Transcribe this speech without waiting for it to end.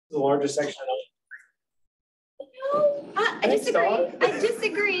largest section. No, I disagree. I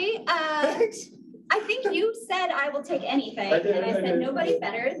disagree. I think you said I will take anything, and I said nobody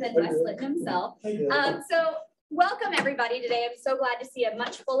better than Wes Litton himself. So welcome everybody today. I'm so glad to see a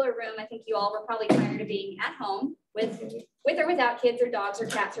much fuller room. I think you all were probably tired of being at home with or without kids or dogs or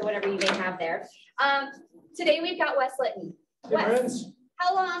cats or whatever you may have there. Today we've got Wes Litton. Wes,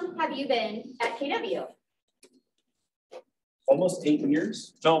 how long have you been at KW? Almost 8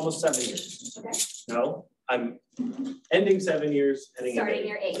 years. No, almost 7 years. Okay. No, I'm ending 7 years. Starting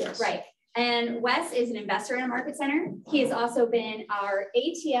your 8, yes. Right. And Wes is an investor in a market center. He has also been our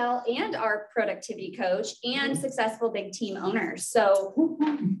ATL and our productivity coach and successful big team owner. So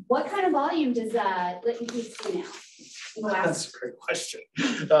what kind of volume does Litton Foods do now? That's a great question.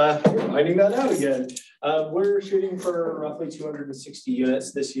 Finding that out again. We're shooting for roughly 260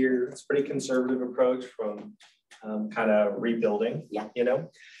 units this year. It's a pretty conservative approach from kind of rebuilding, you know.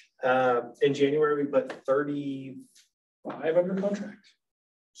 In January, we put 35 under contract.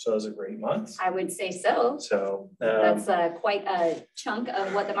 So it was a great month. I would say so. So that's quite a chunk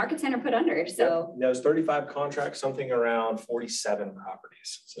of what the market center put under. So that was 35 contracts, something around 47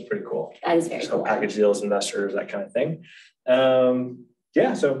 properties. So it's pretty cool. That is very cool. Package deals, investors, that kind of thing.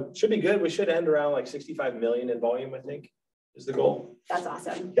 Yeah, so should be good. We should end around like 65 million in volume, I think, is the goal. That's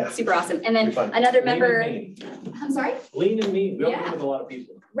awesome. Yeah. Super awesome. And then another member. I'm sorry? Lean and mean. We don't deal with a lot of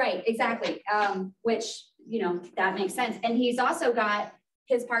people. Right, exactly. Which, you know, that makes sense. And he's also got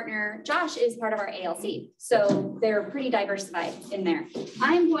his partner, Josh, is part of our ALC. So they're pretty diversified in there.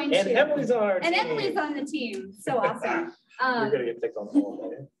 I'm going to. And Emily's on our team. And Emily's on the team. So awesome. You're going to get picked on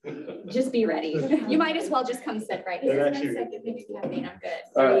all day. Just be ready. You might as well just come sit right here. I'm good.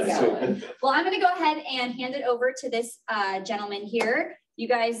 There you go. Well, I'm going to go ahead and hand it over to this gentleman here. You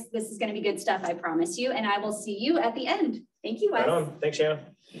guys, this is going to be good stuff, I promise you. And I will see you at the end. Thank you, Wes. Right on. Thanks, Shanna.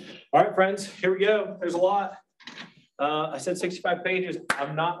 All right, friends, here we go. There's a lot. I said 65 pages.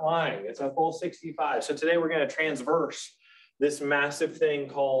 I'm not lying. It's a full 65. So today we're going to transverse this massive thing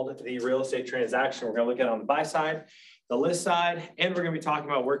called the real estate transaction. We're going to look at it on the buy side, the list side, and we're going to be talking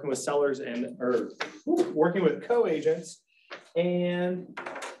about working with sellers or working with co-agents and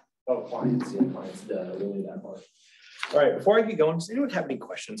clients. Yeah, clients. Really that part. All right. Before I get going, does anyone have any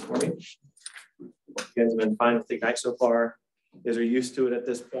questions for me? You guys have been fine with Ignite so far. You guys are used to it at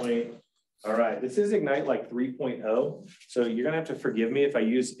this point. All right, this is Ignite like 3.0. So you're gonna have to forgive me if I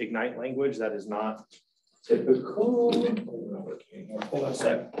use Ignite language that is not typical. Hold on a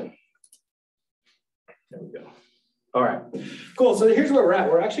sec. There we go. All right, cool. So here's where we're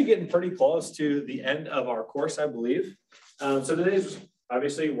at. We're actually getting pretty close to the end of our course, I believe. So today's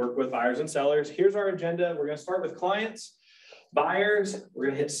obviously work with buyers and sellers. Here's our agenda. We're gonna start with clients, buyers. We're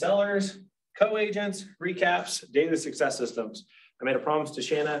gonna hit sellers, co-agents, recaps, data success systems. I made a promise to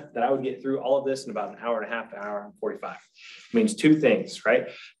Shanna that I would get through all of this in about an hour and a half to hour and 45. It means two things, right?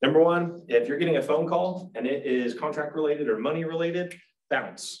 Number one, if you're getting a phone call and it is contract related or money related,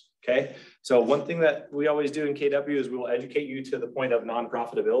 bounce, okay? So one thing that we always do in KW is we will educate you to the point of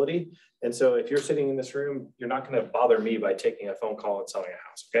non-profitability. And so if you're sitting in this room, you're not gonna bother me by taking a phone call and selling a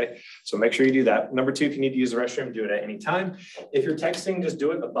house, okay? So make sure you do that. Number two, if you need to use the restroom, do it at any time. If you're texting, just do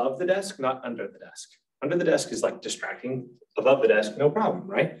it above the desk, not under the desk. Under the desk is like distracting. Above the desk, no problem,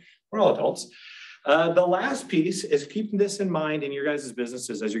 right? We're all adults. The last piece is keeping this in mind in your guys'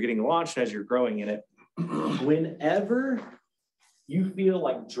 businesses as you're getting launched and as you're growing in it. Whenever you feel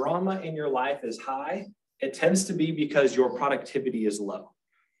like drama in your life is high, it tends to be because your productivity is low.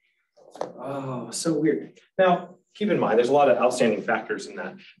 Oh, so weird. Now, keep in mind, there's a lot of outstanding factors in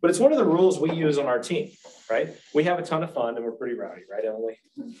that, but it's one of the rules we use on our team, right? We have a ton of fun and we're pretty rowdy, right, Emily?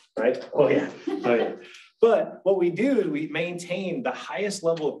 Right? Oh, yeah. Oh, yeah. But what we do is we maintain the highest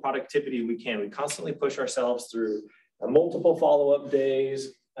level of productivity we can. We constantly push ourselves through multiple follow-up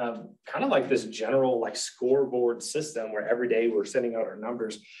days, kind of like this general like scoreboard system where every day we're sending out our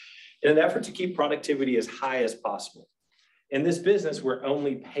numbers in an effort to keep productivity as high as possible. In this business, we're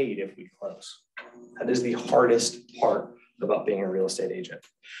only paid if we close. That is the hardest part about being a real estate agent.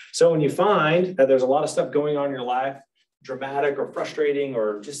 So when you find that there's a lot of stuff going on in your life, dramatic or frustrating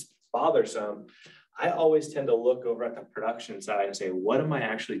or just bothersome, I always tend to look over at the production side and say, what am I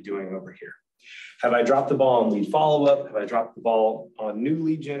actually doing over here? Have I dropped the ball on lead follow-up? Have I dropped the ball on new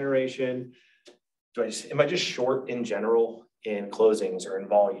lead generation? Am I just short in general in closings or in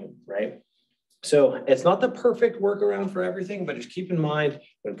volume, right? So it's not the perfect workaround for everything, but just keep in mind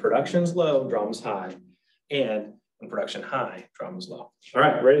when production's low, drama's high, and when production high, drama's low. All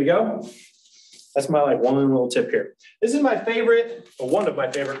right, ready to go? That's my like one little tip here. This is my favorite, or one of my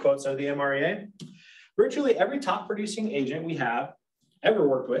favorite quotes of the MREA. Virtually every top producing agent we have ever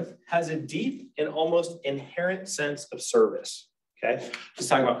worked with has a deep and almost inherent sense of service. Okay, let's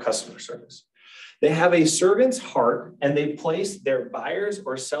talk about customer service. They have a servant's heart and they place their buyers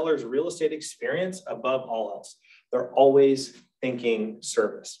or sellers' real estate experience above all else. They're always thinking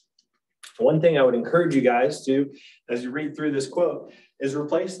service. One thing I would encourage you guys to, as you read through this quote, is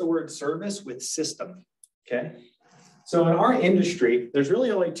replace the word service with system, okay? So in our industry, there's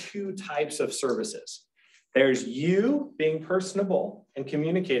really only two types of services. There's you being personable and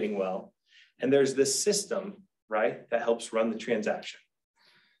communicating well, and there's the system, right, that helps run the transaction.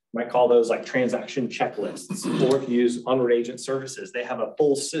 Might call those like transaction checklists, or if you use Onward Agent Services, they have a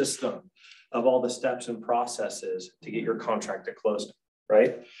full system of all the steps and processes to get your contract to closing,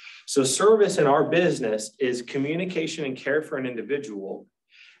 right? So service in our business is communication and care for an individual.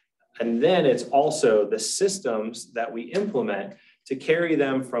 And then it's also the systems that we implement to carry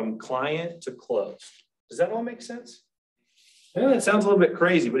them from client to close. Does that all make sense? I know that sounds a little bit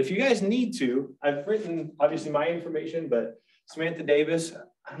crazy, but if you guys need to, I've written obviously my information, but Samantha Davis,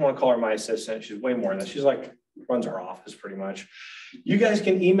 I don't want to call her my assistant. She's way more than that. She's like, runs our office pretty much. You guys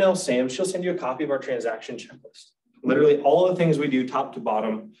can email Sam. She'll send you a copy of our transaction checklist. Literally all the things we do top to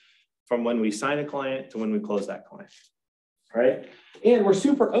bottom from when we sign a client to when we close that client, right? And we're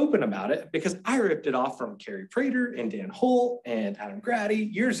super open about it because I ripped it off from Carrie Prater and Dan Holt and Adam Grady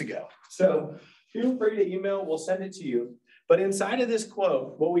years ago. So feel free to email, we'll send it to you. But inside of this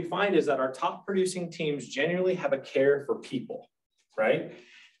quote, what we find is that our top producing teams genuinely have a care for people, right?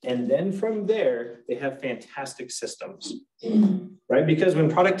 And then from there, they have fantastic systems, right? Because when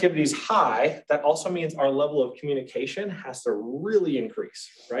productivity is high, that also means our level of communication has to really increase,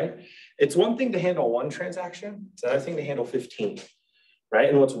 right? It's one thing to handle one transaction, it's another thing to handle 15, right?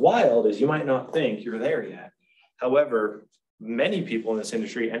 And what's wild is you might not think you're there yet. However, many people in this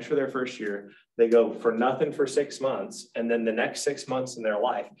industry enter their first year, they go for nothing for 6 months, and then the next 6 months in their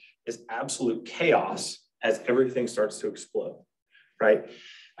life is absolute chaos as everything starts to explode, right?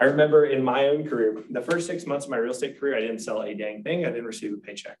 I remember in my own career, the first 6 months of my real estate career, I didn't sell a dang thing. I didn't receive a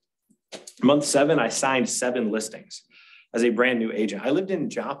paycheck. Month 7, I signed 7 listings as a brand new agent. I lived in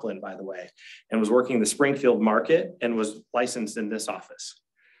Joplin, by the way, and was working the Springfield market and was licensed in this office.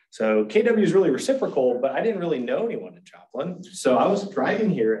 So KW is really reciprocal, but I didn't really know anyone in Joplin. So I was driving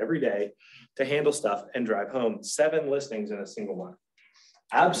here every day to handle stuff and drive home. 7 listings in a single month.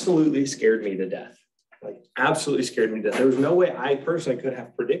 Absolutely scared me to death. Like absolutely scared me to death. There was no way I personally could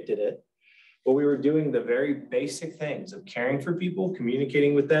have predicted it, but we were doing the very basic things of caring for people,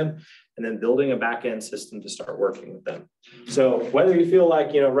 communicating with them, and then building a back-end system to start working with them. So whether you feel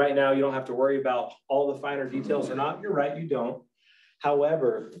like, right now you don't have to worry about all the finer details or not, you're right, you don't.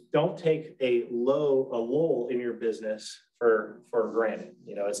 However, don't take a lull in your business for granted.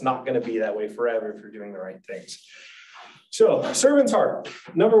 It's not going to be that way forever if you're doing the right things. So servant's heart,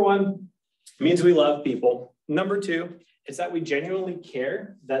 number 1, means we love people. Number 2, it's that we genuinely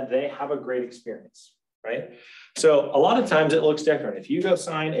care that they have a great experience, right? So a lot of times it looks different. If you go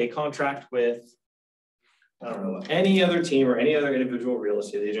sign a contract with, I don't know, any other team or any other individual real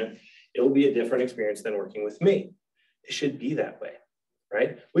estate agent, it will be a different experience than working with me. It should be that way,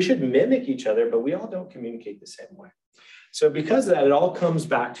 right? We should mimic each other, but we all don't communicate the same way. So because of that, it all comes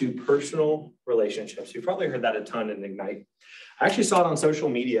back to personal relationships. You've probably heard that a ton in Ignite. I actually saw it on social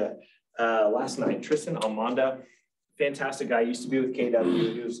media last night. Tristan Almonda, fantastic guy, used to be with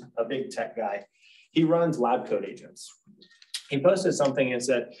KW. He was a big tech guy. He runs Lab Coat Agents. He posted something and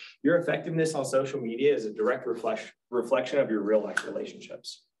said, your effectiveness on social media is a direct reflection of your real life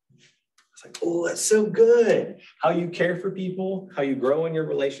relationships. It's like, oh, that's so good. How you care for people, how you grow in your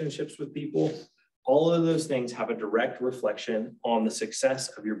relationships with people, all of those things have a direct reflection on the success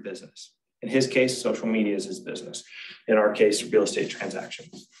of your business. In his case, social media is his business. In our case, real estate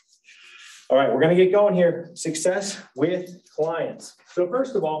transactions. All right, we're going to get going here. Success with clients. So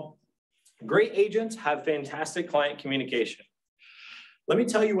first of all, great agents have fantastic client communication. Let me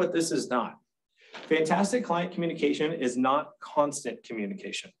tell you what this is not. Fantastic client communication is not constant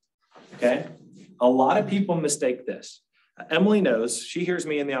communication. Okay? A lot of people mistake this. Emily knows, she hears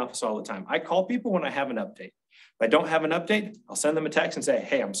me in the office all the time. I call people when I have an update. If I don't have an update, I'll send them a text and say,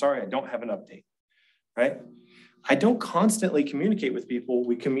 hey, I'm sorry, I don't have an update, right? I don't constantly communicate with people.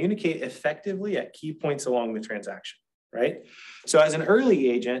 We communicate effectively at key points along the transaction, right? So as an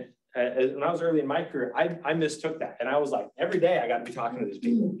early agent, when I was early in my career, I mistook that. And I was like, every day I got to be talking to these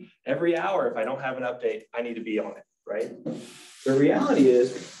people. Every hour, if I don't have an update, I need to be on it, right? The reality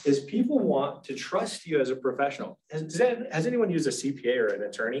is people want to trust you as a professional. Has anyone used a CPA or an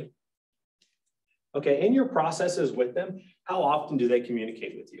attorney? Okay, in your processes with them, how often do they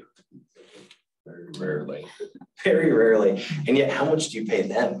communicate with you? Very rarely. Very rarely. And yet, how much do you pay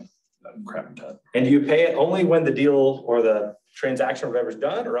them? A crap ton. And do you pay it only when the deal or the transaction or whatever's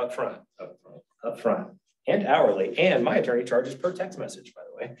done, or upfront? Upfront and hourly. And my attorney charges per text message, by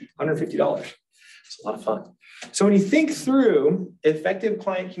the way, $150. It's a lot of fun. So when you think through effective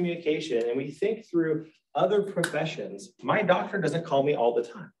client communication and we think through other professions, my doctor doesn't call me all the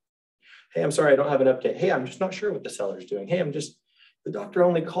time. Hey, I'm sorry, I don't have an update. Hey, I'm just not sure what the seller's doing. Hey, the doctor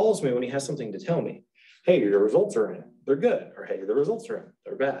only calls me when he has something to tell me. Hey, your results are in, they're good. Or hey, the results are in,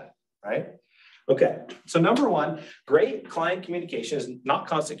 they're bad, right? Okay, so number one, great client communication is not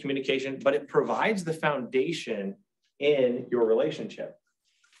constant communication, but it provides the foundation in your relationship.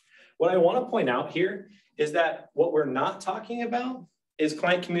 What I want to point out here is that what we're not talking about is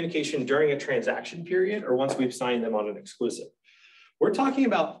client communication during a transaction period or once we've signed them on an exclusive. We're talking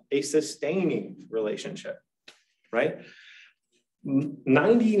about a sustaining relationship, right?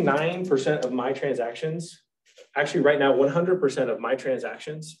 99% of my transactions, actually right now, 100% of my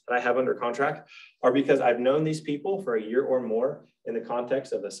transactions that I have under contract are because I've known these people for a year or more in the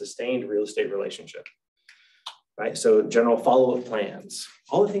context of a sustained real estate relationship, right? So general follow-up plans,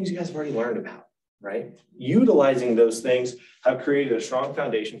 all the things you guys have already learned about, right? Utilizing those things have created a strong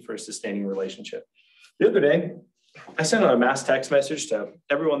foundation for a sustaining relationship. The other day, I sent out a mass text message to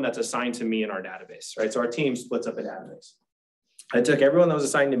everyone that's assigned to me in our database, right? So our team splits up a database. I took everyone that was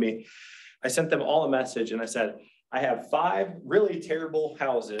assigned to me, I sent them all a message and I said, I have 5 really terrible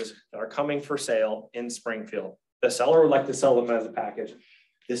houses that are coming for sale in Springfield. The seller would like to sell them as a package.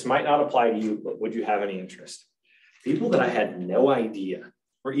 This might not apply to you, but would you have any interest? People that I had no idea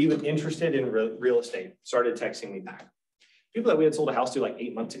were even interested in real estate started texting me back. People that we had sold a house to like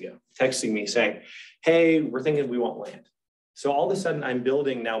 8 months ago, texting me saying, hey, we're thinking we want land. So all of a sudden I'm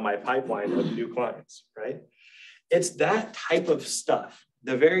building now my pipeline of new clients, right? It's that type of stuff,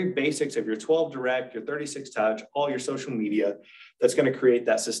 the very basics of your 12 direct, your 36 touch, all your social media, that's going to create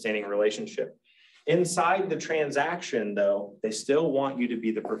that sustaining relationship. Inside the transaction though, they still want you to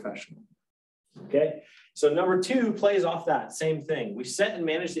be the professional, okay? So number 2 plays off that same thing. We set and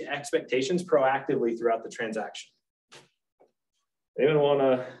manage the expectations proactively throughout the transaction. Anyone want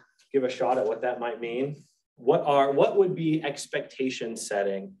to give a shot at what that might mean? What would be expectation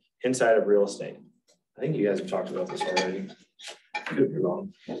setting inside of real estate? I think you guys have talked about this already. Could be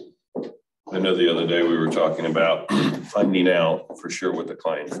wrong. I know the other day we were talking about finding out for sure what the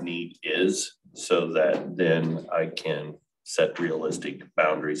client's need is so that then I can set realistic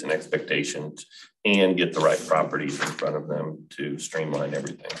boundaries and expectations and get the right properties in front of them to streamline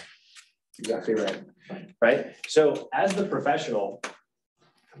everything. Exactly right. Right. So as the professional,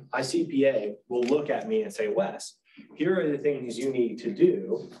 my CPA will look at me and say, Wes, here are the things you need to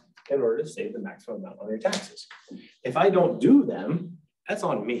do in order to save the maximum amount on your taxes. If I don't do them, that's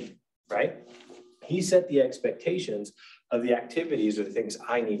on me, right? He set the expectations of the activities or the things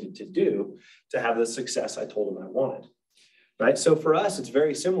I needed to do to have the success I told him I wanted, right? So for us, it's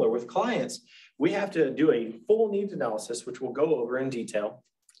very similar. With clients, we have to do a full needs analysis, which we'll go over in detail,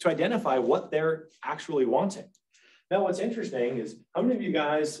 to identify what they're actually wanting. Now, what's interesting is how many of you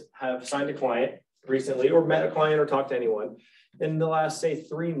guys have signed a client recently or met a client or talked to anyone in the last, say,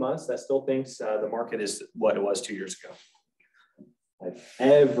 3 months that still thinks the market is what it was 2 years ago? Like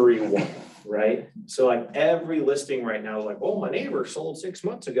everyone, right? So like every listing right now is like, oh, my neighbor sold 6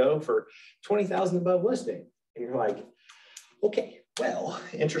 months ago for 20,000 above listing. And you're like, okay, well,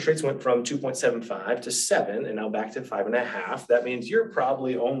 interest rates went from 2.75 to 7 and now back to 5.5. That means you're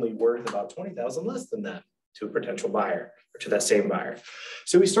probably only worth about 20,000 less than that to a potential buyer or to that same buyer.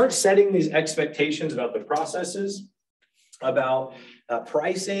 So we start setting these expectations about the processes, about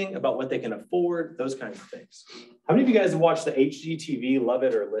pricing, about what they can afford, those kinds of things. How many of you guys have watched the HGTV Love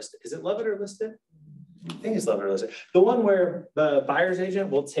It or List It? Is it Love It or List It? I think it's Love It or List It. The one where the buyer's agent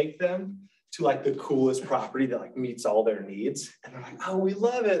will take them to like the coolest property that like meets all their needs. And they're like, oh, we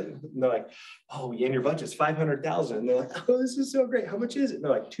love it. And they're like, oh, yeah, and your budget's 500,000. And they're like, oh, this is so great. How much is it? And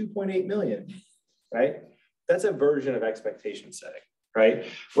they're like 2.8 million, right? That's a version of expectation setting, right?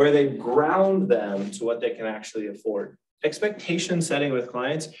 Where they ground them to what they can actually afford. Expectation setting with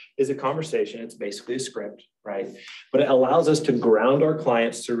clients is a conversation. It's basically a script, right? But it allows us to ground our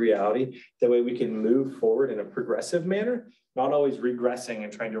clients to reality. That way we can move forward in a progressive manner, not always regressing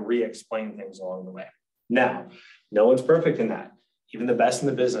and trying to re-explain things along the way. Now, no one's perfect in that. Even the best in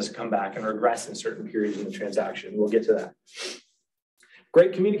the business come back and regress in certain periods in the transaction. We'll get to that.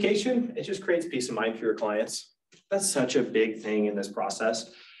 Great communication, it just creates peace of mind for your clients. That's such a big thing in this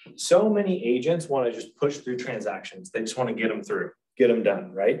process. So many agents want to just push through transactions. They just want to get them through, get them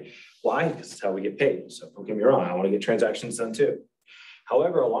done, right? Why? Because it's how we get paid. So don't get me wrong, I want to get transactions done too.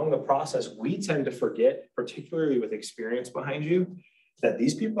 However, along the process, we tend to forget, particularly with experience behind you, that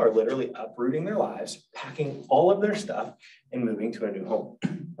these people are literally uprooting their lives, packing all of their stuff and moving to a new home,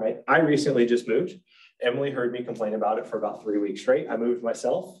 right? I recently just moved. Emily heard me complain about it for about 3 weeks straight. I moved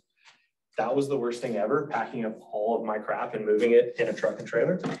myself. That was the worst thing ever, packing up all of my crap and moving it in a truck and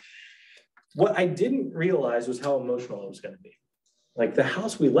trailer. What I didn't realize was how emotional it was going to be. Like the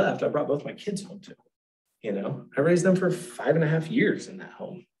house we left, I brought both my kids home to. You know, I raised them for 5.5 years in that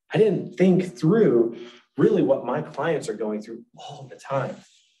home. I didn't think through really what my clients are going through all the time.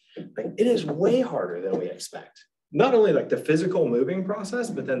 Like it is way harder than we expect. Not only like the physical moving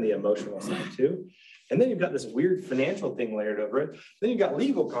process, but then the emotional side too. And then you've got this weird financial thing layered over it. Then you've got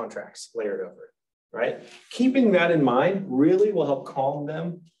legal contracts layered over it, right? Keeping that in mind really will help calm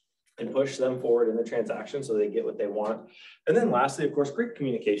them and push them forward in the transaction so they get what they want. And then lastly, of course, great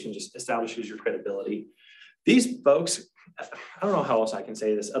communication just establishes your credibility. These folks, I don't know how else I can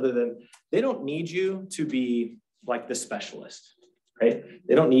say this other than they don't need you to be like the specialist, right?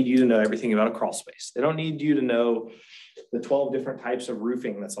 They don't need you to know everything about a crawl space. They don't need you to know the 12 different types of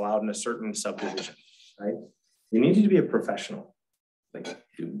roofing that's allowed in a certain subdivision, right? They need you to be a professional. Like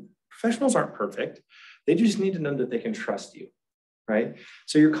professionals aren't perfect. They just need to know that they can trust you, right?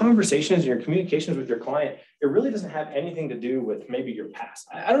 So your conversations and your communications with your client, it really doesn't have anything to do with maybe your past.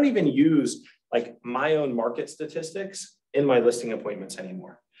 I don't even use like my own market statistics in my listing appointments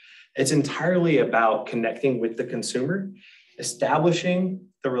anymore. It's entirely about connecting with the consumer, establishing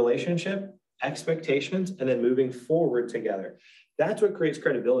the relationship, expectations, and then moving forward together. That's what creates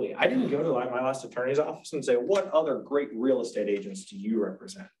credibility. I didn't go to my last attorney's office and say, what other great real estate agents do you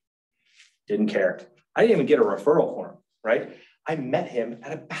represent? Didn't care. I didn't even get a referral for him, right? I met him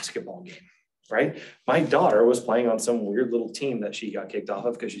at a basketball game, right? My daughter was playing on some weird little team that she got kicked off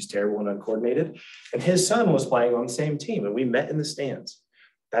of because she's terrible and uncoordinated. And his son was playing on the same team and we met in the stands.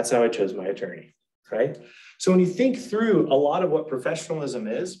 That's how I chose my attorney, right? So when you think through a lot of what professionalism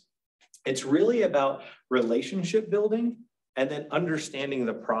is, it's really about relationship building and then understanding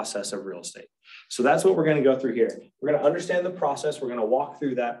the process of real estate. So that's what we're going to go through here. We're going to understand the process. We're going to walk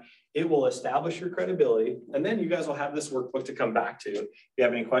through that. It will establish your credibility. And then you guys will have this workbook to come back to if you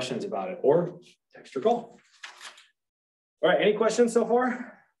have any questions about it or text or call. All right, any questions so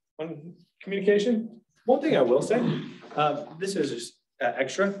far on communication? One thing I will say, this is just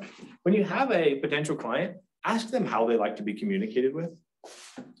extra. When you have a potential client, ask them how they like to be communicated with.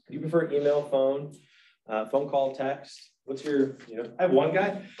 Do you prefer email, phone call, text? What's your, I have one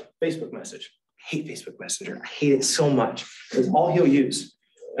guy, Facebook message. I hate Facebook Messenger. I hate it so much. It's all he'll use.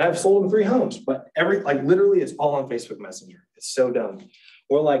 And I've sold him 3 homes, but literally it's all on Facebook Messenger. It's so dumb.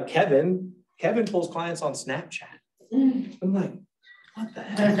 Or like Kevin pulls clients on Snapchat. I'm like, what the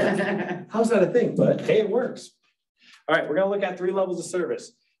heck? How's that a thing? But hey, it works. All right, we're going to look at 3 levels of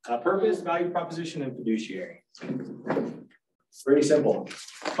service. Purpose, value proposition, and fiduciary. Pretty simple.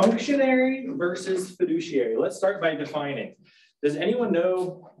 Functionary versus fiduciary. Let's start by defining. Does anyone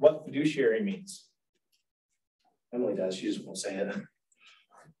know what fiduciary means? Emily does. She just won't say it.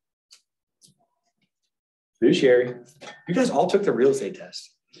 Fiduciary. You guys all took the real estate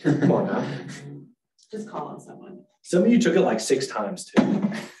test. Come on now. Just call on someone. Some of you took it like 6 times too.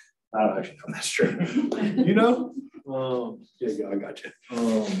 I don't actually know that's true. You know? Oh, here you go. I got you.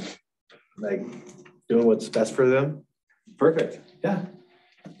 Like doing what's best for them. Perfect. Yeah.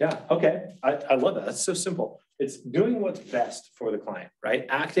 Yeah. Okay. I love that. That's so simple. It's doing what's best for the client, right?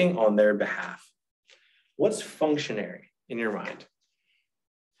 Acting on their behalf. What's functionary in your mind?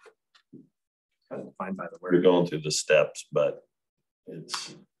 Kind of defined by the word. We're going through the steps, but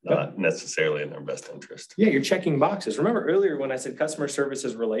it's not necessarily in their best interest. Yeah, you're checking boxes. Remember earlier when I said customer service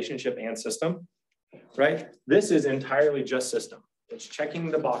is relationship and system, right? This is entirely just system. It's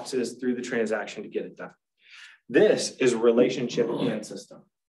checking the boxes through the transaction to get it done. This is relationship and system.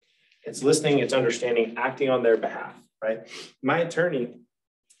 It's listening, it's understanding, acting on their behalf, right? My attorney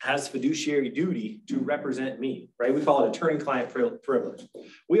has fiduciary duty to represent me, right? We call it attorney-client privilege.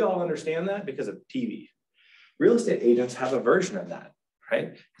 We all understand that because of TV. Real estate agents have a version of that,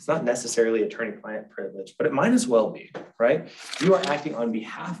 right? It's not necessarily attorney-client privilege, but it might as well be, right? You are acting on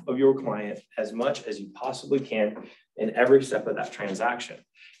behalf of your client as much as you possibly can in every step of that transaction.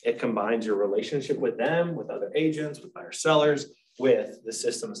 It combines your relationship with them, with other agents, with buyer sellers, with the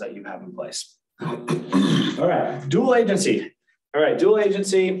systems that you have in place. All right, dual agency. All right, dual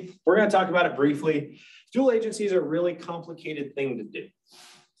agency, we're going to talk about it briefly. Dual agency is a really complicated thing to do.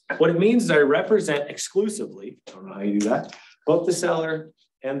 What it means is I represent exclusively, I don't know how you do that, both the seller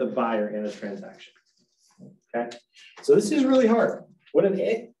and the buyer in a transaction. Okay, so this is really hard. Let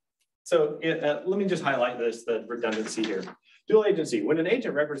me just highlight this, the redundancy here. Dual agency, when an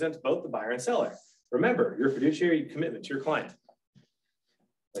agent represents both the buyer and seller. Remember your fiduciary commitment to your client.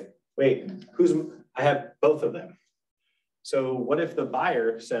 Like, wait, I have both of them. So what if the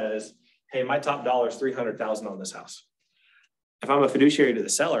buyer says, hey, my top dollar is $300,000 on this house. If I'm a fiduciary to the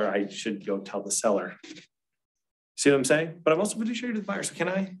seller, I should go tell the seller. See what I'm saying? But I'm also fiduciary to the buyer. So can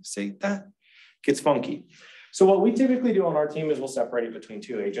I say that? Gets funky. So what we typically do on our team is we'll separate it between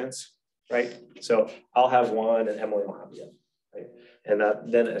two agents, right? So I'll have one and Emily will have the other, right? And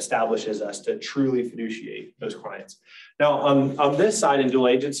that then establishes us to truly fiduciate those clients. Now on this side in dual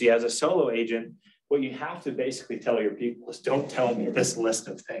agency, as a solo agent, what you have to basically tell your people is don't tell me this list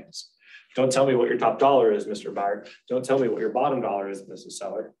of things. Don't tell me what your top dollar is, Mr. Buyer. Don't tell me what your bottom dollar is, Mrs.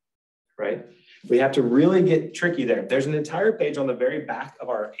 Seller, right? We have to really get tricky there. There's an entire page on the very back of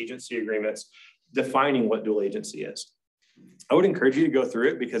our agency agreements defining what dual agency is. I would encourage you to go through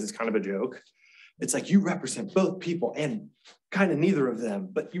it because it's kind of a joke. It's like you represent both people and kind of neither of them,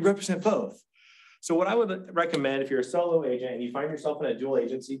 but you represent both. So what I would recommend if you're a solo agent and you find yourself in a dual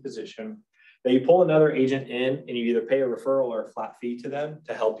agency position, that you pull another agent in and you either pay a referral or a flat fee to them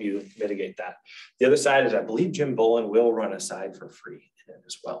to help you mitigate that. The other side is I believe Jim Bolin will run a side for free in it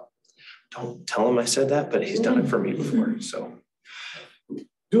as well. Don't tell him I said that, but he's done it for me before. So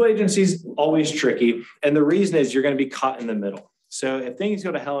dual agency is always tricky. And the reason is you're going to be caught in the middle. So if things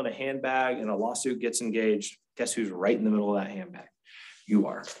go to hell in a handbag and a lawsuit gets engaged, guess who's right in the middle of that handbag? You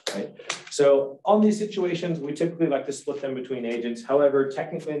are, right? So on these situations, we typically like to split them between agents. However,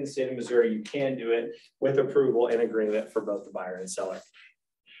 technically in the state of Missouri, you can do it with approval and agreement for both the buyer and seller.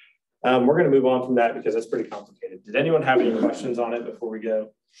 We're going to move on from that because that's pretty complicated. Did anyone have any questions on it before we go?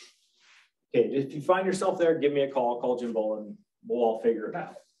 Okay, if you find yourself there, give me a call Jim Bolin. We'll all figure it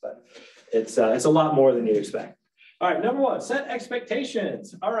out. But it's a lot more than you expect. All right, number one, set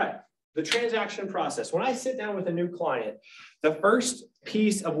expectations. All right, the transaction process. When I sit down with a new client, the first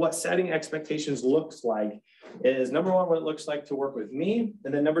piece of what setting expectations looks like is number one, what it looks like to work with me.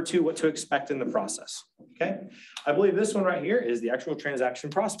 And then number two, what to expect in the process. Okay. I believe this one right here is the actual transaction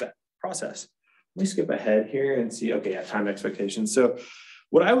process. Let me skip ahead here and see. Okay. Yeah, time expectations. So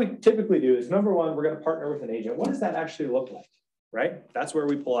what I would typically do is number one, we're going to partner with an agent. What does that actually look like? Right? That's where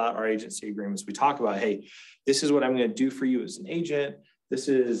we pull out our agency agreements. We talk about, hey, this is what I'm going to do for you as an agent. This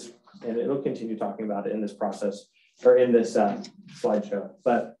is, and it'll continue talking about it in this process or in this slideshow.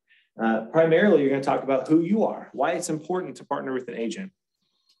 But primarily, you're going to talk about who you are, why it's important to partner with an agent.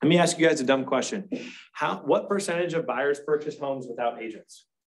 Let me ask you guys a dumb question. What percentage of buyers purchase homes without agents?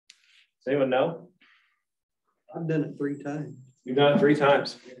 Does anyone know? I've done it 3 times. You've done it 3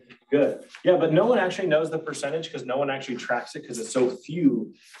 times. Good. Yeah, but no one actually knows the percentage because no one actually tracks it because it's so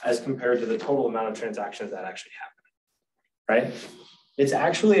few as compared to the total amount of transactions that actually happen, right? It's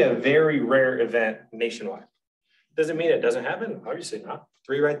actually a very rare event nationwide. Doesn't mean it doesn't happen. Obviously not.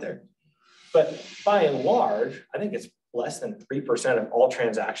 3 right there. But by and large, I think it's less than 3% of all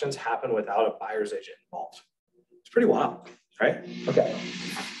transactions happen without a buyer's agent involved. It's pretty wild, right? Okay.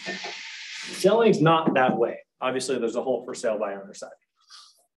 Selling's not that way. Obviously, there's a whole for sale by owner side.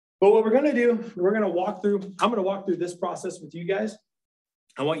 But what we're going to do, I'm going to walk through this process with you guys.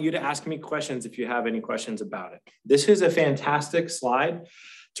 I want you to ask me questions if you have any questions about it. This is a fantastic slide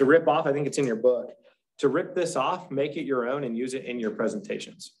to rip off. I think it's in your book. To rip this off, make it your own and use it in your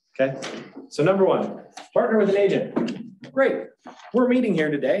presentations. Okay. So number one, partner with an agent. Great. We're meeting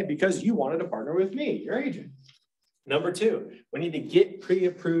here today because you wanted to partner with me, your agent. Number two, we need to get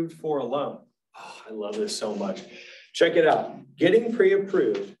pre-approved for a loan. Oh, I love this so much. Check it out. Getting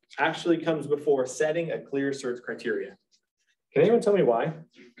pre-approved actually comes before setting a clear search criteria. Can anyone tell me why?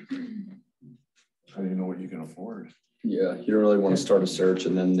 How do you know what you can afford? Yeah, you don't really want to start a search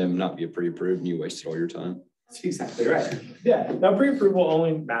and then them not be pre-approved and you wasted all your time. That's exactly right. Yeah. Now, pre-approval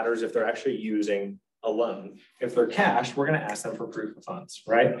only matters if they're actually using a loan. If they're cash, we're going to ask them for proof of funds,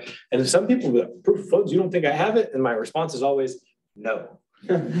 right? And if some people with proof of funds, you don't think I have it? And my response is always no.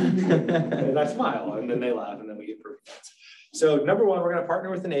 And I smile and then they laugh and then we get proof of funds. So number one, we're going to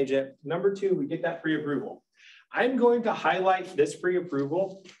partner with an agent. Number two, we get that pre-approval. I'm going to highlight this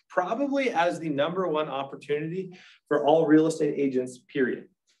pre-approval probably as the number one opportunity for all real estate agents, period.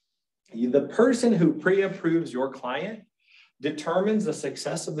 The person who pre-approves your client determines the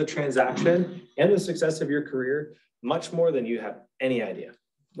success of the transaction and the success of your career much more than you have any idea.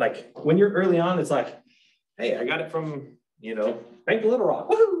 Like when you're early on, it's like, hey, I got it from, Bank of Little Rock.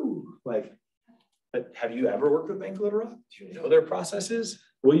 Woohoo! Like, but have you ever worked with Bank of Little Rock? Do you know their processes?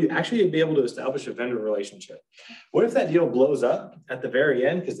 Will you actually be able to establish a vendor relationship? What if that deal blows up at the very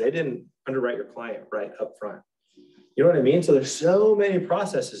end because they didn't underwrite your client right up front? You know what I mean? So there's so many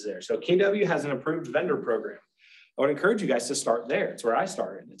processes there. So KW has an approved vendor program. I would encourage you guys to start there. It's where I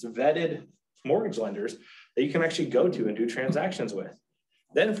started. It's vetted mortgage lenders that you can actually go to and do transactions with.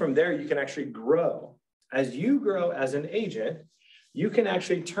 Then from there, you can actually grow. As you grow as an agent, you can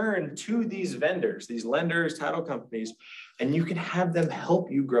actually turn to these vendors, these lenders, title companies, and you can have them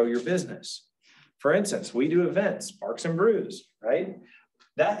help you grow your business. For instance, we do events, Sparks and Brews, right?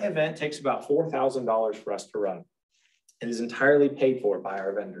 That event takes about $4,000 for us to run. It is entirely paid for by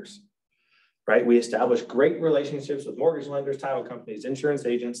our vendors, right? We establish great relationships with mortgage lenders, title companies, insurance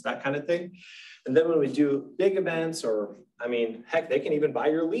agents, that kind of thing. And then when we do big events, or I mean, heck, they can even buy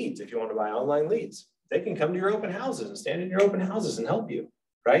your leads if you want to buy online leads. They can come to your open houses and stand in your open houses and help you,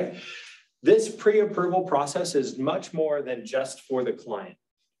 right? This pre-approval process is much more than just for the client.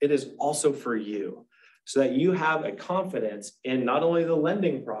 It is also for you, so that you have a confidence in not only the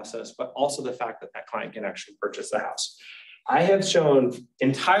lending process, but also the fact that that client can actually purchase the house. I have shown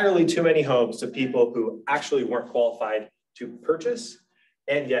entirely too many homes to people who actually weren't qualified to purchase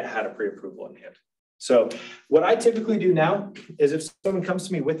and yet had a pre-approval in hand. So what I typically do now is if someone comes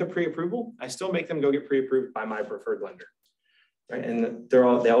to me with a pre-approval, I still make them go get pre-approved by my preferred lender. Right? And they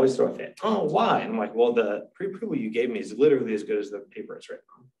always throw a fit. Oh, why? And I'm like, well, the pre-approval you gave me is literally as good as the paper it's written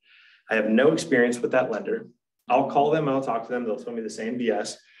on. I have no experience with that lender. I'll call them, I'll talk to them. They'll tell me the same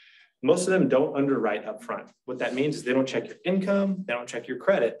BS. Most of them don't underwrite up front. What that means is they don't check your income. They don't check your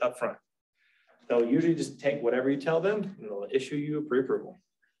credit up front. They'll usually just take whatever you tell them and they'll issue you a pre-approval,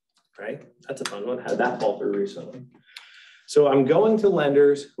 right? That's a fun one. Had that fall through recently. So I'm going to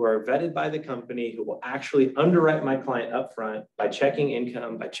lenders who are vetted by the company who will actually underwrite my client up front by checking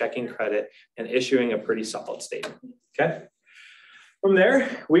income, by checking credit, and issuing a pretty solid statement, okay? From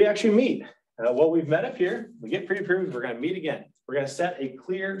there, we actually meet. What we've met up here, we get pre-approved, we're gonna meet again. We're gonna set a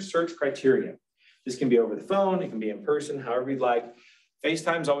clear search criteria. This can be over the phone, it can be in person, however you'd like.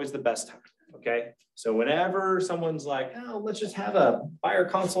 FaceTime's always the best time, okay? So whenever someone's like, oh, let's just have a buyer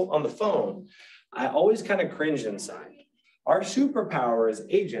consult on the phone, I always kind of cringe inside. Our superpower as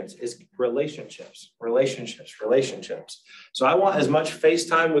agents is relationships, relationships, relationships. So I want as much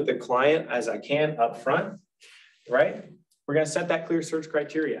FaceTime with the client as I can up front, right? We're gonna set that clear search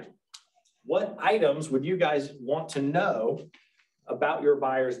criteria. What items would you guys want to know about your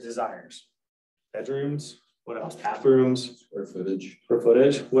buyer's desires? Bedrooms, what else? Bathrooms, Square footage. square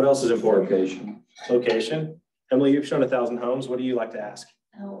footage. What else is important? Location. Location. Emily, you've shown 1,000 homes. What do you like to ask?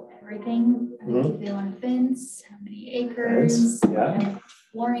 Oh, everything. Mhm. If they want a fence, how many acres? Yeah. And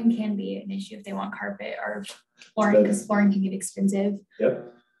flooring can be an issue if they want carpet or flooring, because flooring can get expensive.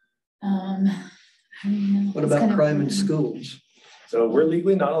 Yep. I don't know. What It's about kind of- crime in schools? So we're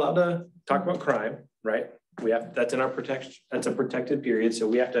legally not allowed to talk about crime, right? We have, that's in our protection, that's a protected period. So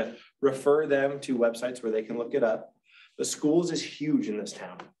we have to refer them to websites where they can look it up. The schools is huge in this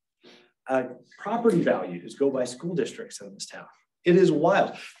town. Property values go by school districts in this town. It is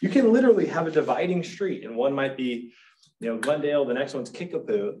wild. You can literally have a dividing street and one might be, Glendale, the next one's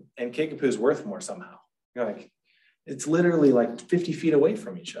Kickapoo, and Kickapoo is worth more somehow. You're like, it's literally like 50 feet away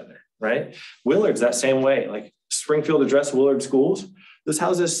from each other, right? Willard's that same way, like Springfield Address, Willard schools. Those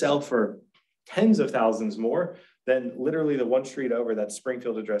houses sell for tens of thousands more than literally the one street over that's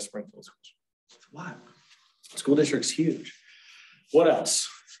Springfield Address, Springfield schools. It's wild. School district's huge. What else?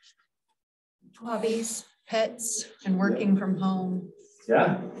 Hobbies, pets, and working from home.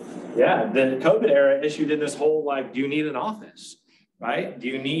 Yeah. The COVID era issued in this whole, like, do you need an office, right? Do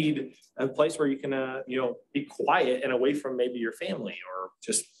you need a place where you can, be quiet and away from maybe your family or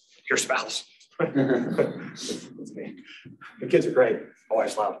just your spouse? That's me. The kids are great. My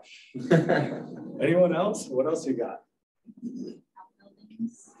wife's loud. Anyone else? What else you got?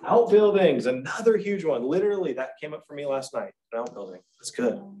 Outbuildings, another huge one. Literally, that came up for me last night. An outbuilding. That's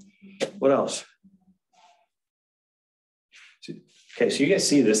good. What else? Okay, so you guys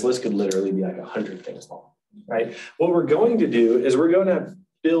see this list could literally be like 100 things long, right? What we're going to do is we're going to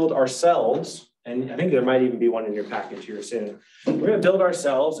build ourselves, and I think there might even be one in your package here soon. We're going to build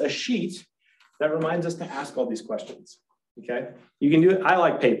ourselves a sheet that reminds us to ask all these questions, okay? You can do it. I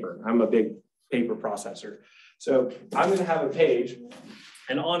like paper. I'm a big paper processor. So I'm going to have a page,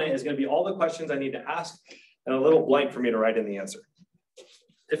 and on it is going to be all the questions I need to ask and a little blank for me to write in the answer.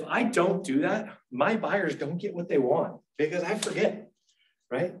 If I don't do that, my buyers don't get what they want because I forget,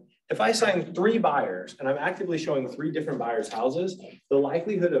 right? If I sign 3 buyers and I'm actively showing 3 different buyers' houses, the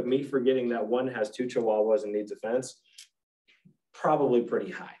likelihood of me forgetting that one has 2 chihuahuas and needs a fence, probably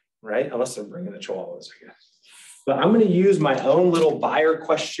pretty high, right? Unless they're bringing the chihuahuas, I guess. But I'm going to use my own little buyer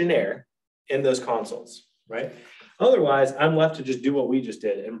questionnaire in those consults, right? Otherwise, I'm left to just do what we just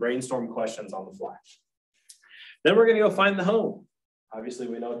did and brainstorm questions on the fly. Then we're going to go find the home. Obviously,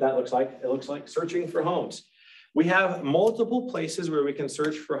 we know what that looks like. It looks like searching for homes. We have multiple places where we can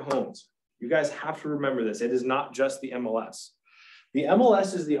search for homes. You guys have to remember this. It is not just the MLS. The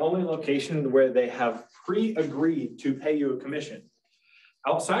MLS is the only location where they have pre-agreed to pay you a commission.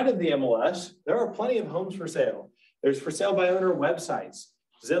 Outside of the MLS, there are plenty of homes for sale. There's for sale by owner websites.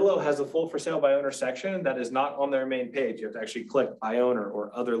 Zillow has a full for sale by owner section that is not on their main page. You have to actually click by owner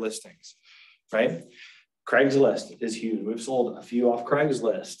or other listings, right? Craigslist is huge. We've sold a few off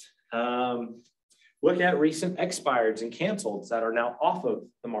Craigslist. Look at recent expireds and canceleds that are now off of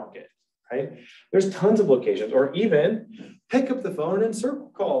the market, right? There's tons of locations, or even pick up the phone and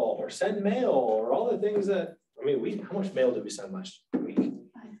circle call or send mail or all the things that, I mean, how much mail did we send last week? It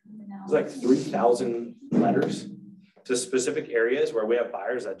was like 3,000 letters to specific areas where we have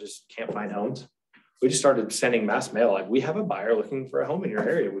buyers that just can't find homes. We just started sending mass mail. Like, we have a buyer looking for a home in your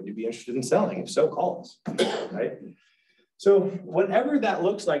area. Would you be interested in selling? If so, call us, right? So whatever that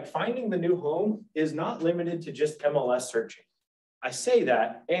looks like, finding the new home is not limited to just MLS searching. I say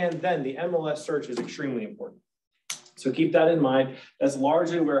that, and then the MLS search is extremely important. So keep that in mind. That's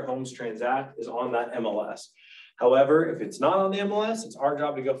largely where homes transact, is on that MLS. However, if it's not on the MLS, it's our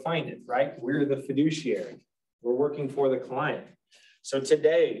job to go find it, right? We're the fiduciary. We're working for the client. So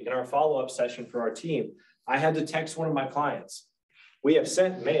today, in our follow-up session for our team, I had to text one of my clients. We have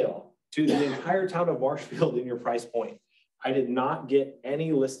sent mail to the entire town of Marshfield in your price point. I did not get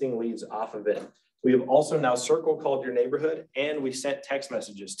any listing leads off of it. We have also now circle called your neighborhood, and we sent text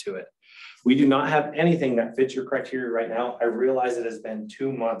messages to it. We do not have anything that fits your criteria right now. I realize it has been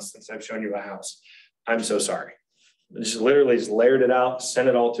 2 months since I've shown you a house. I'm so sorry. Just literally just layered it out, sent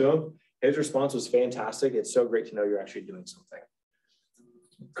it all to him. His response was fantastic. It's so great to know you're actually doing something.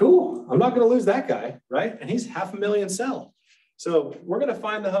 Cool. I'm not going to lose that guy, right? And he's $500,000 sell. So we're going to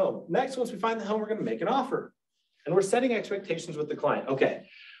find the home. Next, once we find the home, we're going to make an offer. And we're setting expectations with the client. Okay,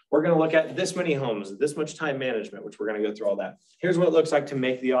 we're going to look at this many homes, this much time management, which we're going to go through all that. Here's what it looks like to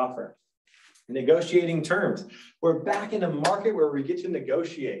make the offer. Negotiating terms. We're back in a market where we get to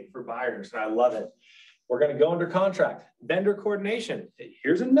negotiate for buyers, and I love it. We're going to go under contract. Vendor coordination.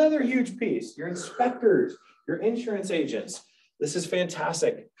 Here's another huge piece. Your inspectors, your insurance agents. This is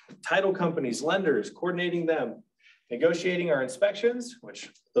fantastic. Title companies, lenders, coordinating them. Negotiating our inspections, which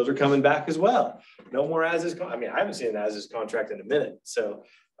those are coming back as well. No more as-is. I mean, I haven't seen an as-is contract in a minute, so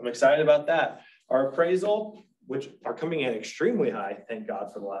I'm excited about that. Our appraisal, which are coming in extremely high, thank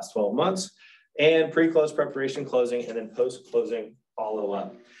God, for the last 12 months, and pre-close preparation, closing, and then post-closing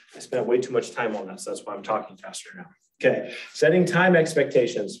follow-up. I spent way too much time on that, so that's why I'm talking faster now. Okay, setting time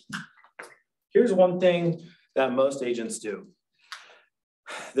expectations. Here's one thing that most agents do.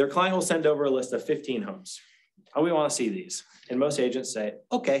 Their client will send over a list of 15 homes. Oh, we want to see these. And most agents say,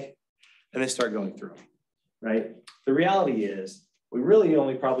 okay. And they start going through, right? The reality is we really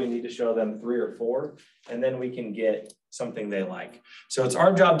only probably need to show them 3 or 4, and then we can get something they like. So it's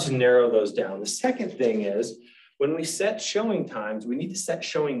our job to narrow those down. The second thing is when we set showing times, we need to set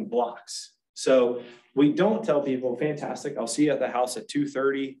showing blocks. So we don't tell people, fantastic, I'll see you at the house at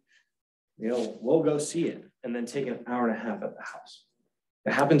 2:30. You know, we'll go see it and then take an hour and a half at the house.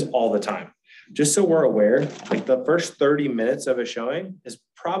 It happens all the time. Just so we're aware, like the first 30 minutes of a showing is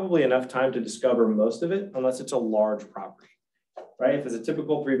probably enough time to discover most of it, unless it's a large property, right? If it's a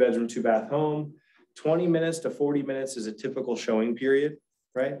typical 3-bedroom, 2-bath home, 20 minutes to 40 minutes is a typical showing period,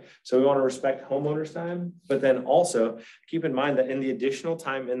 right? So we want to respect homeowners' time, but then also keep in mind that in the additional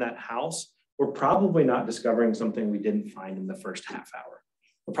time in that house, we're probably not discovering something we didn't find in the first half hour.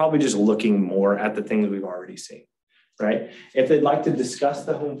 We're probably just looking more at the things we've already seen. Right? If they'd like to discuss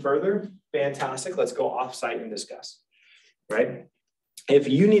the home further, fantastic. Let's go off-site and discuss, right? If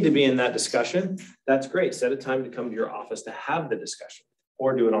you need to be in that discussion, that's great. Set a time to come to your office to have the discussion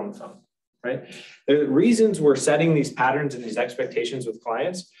or do it on the phone, right? The reasons we're setting these patterns and these expectations with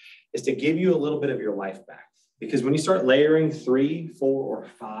clients is to give you a little bit of your life back. Because when you start layering 3, 4, or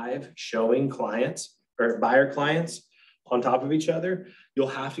 5 showing clients or buyer clients on top of each other, you'll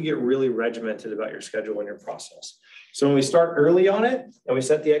have to get really regimented about your schedule and your process. So when we start early on it and we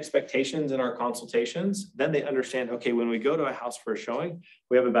set the expectations in our consultations, then they understand, okay, when we go to a house for a showing,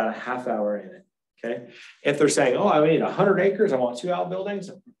 we have about a half hour in it, okay? If they're saying, oh, I need 100 acres, I want 2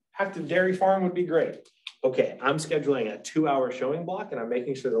 outbuildings, active dairy farm would be great. Okay, I'm scheduling a 2-hour showing block and I'm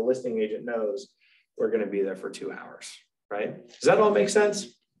making sure the listing agent knows we're gonna be there for 2 hours, right? Does that all make sense?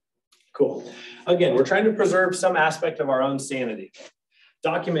 Cool. Again, we're trying to preserve some aspect of our own sanity.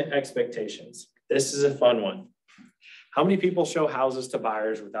 Document expectations. This is a fun one. How many people show houses to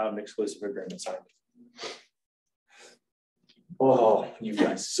buyers without an exclusive agreement signed? Oh, you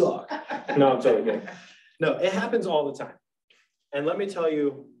guys suck. No, I'm totally kidding. No, it happens all the time. And let me tell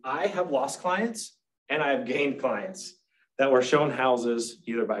you, I have lost clients and I have gained clients that were shown houses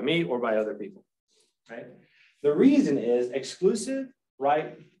either by me or by other people, right? The reason is exclusive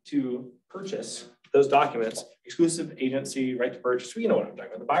right to purchase those documents, exclusive agency, right to purchase. You know what I'm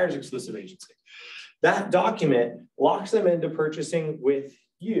talking about, the buyer's exclusive agency. That document locks them into purchasing with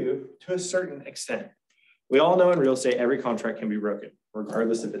you to a certain extent. We all know in real estate, every contract can be broken,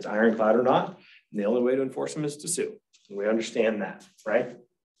 regardless if it's ironclad or not. And the only way to enforce them is to sue. And we understand that, right?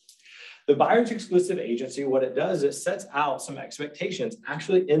 The buyer's exclusive agency, what it does, it sets out some expectations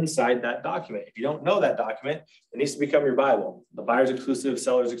actually inside that document. If you don't know that document, it needs to become your Bible. The buyer's exclusive,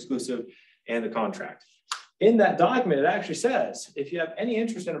 seller's exclusive, and the contract. In that document, it actually says, if you have any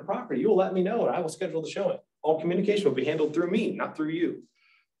interest in a property, you will let me know and I will schedule the showing. All communication will be handled through me, not through you,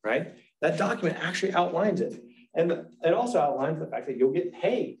 right? That document actually outlines it. And it also outlines the fact that you'll get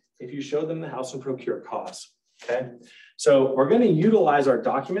paid if you show them the house and procure costs, okay? So we're going to utilize our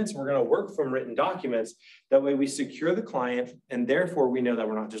documents. We're going to work from written documents. That way we secure the client, and therefore we know that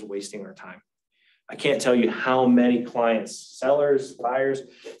we're not just wasting our time. I can't tell you how many clients, sellers, buyers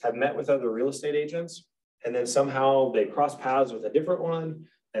have met with other real estate agents, and then somehow they cross paths with a different one,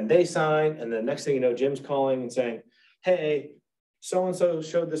 and they sign, and the next thing you know, Jim's calling and saying, hey, so-and-so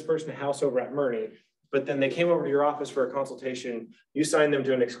showed this person a house over at Murney, but then they came over to your office for a consultation, you signed them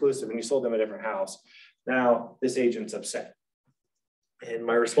to an exclusive, and you sold them a different house. Now, this agent's upset. And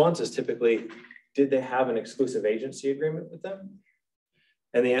my response is typically, did they have an exclusive agency agreement with them?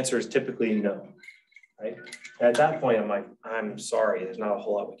 And the answer is typically no, right? And at that point, I'm like, I'm sorry, there's not a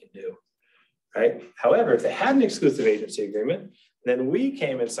whole lot we can do, right? However, if they had an exclusive agency agreement, then we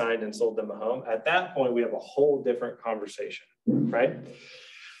came and signed and sold them a home. At that point, we have a whole different conversation, right?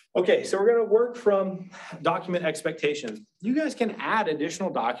 Okay, so we're going to work from document expectations. You guys can add additional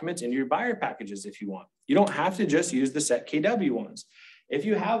documents into your buyer packages if you want. You don't have to just use the set KW ones. If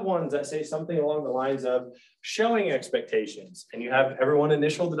you have ones that say something along the lines of showing expectations, and you have everyone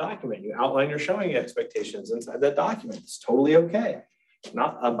initial the document, you outline your showing expectations inside that document, it's totally okay. It's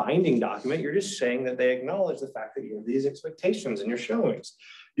not a binding document. You're just saying that they acknowledge the fact that you have these expectations in your showings.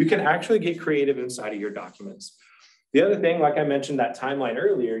 You can actually get creative inside of your documents. The other thing, like I mentioned that timeline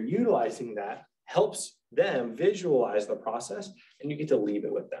earlier, utilizing that helps them visualize the process, and you get to leave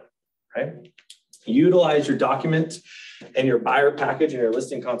it with them, right? Utilize your documents and your buyer package and your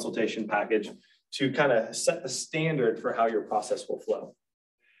listing consultation package to kind of set the standard for how your process will flow.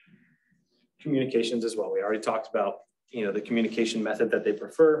 Communications as well. We already talked about, the communication method that they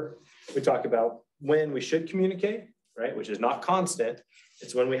prefer. We talked about when we should communicate, right? Which is not constant.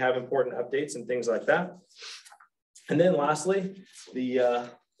 It's when we have important updates and things like that. And then lastly, I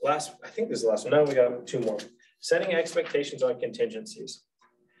think this is the last one. No, we got two more. Setting expectations on contingencies.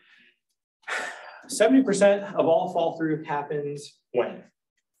 70% of all fall through happens when?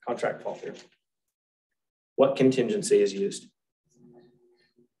 Contract fall through. What contingency is used?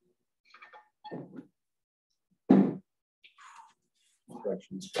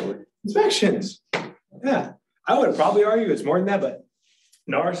 Inspections. Yeah, I would probably argue it's more than that, but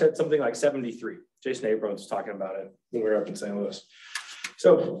NAR said something like 73. Jason Abrams was talking about it when we were up in St. Louis.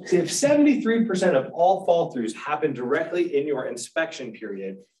 So if 73% of all fall throughs happen directly in your inspection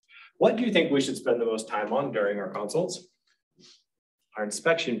period, what do you think we should spend the most time on during our consults? Our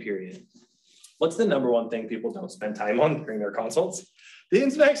inspection period. What's the number one thing people don't spend time on during their consults? The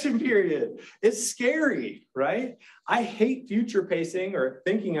inspection period. It's scary, right? I hate future pacing or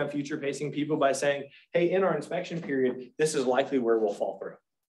thinking of future pacing people by saying, hey, in our inspection period, this is likely where we'll fall through.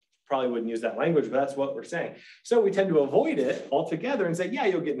 Probably wouldn't use that language, but that's what we're saying. So we tend to avoid it altogether and say, yeah,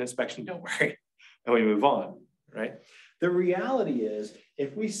 you'll get an inspection, don't worry. And we move on, right? The reality is,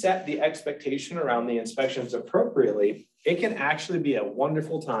 if we set the expectation around the inspections appropriately, it can actually be a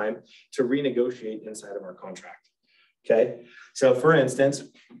wonderful time to renegotiate inside of our contract. Okay, so for instance,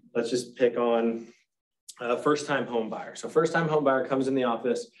 let's just pick on a first-time home buyer. So first-time home buyer comes in the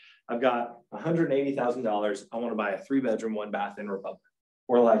office. I've got $180,000. I want to buy a 3-bedroom, 1-bath in Republic.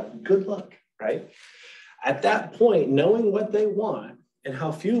 We're like, good luck, right? At that point, knowing what they want and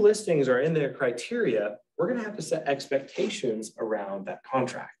how few listings are in their criteria, we're going to have to set expectations around that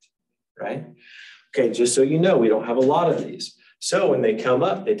contract, right? Okay, just so you know, we don't have a lot of these. So when they come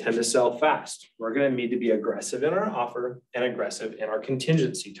up, they tend to sell fast. We're going to need to be aggressive in our offer and aggressive in our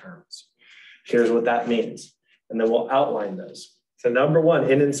contingency terms. Here's what that means. And then we'll outline those. So number one,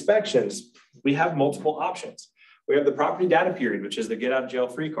 in inspections, we have multiple options. We have the property data period, which is the get out of jail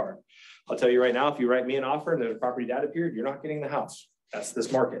free card. I'll tell you right now, if you write me an offer and there's a property data period, you're not getting the house. That's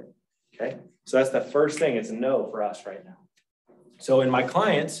this market, okay? So that's the first thing. It's a no for us right now. So in my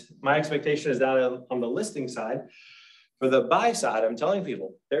clients, my expectation is that on the listing side, For the buy side, I'm telling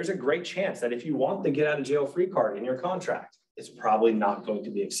people, there's a great chance that if you want the get out of jail free card in your contract, it's probably not going to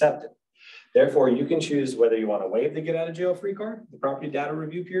be accepted. Therefore, you can choose whether you want to waive the get out of jail free card, the property data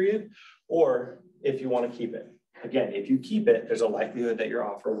review period, or if you want to keep it. Again, if you keep it, there's a likelihood that your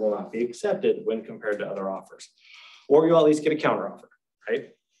offer will not be accepted when compared to other offers, or you'll at least get a counter offer, right?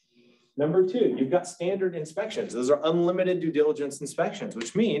 Number two, you've got standard inspections. Those are unlimited due diligence inspections,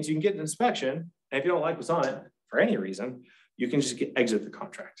 which means you can get an inspection, and if you don't like what's on it for any reason, you can just exit the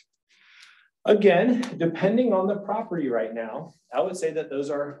contract. Again, depending on the property right now, I would say that those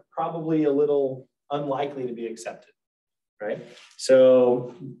are probably a little unlikely to be accepted, right?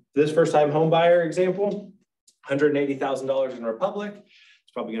 So this first-time home buyer example, $180,000 in Republic.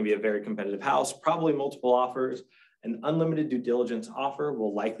 It's probably going to be a very competitive house, probably multiple offers. An unlimited due diligence offer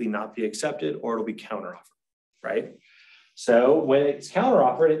will likely not be accepted, or it'll be counter offer, right? So when it's counter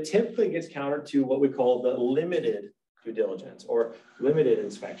offered, it typically gets countered to what we call the limited due diligence or limited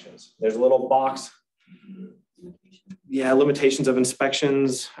inspections. There's a little box. Yeah, limitations of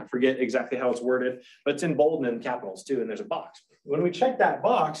inspections. I forget exactly how it's worded, but it's in bold and in capitals too. And there's a box. When we check that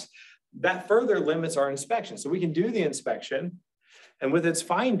box, that further limits our inspection. So we can do the inspection, and with its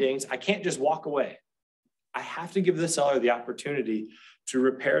findings, I can't just walk away. I have to give the seller the opportunity to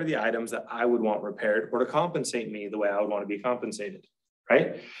repair the items that I would want repaired, or to compensate me the way I would want to be compensated,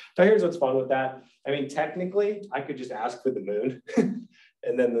 right? Now here's what's fun with that. I mean, technically, I could just ask for the moon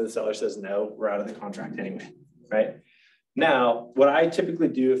and then the seller says, no, we're out of the contract anyway, right? Now, what I typically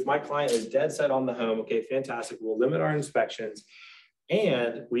do if my client is dead set on the home, okay, fantastic, we'll limit our inspections,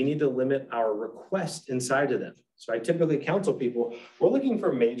 and we need to limit our request inside of them. So I typically counsel people, we're looking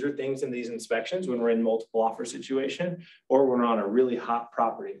for major things in these inspections when we're in multiple offer situation, or when we're on a really hot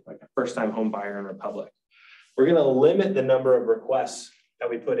property, like a first-time home buyer in Republic. We're gonna limit the number of requests that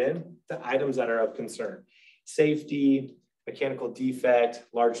we put in to items that are of concern. Safety, mechanical defect,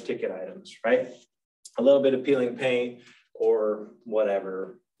 large ticket items, right? A little bit of peeling paint or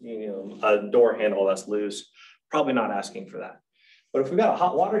whatever, you know, a door handle that's loose, probably not asking for that. But if we've got a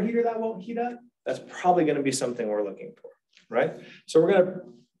hot water heater that won't heat up, that's probably going to be something we're looking for, right? So we're going to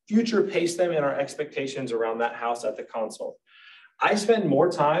future pace them in our expectations around that house at the consult. I spend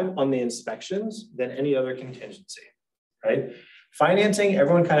more time on the inspections than any other contingency, right? Financing,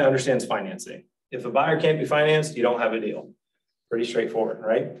 everyone kind of understands financing. If a buyer can't be financed, you don't have a deal. Pretty straightforward,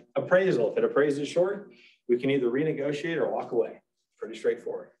 right? Appraisal, if it appraises short, we can either renegotiate or walk away. Pretty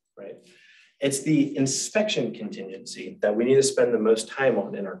straightforward, right? It's the inspection contingency that we need to spend the most time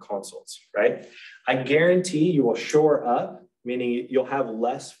on in our consults, right? I guarantee you will shore up, meaning you'll have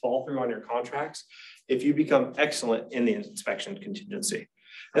less fall through on your contracts if you become excellent in the inspection contingency.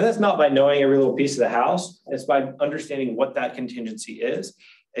 And that's not by knowing every little piece of the house, it's by understanding what that contingency is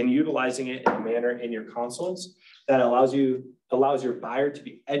and utilizing it in a manner in your consults that allows your buyer to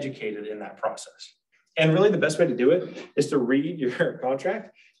be educated in that process. And really the best way to do it is to read your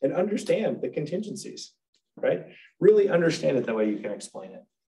contract and understand the contingencies, right? Really understand it, that way you can explain it.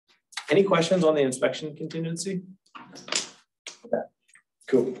 Any questions on the inspection contingency? Okay,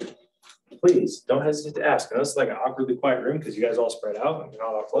 cool. Please don't hesitate to ask. I know it's like an awkwardly quiet room because you guys all spread out and you're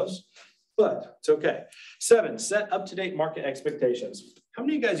not all close, but it's okay. 7, set up-to-date market expectations. How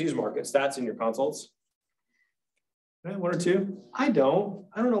many of you guys use market stats in your consults? 1 or 2? I don't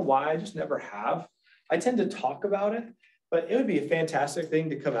know why, I just never have. I tend to talk about it, but it would be a fantastic thing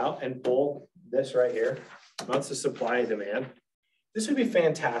to come out and pull this right here. Months of supply and demand. This would be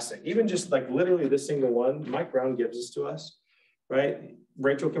fantastic. Even just like literally this single one, Mike Brown gives this to us, right?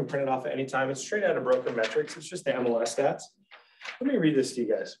 Rachel can print it off at any time. It's straight out of Broker Metrics. It's just the MLS stats. Let me read this to you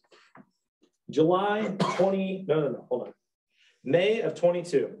guys. May of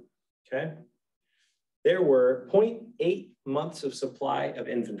 22, okay? There were 0.8 months of supply of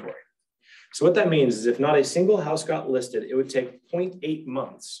inventory. So what that means is if not a single house got listed, it would take 0.8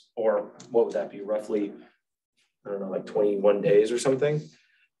 months, or what would that be, roughly, I don't know, like 21 days or something,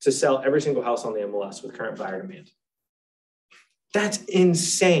 to sell every single house on the MLS with current buyer demand. That's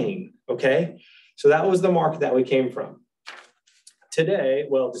insane, okay? So that was the market that we came from. Today,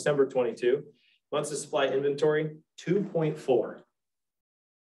 well, December 22, months of supply inventory, 2.4.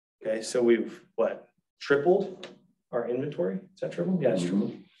 Okay, so we've, what, tripled our inventory? Is that tripled? Yeah, it's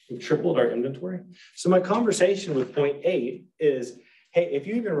tripled. We've tripled our inventory. So my conversation with 0.8 is, hey, if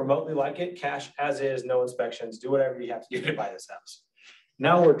you even remotely like it, cash as is, no inspections, do whatever you have to do to buy this house.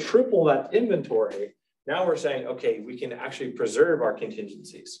 Now we're triple that inventory. Now we're saying, okay, we can actually preserve our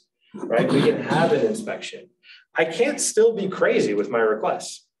contingencies, right? We can have an inspection. I can't still be crazy with my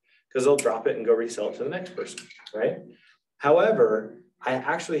requests because they'll drop it and go resell it to the next person, right? However, I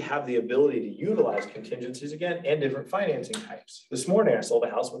actually have the ability to utilize contingencies again and different financing types. This morning, I sold a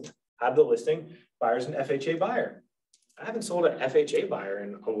house with, had the listing, buyer's an FHA buyer. I haven't sold an FHA buyer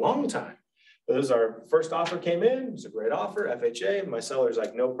in a long time. But this is our first offer came in, it was a great offer, FHA. My seller's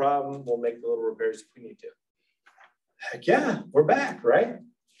like, no problem, we'll make the little repairs if we need to. Heck yeah, we're back, right?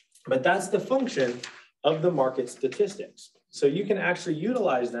 But that's the function of the market statistics. So you can actually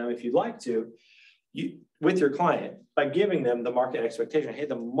utilize them if you'd like to, with your client by giving them the market expectation. Hey,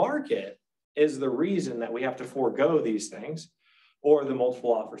 the market is the reason that we have to forego these things, or the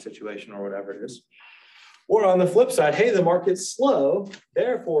multiple offer situation or whatever it is. Or on the flip side, hey, the market's slow,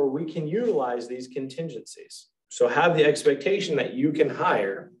 therefore we can utilize these contingencies. So have the expectation that you can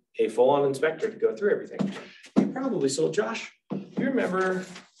hire a full-on inspector to go through everything. You probably sold, Josh, you remember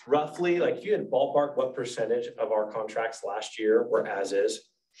roughly, like if you had ballpark what percentage of our contracts last year were as is?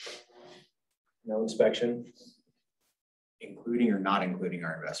 No inspection? Including or not including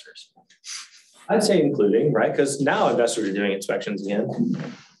our investors? I'd say including, right? Because now investors are doing inspections again.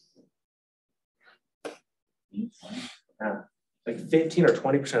 Like 15 or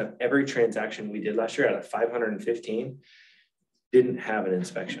 20% of every transaction we did last year out of 515 didn't have an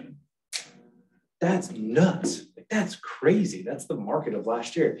inspection. That's nuts. Like, that's crazy. That's the market of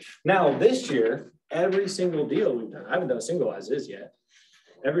last year. Now this year, every single deal we've done, I haven't done a single as is yet.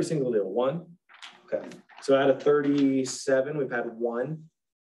 Every single deal, one. Okay. So out of 37, we've had one.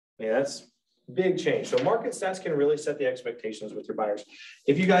 I mean, that's big change. So market stats can really set the expectations with your buyers.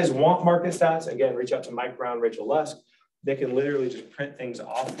 If you guys want market stats, again, reach out to Mike Brown, Rachel Lusk. They can literally just print things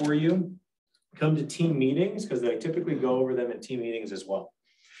off for you. Come to team meetings because they typically go over them in team meetings as well.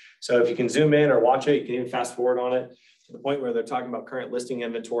 So if you can zoom in or watch it, you can even fast forward on it to the point where they're talking about current listing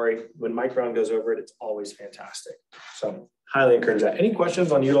inventory. When Mike Brown goes over it, it's always fantastic. So highly encourage that. Any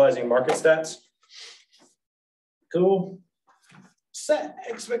questions on utilizing market stats? Cool. Set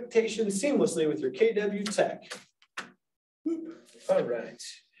expectations seamlessly with your KW Tech. All right.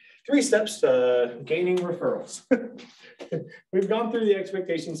 3 steps to gaining referrals. We've gone through the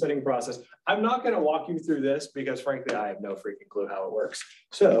expectation setting process. I'm not going to walk you through this because frankly, I have no freaking clue how it works.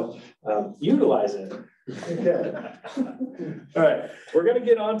 So utilize it. Okay. All right. We're going to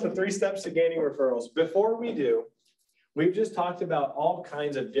get on to 3 steps to gaining referrals. Before we do, we've just talked about all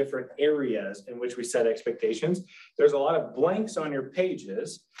kinds of different areas in which we set expectations. There's a lot of blanks on your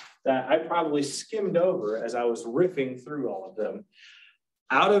pages that I probably skimmed over as I was riffing through all of them.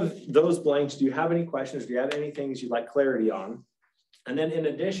 Out of those blanks, do you have any questions? Do you have any things you'd like clarity on? And then in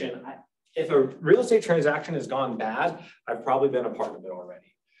addition, if a real estate transaction has gone bad, I've probably been a part of it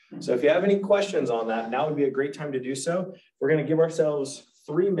already. So if you have any questions on that, now would be a great time to do so. We're going to give ourselves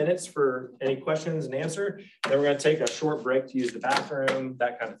 3 minutes for any questions and answer. Then we're going to take a short break to use the bathroom,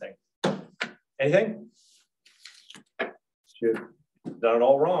 that kind of thing. Anything? Shoot, done it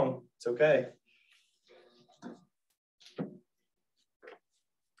all wrong. It's okay.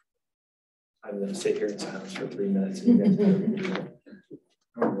 I'm going to sit here in silence for 3 minutes. I'm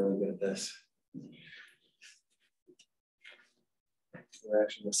really good at this. We're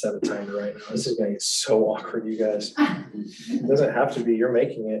actually going to set a timer right now. This is going to get so awkward, you guys. It doesn't have to be. You're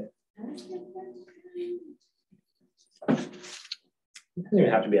making it. It doesn't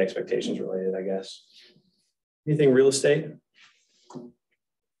even have to be expectations related, I guess. Anything real estate?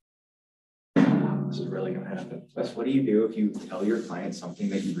 This is really going to happen. Wes, what do you do if you tell your client something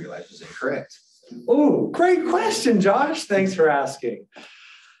that you realize was incorrect? Oh, great question, Josh. Thanks for asking.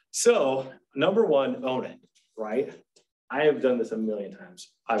 So, number one, own it, right? I have done this a million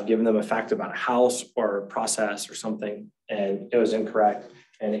times. I've given them a fact about a house or a process or something, and it was incorrect,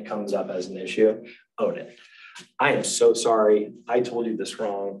 and it comes up as an issue. Own it. I am so sorry. I told you this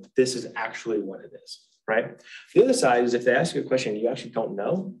wrong. This is actually what it is, right? The other side is if they ask you a question you actually don't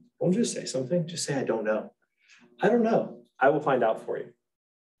know, don't just say something. Just say, I don't know. I don't know. I will find out for you,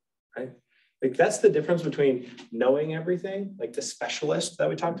 right? Like that's the difference between knowing everything, like the specialist that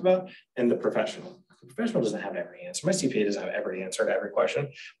we talked about, and the professional. The professional doesn't have every answer. My CPA doesn't have every answer to every question,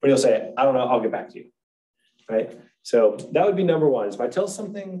 but he'll say, I don't know, I'll get back to you, right? So that would be number one. Is if I tell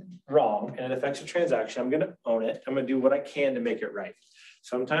something wrong and it affects a transaction, I'm going to own it. I'm going to do what I can to make it right.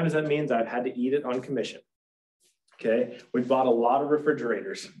 Sometimes that means I've had to eat it on commission. Okay. We've bought a lot of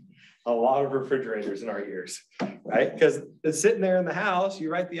refrigerators in our years, right? Because it's sitting there in the house,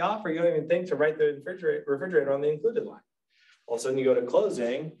 you write the offer, you don't even think to write the refrigerator on the included line. All of a sudden you go to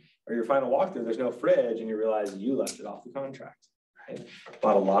closing or your final walkthrough, there's no fridge and you realize you left it off the contract, right?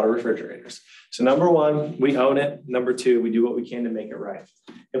 Bought a lot of refrigerators. So number one, we own it. Number two, we do what we can to make it right.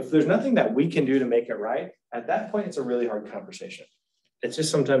 If there's nothing that we can do to make it right, at that point, it's a really hard conversation. It's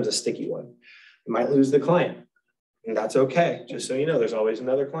just sometimes a sticky one. You might lose the client. And that's okay. Just so you know, there's always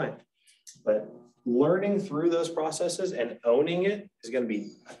another client. But learning through those processes and owning it is going to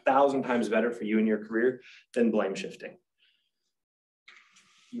be 1,000 times better for you in your career than blame shifting.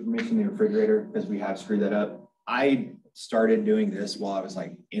 You mentioned the refrigerator because we have screwed that up. I started doing this while I was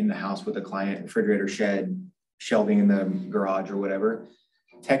like in the house with a client, refrigerator, shed, shelving in the garage or whatever.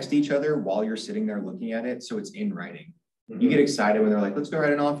 Text each other while you're sitting there looking at it so it's in writing. You get excited when they're like, let's go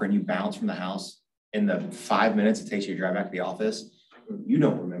write an offer, and you bounce from the house in the 5 minutes it takes you to drive back to the office. You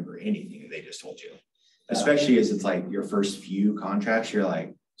don't remember anything that they just told you, especially as it's like your first few contracts, you're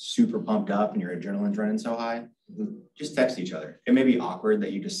like super pumped up and your adrenaline's running so high. Just text each other. It may be awkward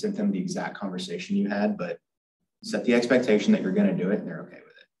that you just sent them the exact conversation you had, but set the expectation that you're going to do it and they're okay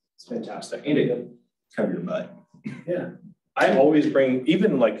with it. It's fantastic. And it cover your butt. Yeah. I always bring,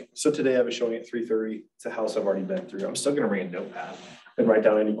 even like, so today I was showing at 3:30. It's a house I've already been through. I'm still going to bring a notepad and write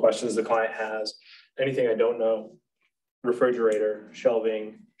down any questions the client has, anything I don't know, refrigerator,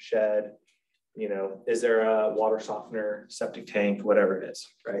 shelving, shed, you know, is there a water softener, septic tank, whatever it is,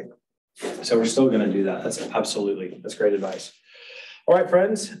 right? So we're still going to do that. That's great advice. All right,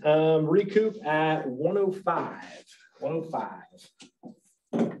 friends, recoup at 105. 105.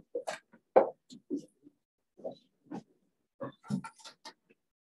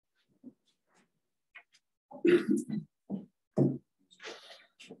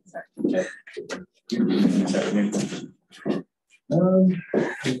 Okay.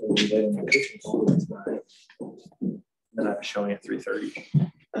 Then I'm showing at 3:30.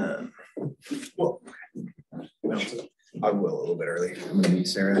 Well, I will a little bit early. I'm gonna meet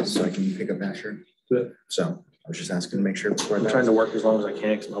Sarah so I can pick up Asher. Good. So I was just asking to make sure before I'm that. trying to work as long as I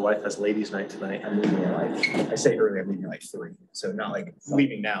can because my wife has ladies' night tonight. I'm leaving at like, I say early, I'm leaving at like 3. So not like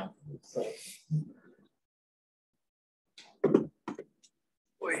leaving now.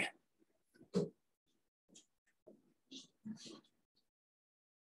 Boy.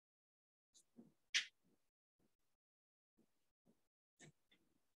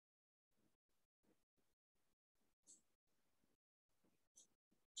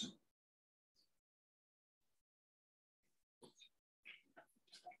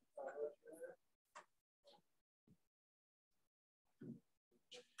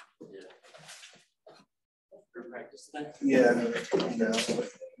 Yeah. No.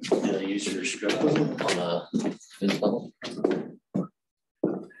 Yeah, use your script on a fifth level.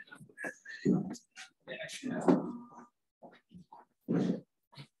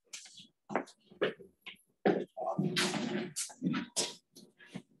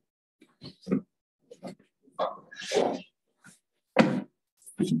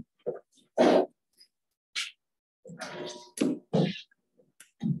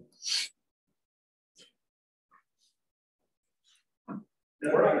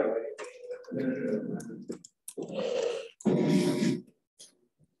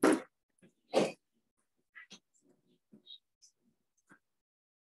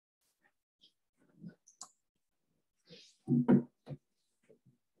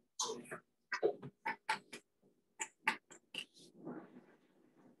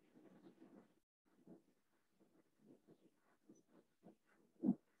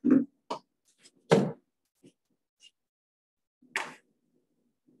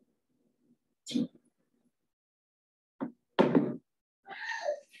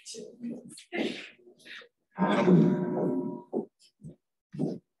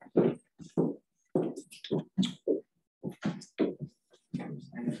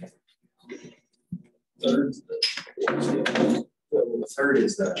 The third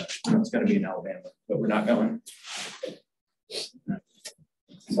is it's going to be in Alabama, but we're not going.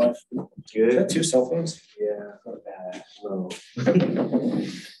 Good. Is that 2 cell phones? Yeah, not bad. No. How do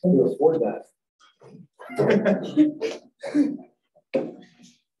you afford that?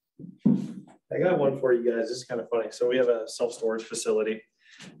 I got one for you guys. This is kind of funny. So we have a self-storage facility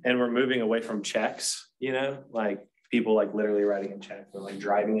and we're moving away from checks, you know, like people like literally writing a check, they're like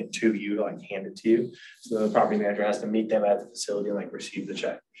driving it to you to like hand it to you. So the property manager has to meet them at the facility and like receive the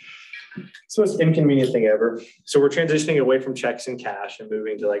check. So it's an inconvenient thing ever. So we're transitioning away from checks and cash and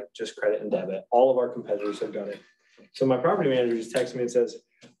moving to like just credit and debit. All of our competitors have done it. So my property manager just texted me and says,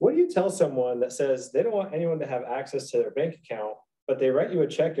 what do you tell someone that says they don't want anyone to have access to their bank account, but they write you a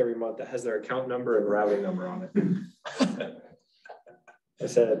check every month that has their account number and routing number on it? I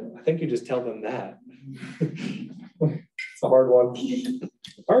said, I think you just tell them that. It's a hard one.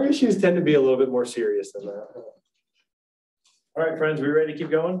 Our issues tend to be a little bit more serious than that. All right, friends, we ready to keep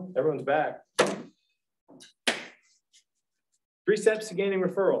going? Everyone's back. 3 steps to gaining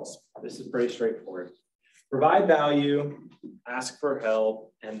referrals. This is pretty straightforward. Provide value, ask for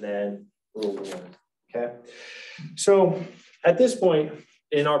help, and then reward. Okay. So at this point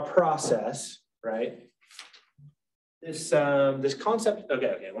in our process, right, this concept,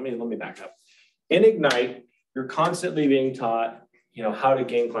 okay, let me back up. In Ignite, you're constantly being taught, how to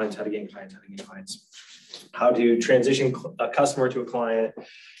gain clients, how to transition a customer to a client,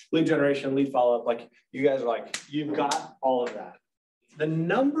 lead generation, lead follow-up. Like you guys are like, you've got all of that. The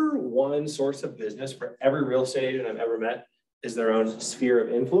number one source of business for every real estate agent I've ever met is their own sphere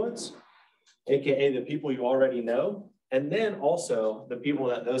of influence, AKA the people you already know, and then also the people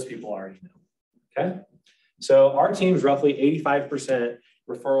that those people already know, okay? So our team's roughly 85%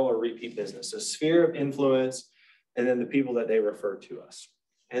 referral or repeat business, so sphere of influence, and then the people that they refer to us.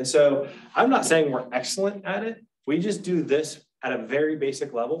 And so I'm not saying we're excellent at it. We just do this at a very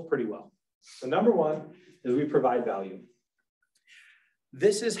basic level pretty well. So number one is we provide value.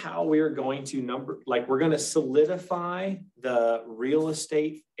 This is how we are going to we're going to solidify the real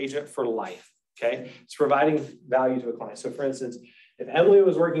estate agent for life, okay? It's providing value to a client. So for instance, if Emily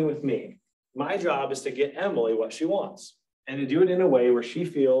was working with me, my job is to get Emily what she wants and to do it in a way where she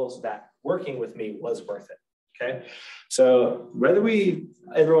feels that working with me was worth it. Okay, so whether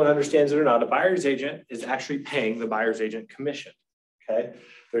everyone understands it or not, a buyer's agent is actually paying the buyer's agent commission. Okay,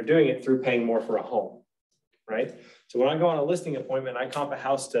 they're doing it through paying more for a home, right? So when I go on a listing appointment, I comp a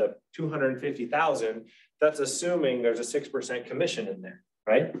house to $250,000. That's assuming there's a 6% commission in there,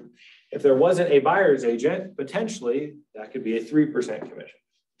 right? If there wasn't a buyer's agent, potentially that could be a 3% commission.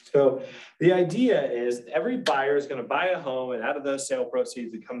 So the idea is every buyer is going to buy a home, and out of those sale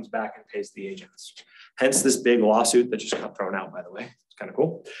proceeds, it comes back and pays the agents. Hence this big lawsuit that just got thrown out, by the way. It's kind of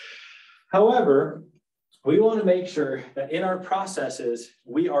cool. However, we want to make sure that in our processes,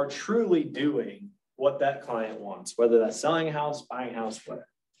 we are truly doing what that client wants, whether that's selling a house, buying a house, whatever.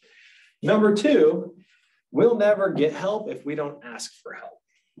 Number two, we'll never get help if we don't ask for help.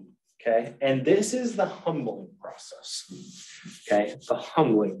 Okay, and this is the humbling process. Okay, it's the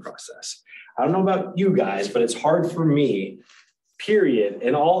humbling process. I don't know about you guys, but it's hard for me, period,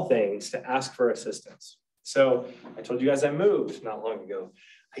 in all things, to ask for assistance. So I told you guys I moved not long ago.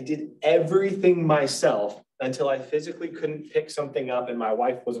 I did everything myself until I physically couldn't pick something up, and my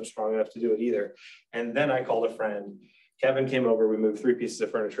wife wasn't strong enough to do it either. And then I called a friend. Kevin came over, we moved 3 pieces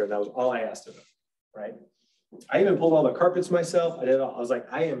of furniture, and that was all I asked of him, right? I even pulled all the carpets myself. I did it all. I was like,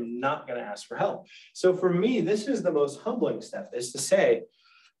 I am not going to ask for help. So for me, this is the most humbling step, is to say,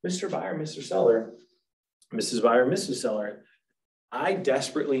 Mr. Buyer, Mr. Seller, Mrs. Buyer, Mrs. Seller, I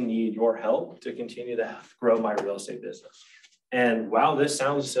desperately need your help to continue to grow my real estate business. And while this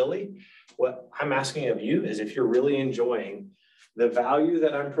sounds silly, what I'm asking of you is, if you're really enjoying the value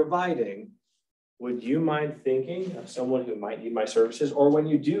that I'm providing, would you mind thinking of someone who might need my services? Or when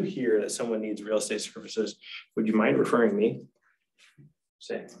you do hear that someone needs real estate services, would you mind referring me?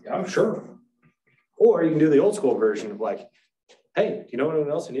 Say, yeah, I'm sure. Or you can do the old school version of like, hey, do you know anyone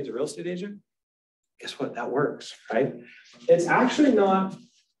else who needs a real estate agent? Guess what? That works, right? It's actually not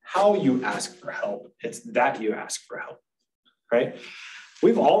how you ask for help. It's that you ask for help, right?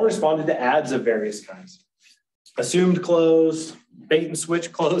 We've all responded to ads of various kinds. Assumed close, bait and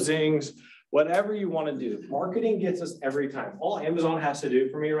switch closings, whatever you want to do. Marketing gets us every time. All Amazon has to do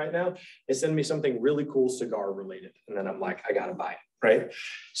for me right now is send me something really cool cigar related. And then I'm like, I got to buy it, right?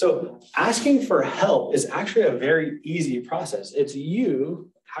 So asking for help is actually a very easy process. It's you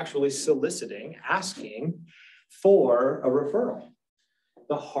actually soliciting, asking for a referral.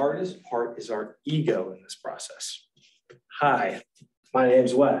 The hardest part is our ego in this process. Hi, my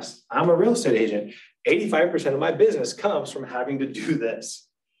name's Wes. I'm a real estate agent. 85% of my business comes from having to do this.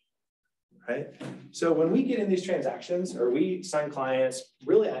 Right? So when we get in these transactions or we sign clients,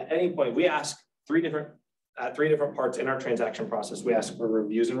 really at any point, we ask three different parts in our transaction process. We ask for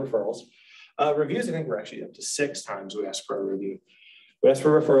reviews and referrals. Reviews, I think we're actually up to 6 times we ask for a review. We ask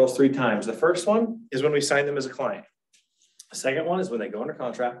for referrals 3 times. The first one is when we sign them as a client. The second one is when they go under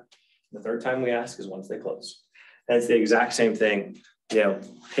contract. The third time we ask is once they close. And it's the exact same thing.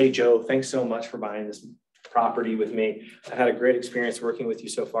 Hey, Joe, thanks so much for buying this property with me. I've had a great experience working with you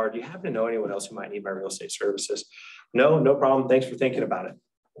so far. Do you happen to know anyone else who might need my real estate services? No problem. Thanks for thinking about it.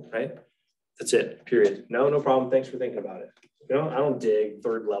 Right? That's it, period. No problem. Thanks for thinking about it. I don't dig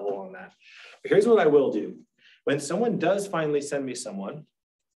third level on that. But here's what I will do. When someone does finally send me someone,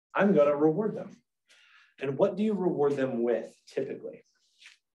 I'm going to reward them. And what do you reward them with typically?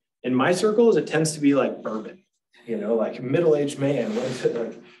 In my circles, it tends to be like bourbon, like a middle-aged man.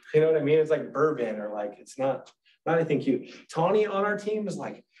 You know what I mean? It's like bourbon, or like, it's not anything cute. Tawny on our team is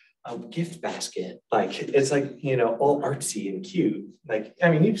like a gift basket. Like, it's like, all artsy and cute. Like, I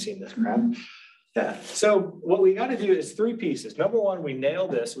mean, you've seen this crap. Yeah, so what we got to do is 3 pieces. Number 1, we nail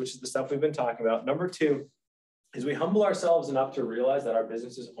this, which is the stuff we've been talking about. Number 2 is we humble ourselves enough to realize that our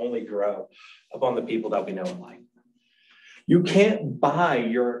businesses only grow upon the people that we know and like. You can't buy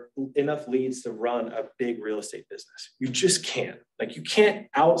enough leads to run a big real estate business. You just can't. Like, you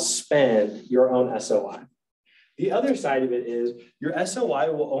can't outspend your own SOI. The other side of it is your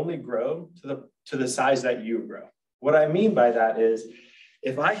SOI will only grow to the size that you grow. What I mean by that is,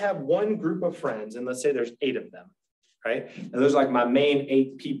 if I have one group of friends, and let's say there's 8 of them, right? And those are like my main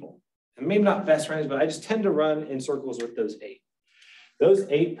 8 people. And maybe not best friends, but I just tend to run in circles with those 8. Those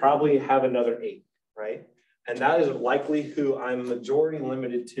 8 probably have another 8, right? And that is likely who I'm majority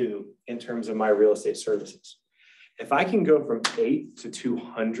limited to in terms of my real estate services. If I can go from 8 to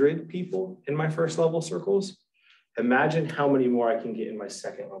 200 people in my first level circles, imagine how many more I can get in my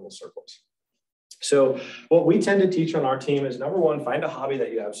second level circles. So what we tend to teach on our team is, number 1, find a hobby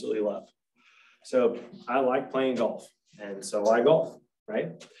that you absolutely love. So I like playing golf, and so I golf,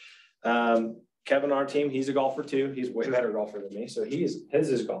 right? Kevin, our team, he's a golfer too. He's a way better golfer than me. So his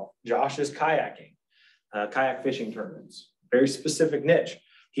is golf. Josh is kayaking, kayak fishing tournaments, very specific niche.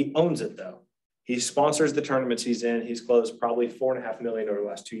 He owns it though. He sponsors the tournaments he's in. He's closed probably $4.5 million over the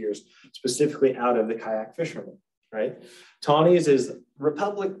last 2 years, specifically out of the kayak fishermen, right? Tawny's is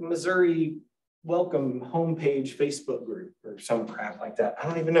Republic, Missouri Welcome homepage Facebook group or some crap like that. I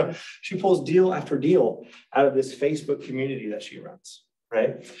don't even know. She pulls deal after deal out of this Facebook community that she runs,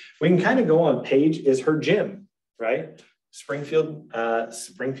 right? We can kind of go on. Paige is her gym, right? Springfield, was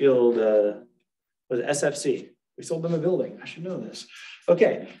it SFC? We sold them a building. I should know this.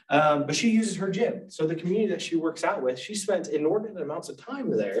 Okay, but she uses her gym. So the community that she works out with, she spends inordinate amounts of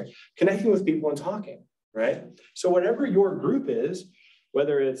time there connecting with people and talking, right? So whatever your group is,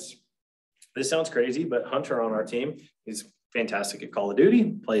 whether it's, this sounds crazy, but Hunter on our team, he's fantastic at Call of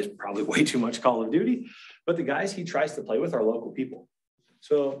Duty, plays probably way too much Call of Duty, but the guys he tries to play with are local people.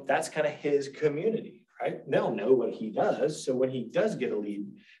 So that's kind of his community, right? They'll know what he does. So when he does get a lead,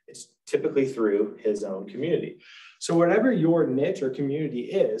 it's typically through his own community. So whatever your niche or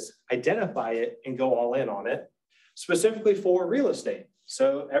community is, identify it and go all in on it, specifically for real estate.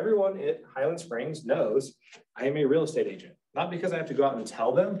 So everyone at Highland Springs knows I am a real estate agent, not because I have to go out and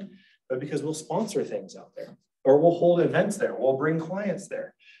tell them, but because we'll sponsor things out there, or we'll hold events there. We'll bring clients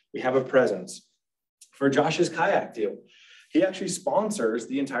there. We have a presence. For Josh's kayak deal, he actually sponsors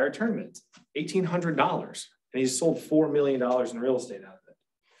the entire tournament, $1,800, and he's sold $4 million in real estate out of it.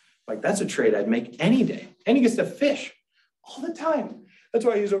 Like, that's a trade I'd make any day. And he gets to fish all the time. That's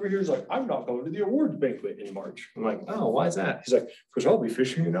why he's over here. He's like, I'm not going to the awards banquet in March. I'm like, oh, why is that? He's like, because I'll be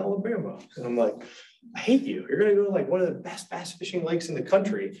fishing in Alabama. And I'm like, I hate you. You're going to go to like one of the best bass fishing lakes in the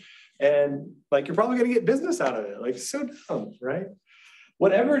country. And like, you're probably going to get business out of it. Like, so dumb, right?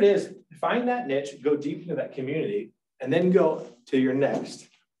 Whatever it is, find that niche, go deep into that community, and then go to your next,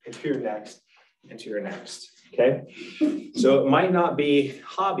 and to your next, and to your next, okay? So it might not be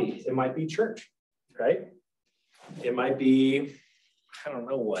hobby. It might be church, right? It might be, I don't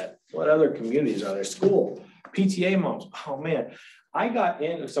know what other communities are there? School, PTA moms. Oh man, I got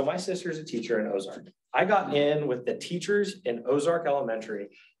in, so my sister's a teacher in Ozark. I got in with the teachers in Ozark Elementary,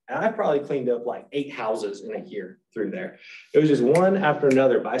 and I probably cleaned up like 8 houses in a year through there. It was just one after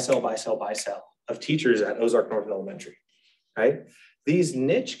another, buy, sell, buy, sell, buy, sell of teachers at Ozark North Elementary, right? These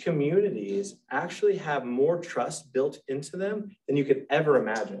niche communities actually have more trust built into them than you could ever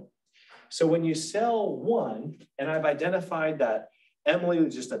imagine. So when you sell one, and I've identified that Emily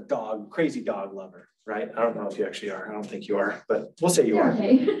was just a crazy dog lover, right? I don't know if you actually are. I don't think you are, but we'll say you are.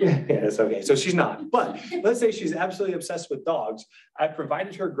 Okay. Yeah, it's okay. So she's not, but let's say she's absolutely obsessed with dogs. I've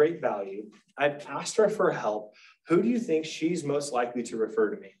provided her great value. I've asked her for help. Who do you think she's most likely to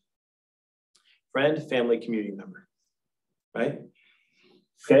refer to me? Friend, family, community member, right?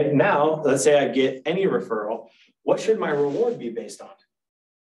 Okay, now let's say I get any referral. What should my reward be based on?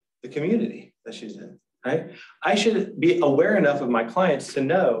 The community that she's in, right? I should be aware enough of my clients to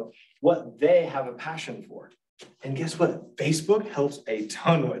know what they have a passion for. And guess what? Facebook helps a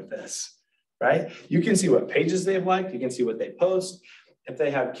ton with this, right? You can see what pages they've liked. You can see what they post. If they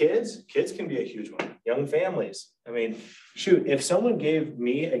have kids, kids can be a huge one. Young families. I mean, shoot, if someone gave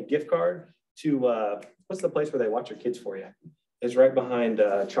me a gift card to, what's the place where they watch your kids for you? It's right behind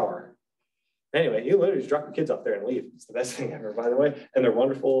Char. Anyway, you literally just drop your kids off there and leave. It's the best thing ever, by the way. And they're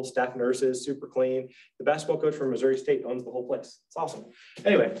wonderful staff nurses, super clean. The basketball coach from Missouri State owns the whole place. It's awesome.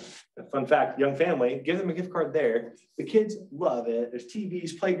 Anyway, a fun fact, young family, give them a gift card there. The kids love it. There's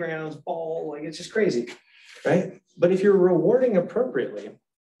TVs, playgrounds, ball, like it's just crazy, right? But if you're rewarding appropriately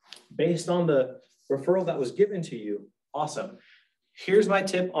based on the referral that was given to you, awesome. Here's my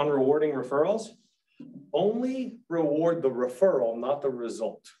tip on rewarding referrals. Only reward the referral, not the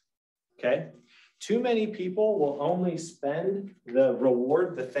result, okay? Too many people will only spend the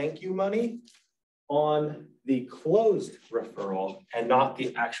reward, the thank you money on the closed referral and not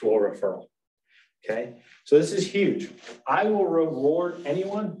the actual referral, okay? So this is huge. I will reward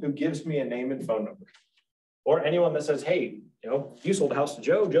anyone who gives me a name and phone number, or anyone that says, hey, you sold a house to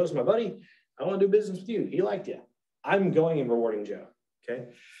Joe. Joe's my buddy. I want to do business with you. He liked you. I'm going and rewarding Joe, okay?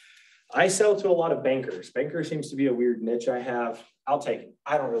 I sell to a lot of bankers. Banker seems to be a weird niche I have. I'll take it.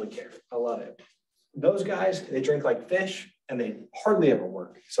 I don't really care. I love it. Those guys, they drink like fish and they hardly ever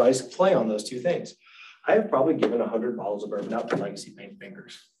work. So I just play on those two things. I have probably given 100 bottles of bourbon out to legacy bank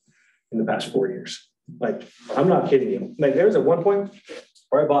bankers in the past 4 years. Like, I'm not kidding you. Like, there was at one point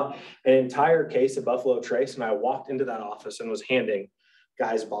where I bought an entire case of Buffalo Trace and I walked into that office and was handing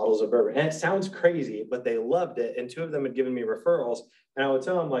guys bottles of bourbon. And it sounds crazy, but they loved it. And 2 of them had given me referrals. And I would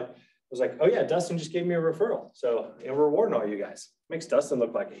tell them, like, I was like, oh yeah, Dustin just gave me a referral. So we're rewarding all you guys. Makes Dustin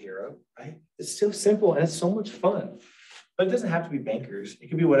look like a hero, right? It's so simple and it's so much fun. But it doesn't have to be bankers. It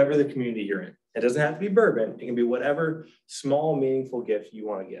can be whatever the community you're in. It doesn't have to be bourbon. It can be whatever small, meaningful gift you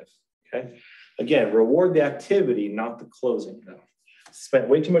want to give, okay? Again, reward the activity, not the closing though. Spent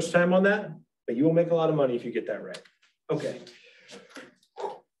way too much time on that, but you will make a lot of money if you get that right. Okay.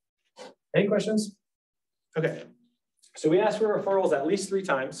 Any questions? Okay. So we asked for referrals at least 3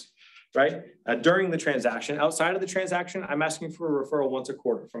 times. Right? During the transaction. Outside of the transaction, I'm asking for a referral once a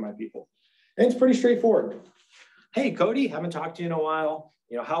quarter from my people. And it's pretty straightforward. Hey, Cody, haven't talked to you in a while.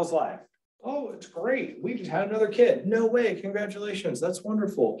 How's life? Oh, it's great. We just had another kid. No way. Congratulations. That's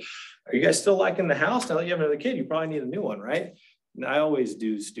wonderful. Are you guys still liking the house? Now that you have another kid, you probably need a new one, right? And I always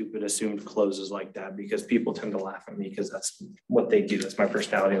do stupid assumed closes like that because people tend to laugh at me because that's what they do. That's my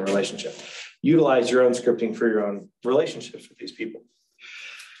personality and relationship. Utilize your own scripting for your own relationships with these people.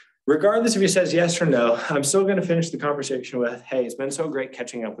 Regardless if he says yes or no, I'm still going to finish the conversation with, hey, it's been so great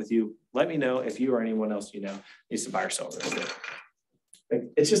catching up with you. Let me know if you or anyone else you know needs to buy or sell real estate. Like,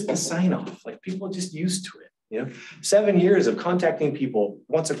 it's just a sign off. Like, people are just used to it. 7 years of contacting people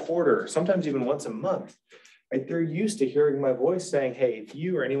once a quarter, sometimes even once a month. Right? They're used to hearing my voice saying, hey, if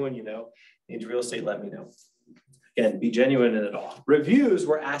you or anyone you know needs real estate, let me know. Again, be genuine in it all. Reviews,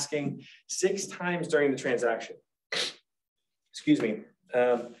 we're asking 6 times during the transaction. Excuse me.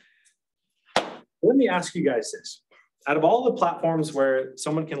 Let me ask you guys this. Out of all the platforms where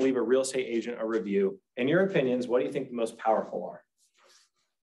someone can leave a real estate agent a review, in your opinions, what do you think the most powerful are?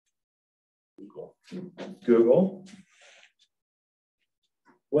 Google.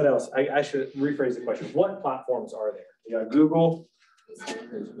 What else? I should rephrase the question. What platforms are there? You got Google.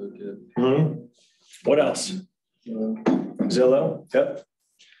 Facebook. What else? Zillow. Yep.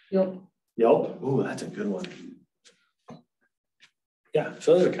 Yelp. Ooh, that's a good one. Yeah,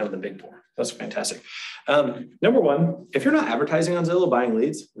 so those are kind of the big 4. That's fantastic. Number 1, if you're not advertising on Zillow, buying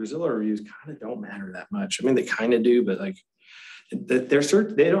leads, your Zillow reviews kind of don't matter that much. I mean, they kind of do, but like they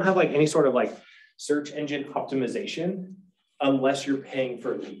don't have like any sort of like search engine optimization unless you're paying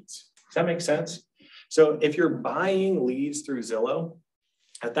for leads. Does that make sense? So if you're buying leads through Zillow,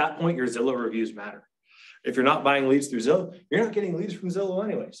 at that point, your Zillow reviews matter. If you're not buying leads through Zillow, you're not getting leads from Zillow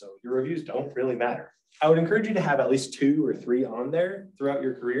anyway. So your reviews don't really matter. I would encourage you to have at least 2 or 3 on there throughout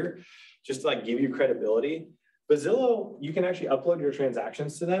your career, just to like give you credibility. But Zillow, you can actually upload your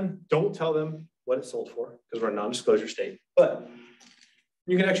transactions to them. Don't tell them what it sold for because we're a non-disclosure state, but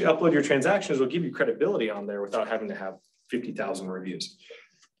you can actually upload your transactions. It'll give you credibility on there without having to have 50,000 reviews.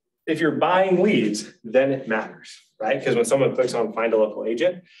 If you're buying leads, then it matters, right? Because when someone clicks on find a local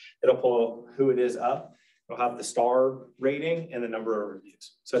agent, it'll pull who it is up. It'll have the star rating and the number of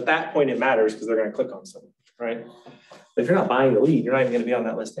reviews. So at that point, it matters because they're going to click on something, right? But if you're not buying the lead, you're not even going to be on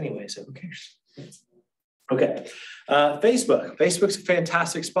that list anyway. So who cares? Okay. Facebook. Facebook's a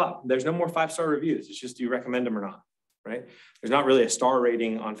fantastic spot. There's no more 5-star reviews. It's just do you recommend them or not, right? There's not really a star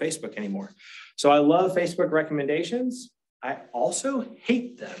rating on Facebook anymore. So I love Facebook recommendations. I also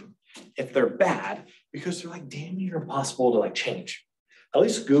hate them if they're bad because they're like damn near impossible to like change. At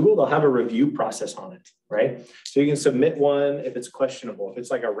least Google, they'll have a review process on it, right? So you can submit one if it's questionable. If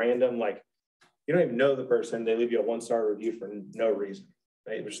it's like a random, like you don't even know the person, they leave you a 1-star review for no reason,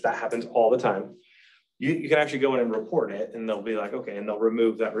 right? Which that happens all the time. You can actually go in and report it and they'll be like, okay, and they'll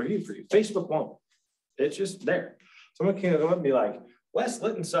remove that review for you. Facebook won't. It's just there. Someone can go and be like, Wes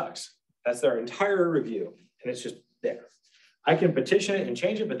Litton sucks. That's their entire review. And it's just there. I can petition it and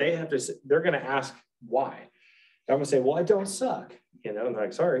change it, but they're going to ask why. I'm going to say, well, I don't suck. And they're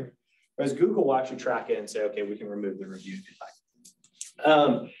like, sorry. Whereas Google will actually track it and say, okay, we can remove the review if you'd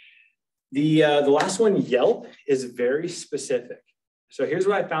like. The last one, Yelp, is very specific. So here's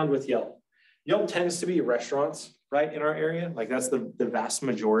what I found with Yelp. Yelp tends to be restaurants, right, in our area. Like that's the vast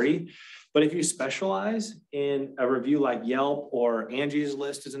majority. But if you specialize in a review like Yelp or Angie's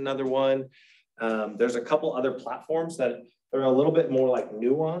List is another one, there's a couple other platforms that are a little bit more like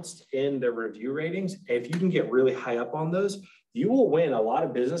nuanced in their review ratings. If you can get really high up on those, you will win a lot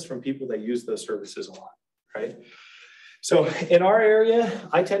of business from people that use those services a lot, right? So in our area,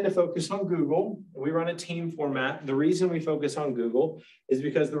 I tend to focus on Google. We run a team format. The reason we focus on Google is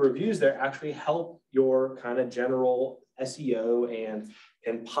because the reviews there actually help your kind of general SEO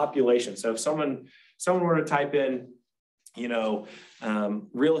and population. So if someone were to type in, you know,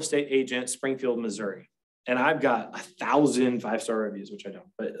 real estate agent, Springfield, Missouri, and I've got 1,000 5-star reviews, which I don't,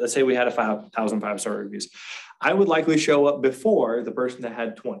 but let's say we had 1,000 5-star reviews, I would likely show up before the person that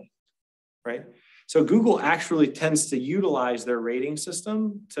had 20, right? So Google actually tends to utilize their rating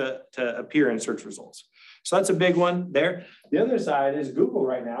system to appear in search results. So that's a big one there. The other side is Google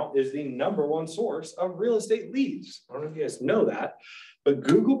right now is the #1 source of real estate leads. I don't know if you guys know that, but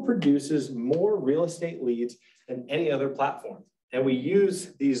Google produces more real estate leads than any other platform. And we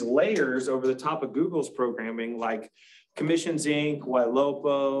use these layers over the top of Google's programming like Commissions Inc.,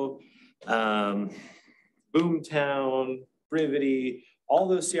 Ylopo, Boomtown, Brivity, all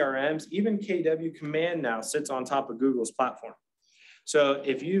those CRMs, even KW Command now sits on top of Google's platform. So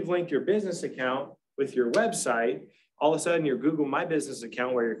if you've linked your business account with your website, all of a sudden your Google My Business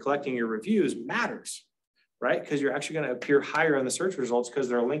account where you're collecting your reviews matters, right? Because you're actually going to appear higher on the search results because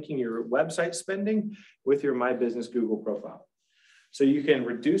they're linking your website spending with your My Business Google profile. So you can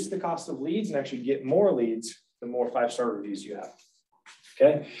reduce the cost of leads and actually get more leads the more 5-star reviews you have.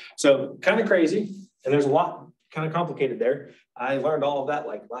 Okay, so kind of crazy. And there's a lot kind of complicated there. I learned all of that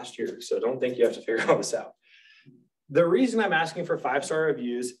like last year. So don't think you have to figure all this out. The reason I'm asking for 5-star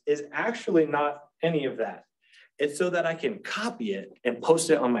reviews is actually not any of that. It's so that I can copy it and post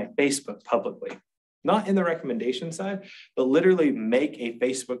it on my Facebook publicly. Not in the recommendation side, but literally make a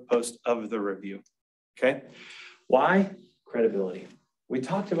Facebook post of the review. Okay, why? Credibility. We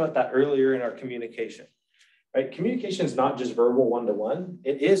talked about that earlier in our communication, right? Communication is not just verbal one-to-one.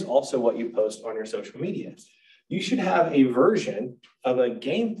 It is also what you post on your social media. You should have a version of a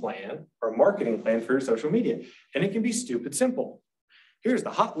game plan or marketing plan for your social media. And it can be stupid simple. Here's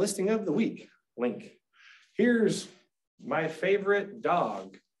the hot listing of the week, link. Here's my favorite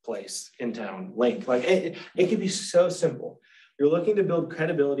dog place in town, link. Like it can be so simple. You're looking to build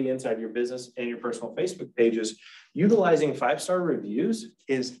credibility inside your business and your personal Facebook pages. Utilizing 5-star reviews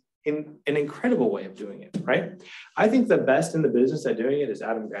is an incredible way of doing it, right? I think the best in the business at doing it is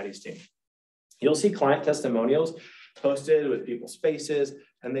Adam Grady's team. You'll see client testimonials posted with people's faces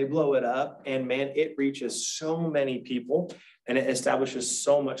and they blow it up. And man, it reaches so many people and it establishes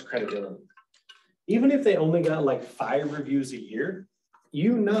so much credibility. Even if they only got like 5 reviews a year,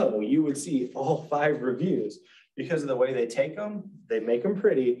 you know, you would see all 5 reviews because of the way they take them, they make them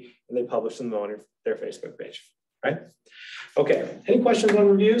pretty, and they publish them on their Facebook page, right? Okay, any questions on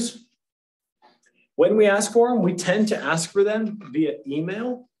reviews? When we ask for them, we tend to ask for them via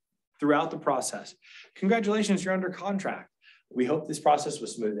email throughout the process. Congratulations, you're under contract. We hope this process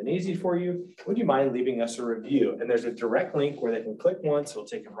was smooth and easy for you. Would you mind leaving us a review? And there's a direct link where they can click once, it'll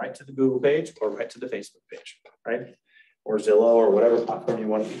take them right to the Google page or right to the Facebook page, right? Or Zillow or whatever platform you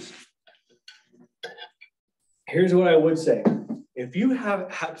want to use. Here's what I would say. If you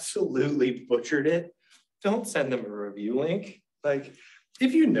have absolutely butchered it, don't send them a review link. Like,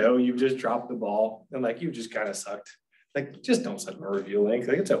 if you know you've just dropped the ball and like you just kind of sucked, like just don't send them a review link.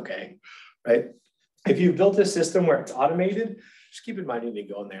 Like it's okay, right? If you've built a system where it's automated, just keep in mind you need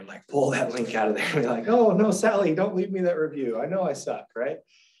to go in there and like pull that link out of there and be like, oh no, Sally, don't leave me that review. I know I suck, right?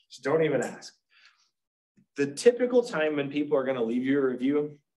 Just don't even ask. The typical time when people are going to leave you a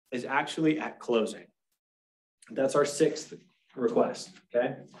review is actually at closing. That's our 6th request,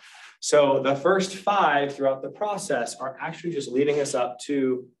 okay? So the first 5 throughout the process are actually just leading us up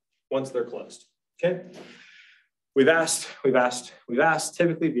to once they're closed, okay? We've asked,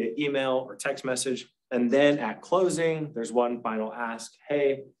 typically via email or text message. And then at closing, there's one final ask.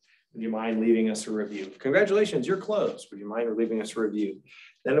 Hey, would you mind leaving us a review? Congratulations, you're closed. Would you mind leaving us a review?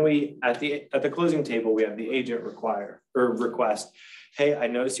 Then we, at the closing table, we have the agent request. Hey, I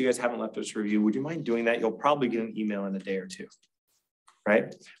noticed you guys haven't left us a review. Would you mind doing that? You'll probably get an email in a day or 2,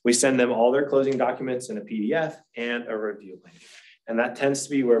 right? We send them all their closing documents in a PDF and a review link. And that tends to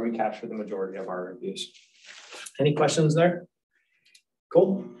be where we capture the majority of our reviews. Any questions there?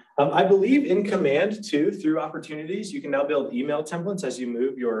 Cool. I believe in Command too, through Opportunities, you can now build email templates as you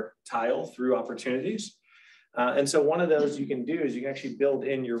move your tile through Opportunities. And so one of those you can do is you can actually build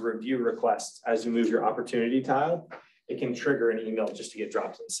in your review requests as you move your opportunity tile it can trigger an email just to get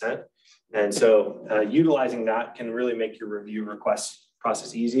dropped and sent. And so utilizing that can really make your review request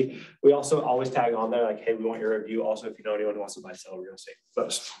process easy. We also always tag on there like, hey, we want your review. Also, if you know anyone who wants to buy, sell real estate,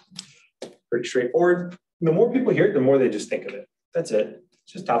 post. Pretty straightforward. The more people hear it, the more they just think of it. That's it.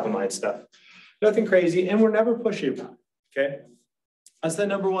 It's just top of mind stuff. Nothing crazy. And we're never pushy about it. Okay. That's the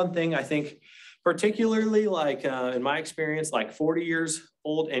number one thing I think, particularly like in my experience, like 40 years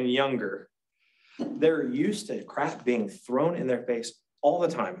old and younger, they're used to crap being thrown in their face all the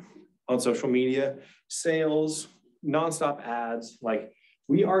time on social media, sales, nonstop ads. Like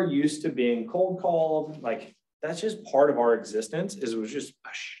we are used to being cold called. Like that's just part of our existence is it was just a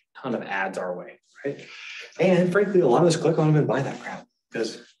ton of ads our way, right? And frankly, a lot of us click on them and buy that crap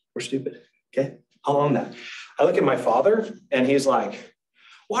because we're stupid, okay? I'll own that. I look at my father and he's like,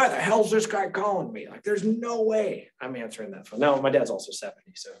 why the hell's this guy calling me? Like, there's no way I'm answering that phone. Now, my dad's also 70,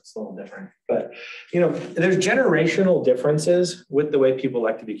 so it's a little different. But, you know, there's generational differences with the way people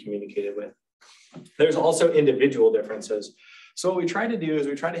like to be communicated with. There's also individual differences. So what we try to do is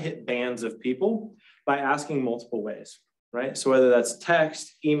we try to hit bands of people by asking multiple ways, right? So whether that's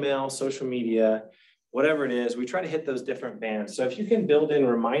text, email, social media, whatever it is, we try to hit those different bands. So if you can build in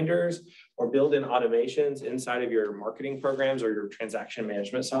reminders or build in automations inside of your marketing programs or your transaction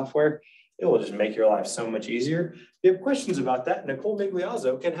management software, it will just make your life so much easier. If you have questions about that, Nicole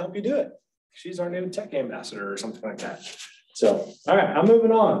Migliazzo can help you do it. She's our new tech ambassador or something like that. So, all right, I'm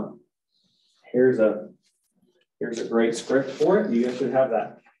moving on. Here's a great script for it. You guys should have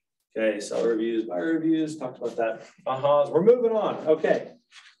that. Okay, seller reviews, buyer reviews, talked about that. We're moving on. Okay.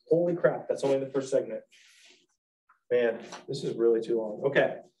 Holy crap, that's only the first segment. Man, this is really too long.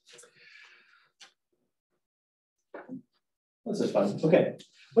 Okay. This is fun. Okay.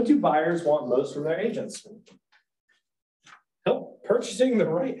 What do buyers want most from their agents? Help purchasing the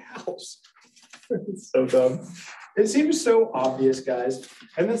right house. It's so dumb. It seems so obvious, guys.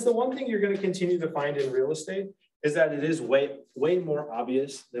 And that's the one thing you're going to continue to find in real estate is that it is way more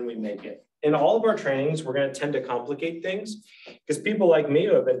obvious than we make it. In all of our trainings, we're going to tend to complicate things because people like me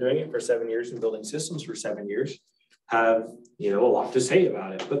who have been doing it for 7 years and building systems for 7 years have, you know, a lot to say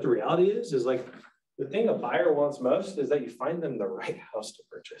about it. But the reality is like the thing a buyer wants most is that you find them the right house to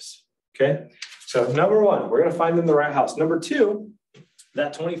purchase. Okay. So number one, we're going to find them the right house. Number two,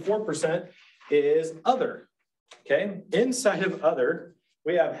 that 24% is other. Okay. Inside of other,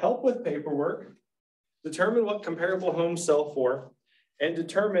 we have help with paperwork, determine what comparable homes sell for, and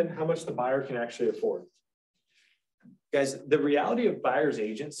determine how much the buyer can actually afford. Guys, the reality of buyer's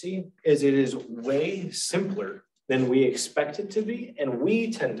agency is it is way simpler than we expect it to be, and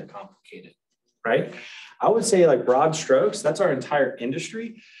we tend to complicate it, right? I would say like broad strokes, that's our entire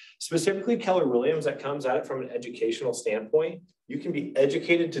industry. Specifically Keller Williams that comes at it from an educational standpoint. You can be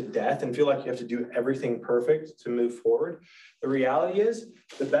educated to death and feel like you have to do everything perfect to move forward. The reality is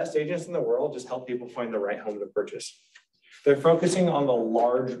the best agents in the world just help people find the right home to purchase. They're focusing on the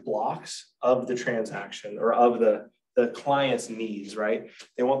large blocks of the transaction or of the client's needs, right?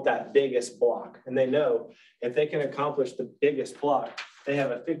 They want that biggest block. And they know if they can accomplish the biggest block, they have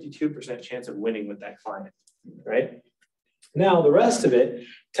a 52% chance of winning with that client, right? Now, the rest of it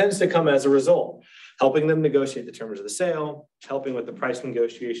tends to come as a result, helping them negotiate the terms of the sale, helping with the price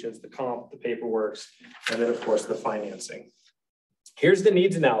negotiations, the comp, the paperwork, and then of course the financing. Here's the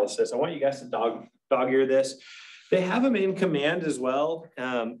needs analysis. I want you guys to dog-ear this. They have them in command as well.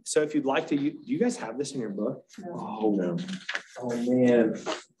 So if you'd like to, do you guys have this in your book? Oh, no. Oh, man.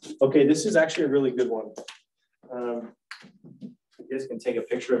 Okay, this is actually a really good one. You guys can take a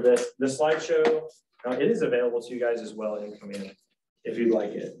picture of this. The slideshow, it is available to you guys as well in command if you'd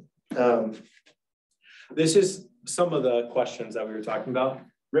like it. This is some of the questions that we were talking about.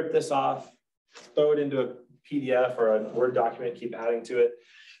 Rip this off, throw it into a PDF or a Word document, keep adding to it.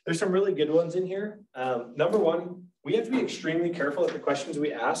 There's some really good ones in here. Number one, we have to be extremely careful at the questions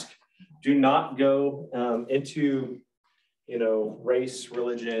we ask. Do not go into, you know, race,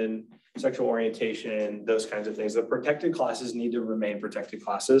 religion, sexual orientation, those kinds of things. The protected classes need to remain protected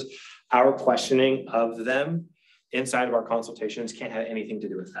classes. Our questioning of them inside of our consultations can't have anything to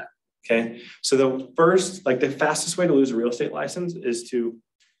do with that. Okay. So the first, like the fastest way to lose a real estate license is to,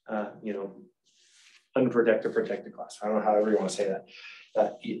 you know, unprotected, protected class. I don't know however you want to say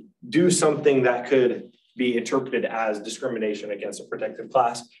that. Do something that could be interpreted as discrimination against a protected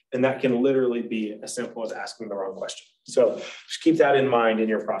class. And that can literally be as simple as asking the wrong question. So just keep that in mind in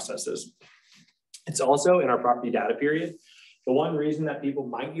your processes. It's also in our property data period. The one reason that people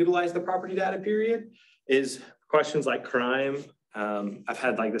might utilize the property data period is questions like crime. I've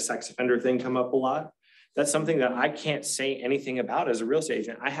had like the sex offender thing come up a lot. That's something that I can't say anything about as a real estate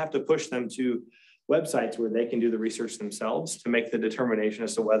agent. I have to push them to websites where they can do the research themselves to make the determination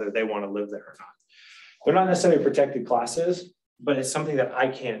as to whether they want to live there or not. They're not necessarily protected classes, but it's something that I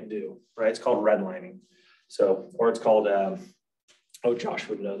can't do, right? It's called redlining. So, or it's called, oh, Josh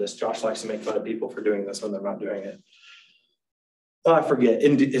would know this. Josh likes to make fun of people for doing this when they're not doing it. Oh, I forget.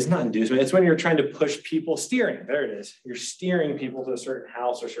 It's not inducement. It's when you're trying to push people, steering. There it is. You're steering people to a certain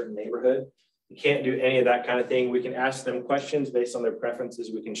house or certain neighborhood. You can't do any of that kind of thing. We can ask them questions based on their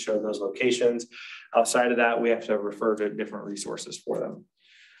preferences. We can show those locations. Outside of that, we have to refer to different resources for them.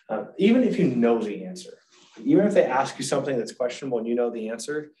 Even if you know the answer, even if they ask you something that's questionable and you know the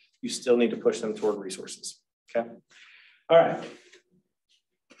answer, you still need to push them toward resources. Okay. All right.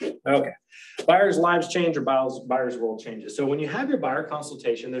 Okay. Buyer's lives change or buyer's world changes. So when you have your buyer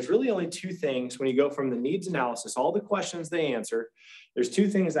consultation, there's really only two things when you go from the needs analysis, all the questions they answer, there's two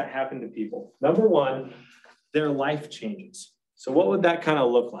things that happen to people. Number one, their life changes. So what would that kind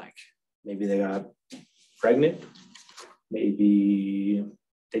of look like? Maybe they got pregnant. Maybe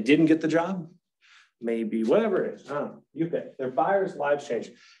they didn't get the job. Maybe whatever it is, you pick. Their buyer's lives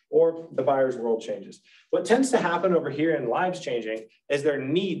change or the buyer's world changes. What tends to happen over here in lives changing is their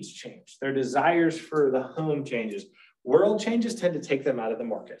needs change. Their desires for the home changes. World changes tend to take them out of the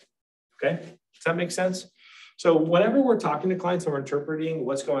market. Okay, does that make sense? So whenever we're talking to clients and we're interpreting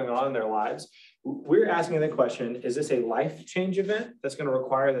what's going on in their lives, we're asking the question, is this a life change event that's going to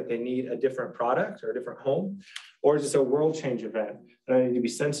require that they need a different product or a different home? Or is this a world change event? And I need to be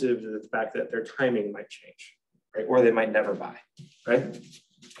sensitive to the fact that their timing might change, right? Or they might never buy, right?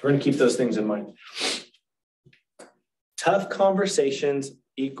 We're going to keep those things in mind. Tough conversations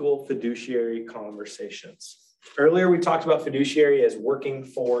equal fiduciary conversations. Earlier, we talked about fiduciary as working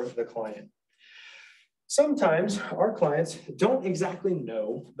for the client. Sometimes our clients don't exactly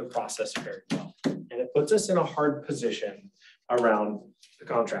know the process very well, and it puts us in a hard position around the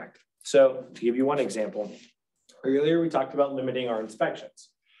contract. So to give you one example, earlier we talked about limiting our inspections.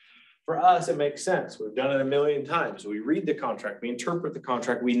 For us, it makes sense. We've done it a million times. We read the contract, we interpret the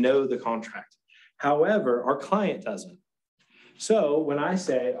contract, we know the contract. However, our client doesn't. So when I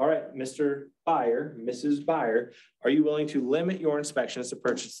say, all right, Mr. Buyer, Mrs. Buyer, are you willing to limit your inspections to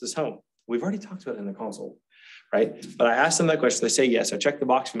purchase this home? We've already talked about it in the consult, right? But I asked them that question. They say yes. I check the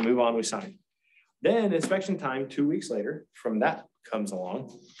box, we move on, we sign. Then inspection time 2 weeks later from that comes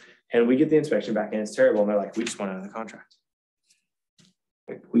along and we get the inspection back and it's terrible. And they're like, we just want out of the contract.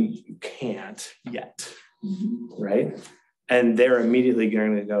 Like, we can't yet, right? And they're immediately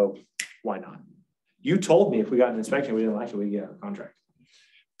going to go, why not? You told me if we got an inspection, we didn't like it, we'd get out of the contract.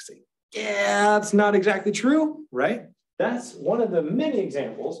 See, yeah, that's not exactly true, right? That's one of the many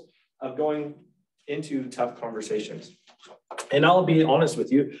examples of going into tough conversations. And I'll be honest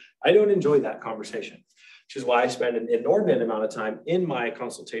with you, I don't enjoy that conversation, which is why I spend an inordinate amount of time in my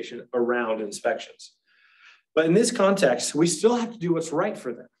consultation around inspections. But in this context, we still have to do what's right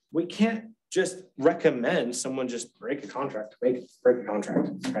for them. We can't just recommend someone just break a contract, break a contract,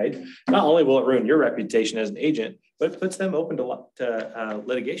 right? Not only will it ruin your reputation as an agent, but it puts them open to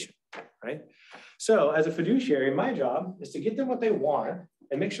litigation, right? So as a fiduciary, my job is to get them what they want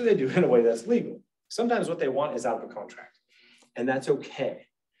and make sure they do it in a way that's legal. Sometimes what they want is out of a contract, and that's okay.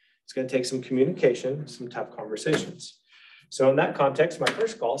 It's going to take some communication, some tough conversations. So in that context, my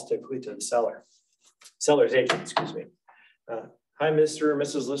first call is typically to the seller's agent, excuse me. Hi, Mr. or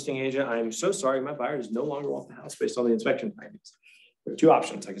Mrs. Listing Agent. I'm so sorry, my buyer does no longer want the house based on the inspection findings. There are two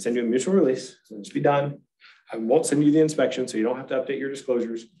options. I can send you a mutual release, it'll just be done. I won't send you the inspection, so you don't have to update your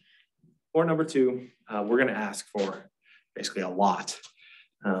disclosures. Or number two, we're going to ask for basically a lot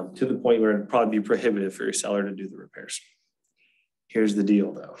to the point where it'd probably be prohibitive for your seller to do the repairs. Here's the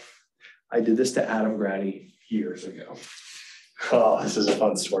deal though. I did this to Adam Grady years ago. Oh, this is a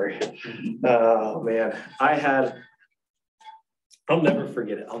fun story. Oh man, I'll never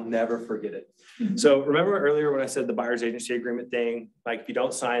forget it. I'll never forget it. So remember earlier when I said the buyer's agency agreement thing, like if you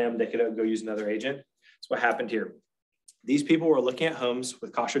don't sign them, they could go use another agent. That's what happened here. These people were looking at homes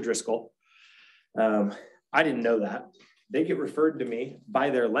with Kasha Driscoll. I didn't know that. They get referred to me by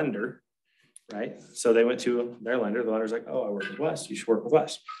their lender, right? So they went to their lender. The lender's like, oh, I work with Wes. You should work with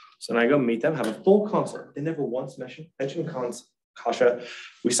Wes. So then I go meet them, have a full consult. They never once mentioned Kasha.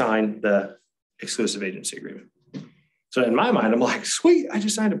 We signed the exclusive agency agreement. So in my mind, I'm like, sweet, I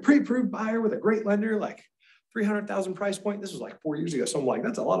just signed a pre-approved buyer with a great lender, like 300,000 price point. This was like 4 years ago. So I'm like,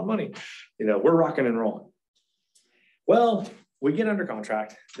 that's a lot of money. You know, we're rocking and rolling. Well, we get under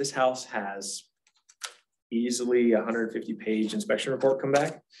contract. This house has easily 150-page inspection report come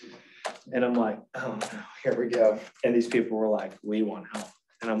back. And I'm like, oh no, here we go. And these people were like, we want help.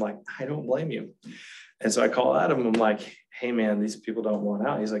 And I'm like, I don't blame you. And so I call Adam, I'm like, hey man, these people don't want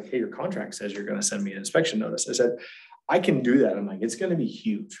out. He's like, hey, your contract says you're gonna send me an inspection notice. I said, I can do that. I'm like, it's gonna be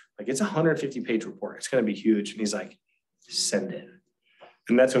huge. Like it's a 150-page report. It's gonna be huge. And he's like, send it.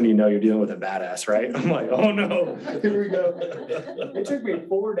 And that's when you know you're dealing with a badass, right? I'm like, oh no, here we go. It took me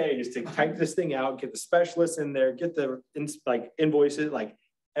 4 days to type this thing out, get the specialists in there, get the invoices, like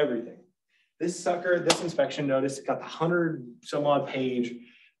everything. This sucker, this inspection notice, got the 100 some odd page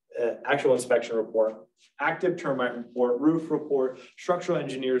actual inspection report, active termite report, roof report, structural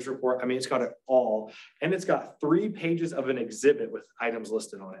engineers report. I mean, it's got it all. And it's got 3 pages of an exhibit with items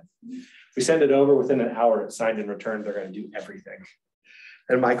listed on it. We send it over within an hour, it's signed and returned. They're going to do everything.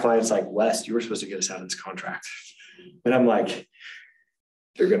 And my client's like, Wes, you were supposed to get us out of this contract. And I'm like,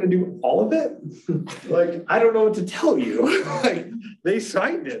 they're going to do all of it? Like, I don't know what to tell you. Like, they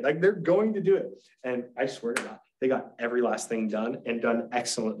signed it. Like, they're going to do it. And I swear to God, they got every last thing done and done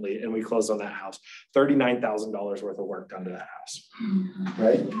excellently. And we closed on that house. $39,000 worth of work done to that house.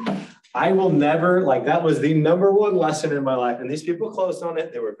 Right? I will never, like, that was the #1 lesson in my life. And these people closed on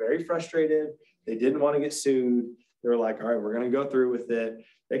it. They were very frustrated. They didn't want to get sued. They were like, all right, we're going to go through with it.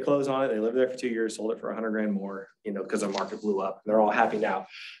 They closed on it. They lived there for 2 years, sold it for 100 grand more, you know, because the market blew up. They're all happy now.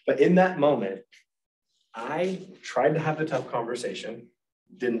 But in that moment, I tried to have the tough conversation,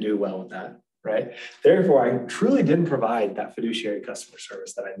 didn't do well with that, right? Therefore, I truly didn't provide that fiduciary customer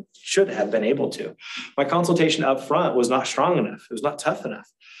service that I should have been able to. My consultation up front was not strong enough. It was not tough enough.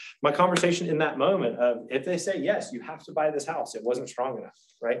 My conversation in that moment of, if they say, yes, you have to buy this house, it wasn't strong enough,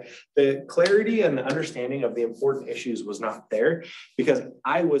 right? The clarity and the understanding of the important issues was not there because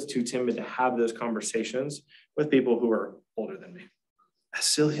I was too timid to have those conversations with people who are older than me. As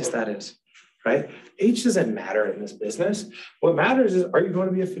silly as that is, right? Age doesn't matter in this business. What matters is, are you going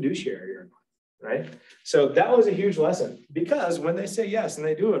to be a fiduciary or not, right? So that was a huge lesson because when they say yes and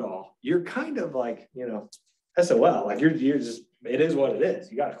they do it all, you're kind of like, you know, SOL, like you're just, it is what it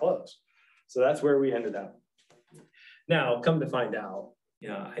is. You got to close. So that's where we ended up. Now, come to find out, you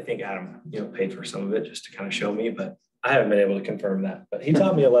know, I think Adam, you know, paid for some of it just to kind of show me, but I haven't been able to confirm that. But he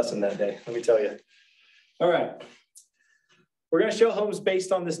taught me a lesson that day, let me tell you. All right. We're going to show homes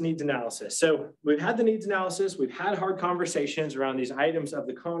based on this needs analysis. So we've had the needs analysis. We've had hard conversations around these items of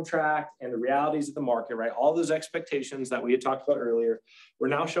the contract and the realities of the market, right? All those expectations that we had talked about earlier. We're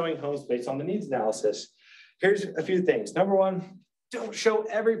now showing homes based on the needs analysis. Here's a few things. #1, don't show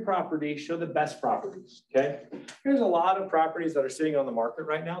every property, show the best properties, okay? There's a lot of properties that are sitting on the market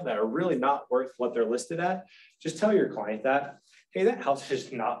right now that are really not worth what they're listed at. Just tell your client that, hey, that house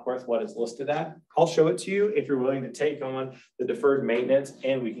is not worth what it's listed at. I'll show it to you if you're willing to take on the deferred maintenance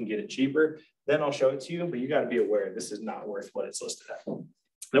and we can get it cheaper. Then I'll show it to you, but you got to be aware this is not worth what it's listed at.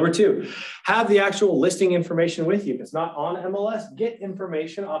 #2, have the actual listing information with you. If it's not on MLS, get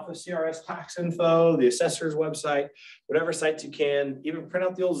information off of CRS Tax Info, the assessor's website, whatever sites you can, even print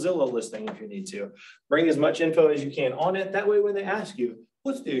out the old Zillow listing if you need to. Bring as much info as you can on it. That way, when they ask you,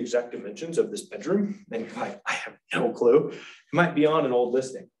 what's the exact dimensions of this bedroom? Then you're like, I have no clue. It might be on an old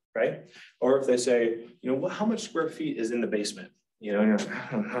listing, right? Or if they say, you know, how much square feet is in the basement? You know, you're like,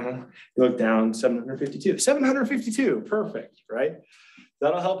 I don't know. You look down, 752. 752, perfect, right?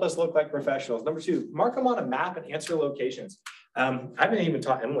 That'll help us look like professionals. #2, mark them on a map and answer locations. I haven't even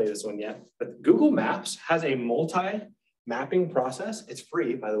taught Emily this one yet, but Google Maps has a multi-mapping process. It's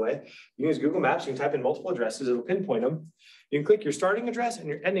free, by the way. You can use Google Maps, you can type in multiple addresses, it'll pinpoint them. You can click your starting address and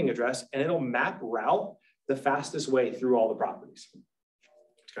your ending address, and it'll map route the fastest way through all the properties.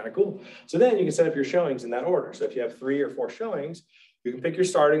 It's kind of cool. So then you can set up your showings in that order. So if you have 3 or 4 showings, you can pick your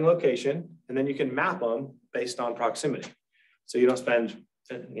starting location, and then you can map them based on proximity. So you don't spend,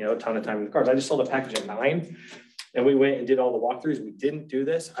 you know, a ton of time in the cars. I just sold a package at 9 and we went and did all the walkthroughs. We didn't do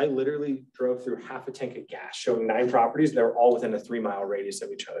this. I literally drove through half a tank of gas showing 9 properties. They were all within a 3-mile radius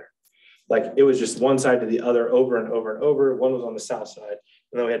of each other. Like it was just one side to the other over and over and over. One was on the south side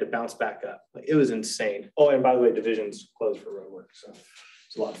and then we had to bounce back up. Like it was insane. Oh, and by the way, divisions closed for road work. So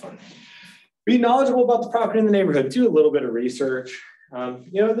it's a lot of fun. Be knowledgeable about the property in the neighborhood. Do a little bit of research.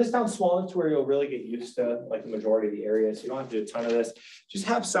 You know, this town's small enough to where you'll really get used to like the majority of the areas. You don't have to do a ton of this. Just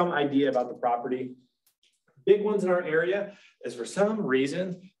have some idea about the property. Big ones in our area is for some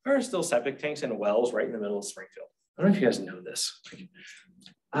reason, there are still septic tanks and wells right in the middle of Springfield. I don't know if you guys know this.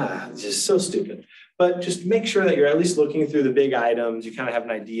 It's just so stupid. But just make sure that you're at least looking through the big items. You kind of have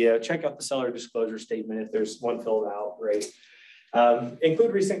an idea. Check out the seller disclosure statement if there's one filled out, right?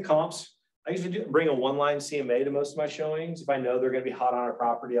 Include recent comps. I usually bring a 1-line CMA to most of my showings. If I know they're going to be hot on our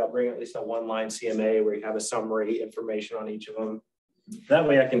property, I'll bring at least a 1-line CMA where you have a summary information on each of them. That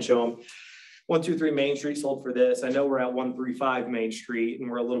way I can show them 123 Main Street sold for this. I know we're at 135 Main Street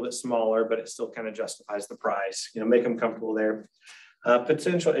and we're a little bit smaller, but it still kind of justifies the price, you know, make them comfortable there.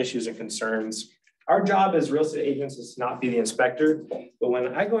 Potential issues and concerns. Our job as real estate agents is to not be the inspector, but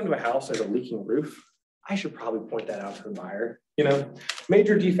when I go into a house there's a leaking roof, I should probably point that out to the buyer. You know,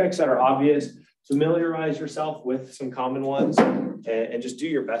 major defects that are obvious, familiarize yourself with some common ones and just do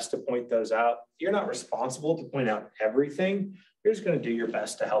your best to point those out. You're not responsible to point out everything. You're just going to do your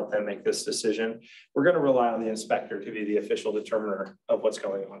best to help them make this decision. We're going to rely on the inspector to be the official determiner of what's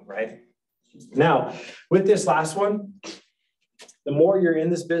going on, right? Now, with this last one, the more you're in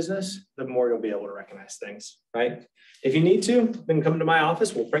this business, the more you'll be able to recognize things, right? If you need to, then come to my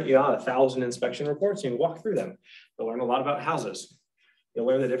office. We'll print you out 1,000 inspection reports and you can walk through them. You'll learn a lot about houses. You'll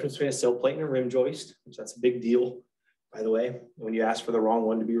learn the difference between a sill plate and a rim joist, which that's a big deal, by the way. When you ask for the wrong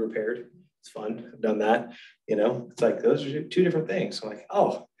one to be repaired, it's fun. I've done that. You know, it's like those are two different things. I'm like,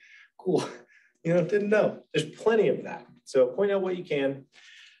 oh, cool. You know, didn't know. There's plenty of that. So point out what you can.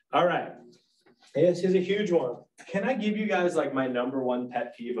 All right. This is a huge one. Can I give you guys like my #1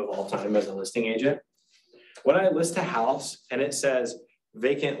 pet peeve of all time as a listing agent? When I list a house and it says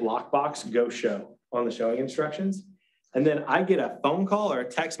vacant lockbox, go show on the showing instructions, and then I get a phone call or a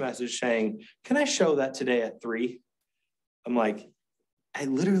text message saying, can I show that today at 3? I'm like, I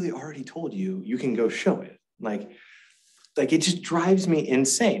literally already told you, you can go show it. Like it just drives me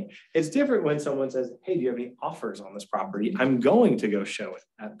insane. It's different when someone says, hey, do you have any offers on this property? I'm going to go show it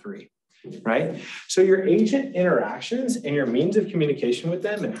at 3. Right? So your agent interactions and your means of communication with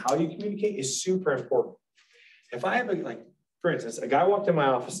them and how you communicate is super important. If I have for instance, a guy walked in my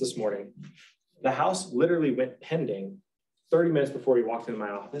office this morning, the house literally went pending 30 minutes before he walked into my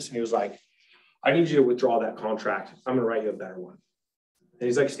office. And he was like, I need you to withdraw that contract. I'm going to write you a better one. And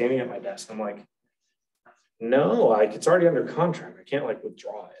he's like standing at my desk. I'm like, no, it's already under contract. I can't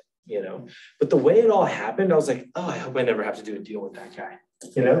withdraw it, you know? But the way it all happened, I was like, oh, I hope I never have to do a deal with that guy.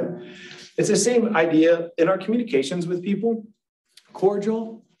 You know, it's the same idea in our communications with people,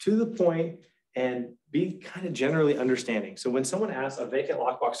 cordial, to the point, and be kind of generally understanding. So when someone asks a vacant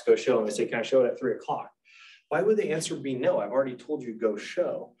lockbox to go show and they say, can I show it at 3 o'clock? Why would the answer be no? I've already told you go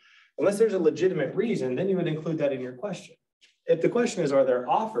show. Unless there's a legitimate reason, then you would include that in your question. If the question is, are there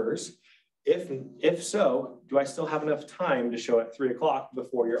offers? If so, do I still have enough time to show at 3 o'clock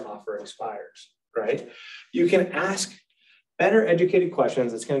before your offer expires, right? You can ask better educated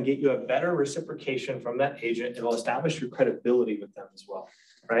questions. It's going to get you a better reciprocation from that agent. It'll establish your credibility with them as well,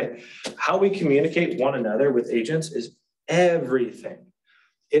 right? How we communicate one another with agents is everything.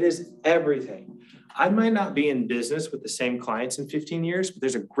 It is everything. I might not be in business with the same clients in 15 years, but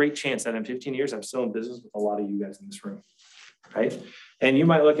there's a great chance that in 15 years, I'm still in business with a lot of you guys in this room, right? And you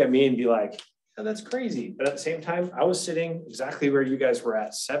might look at me and be like, oh, that's crazy. But at the same time, I was sitting exactly where you guys were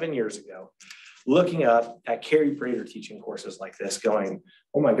at 7 years ago, looking up at Carrie Prater teaching courses like this going,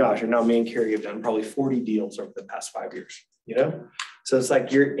 oh my gosh, and now me and Carrie have done probably 40 deals over the past 5 years, you know? So it's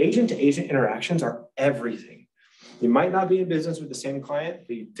like your agent to agent interactions are everything. You might not be in business with the same client,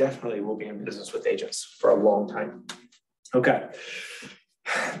 but you definitely will be in business with agents for a long time. Okay.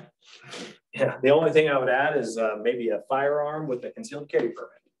 Yeah, the only thing I would add is maybe a firearm with a concealed carry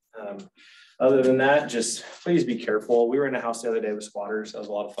permit. Other than that, just please be careful. We were in a house the other day with squatters. That was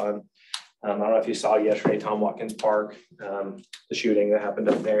a lot of fun. I don't know if you saw yesterday, Tom Watkins Park, the shooting that happened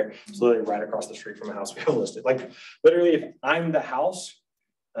up there. It's literally right across the street from a house we have listed. Like literally, if I'm the house,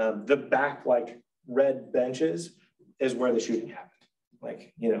 the back red benches is where the shooting happened.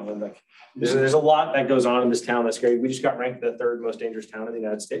 Like, you know, and there's a lot that goes on in this town that's scary. We just got ranked the 3rd most dangerous town in the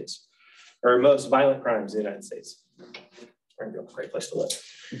United States, or most violent crimes in the United States. Springfield, great place to live.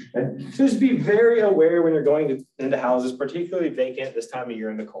 Okay? So just be very aware when you're going into houses, particularly vacant this time of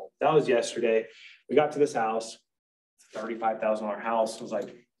year in the cold. That was yesterday. We got to this house, $35,000 house. It was like,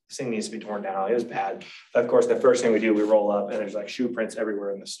 this thing needs to be torn down. It was bad. Of course, the first thing we do, we roll up and there's shoe prints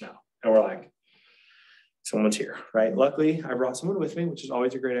everywhere in the snow. And we're like, someone's here, right? Luckily, I brought someone with me, which is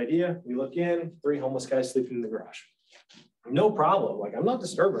always a great idea. We look in, 3 homeless guys sleeping in the garage. No problem. I'm not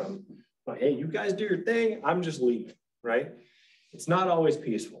disturbing them. But hey, you guys do your thing. I'm just leaving, right? It's not always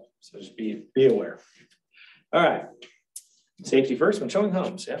peaceful. So just be aware. All right. Safety first when showing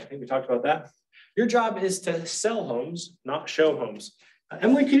homes. Yeah, I think we talked about that. Your job is to sell homes, not show homes.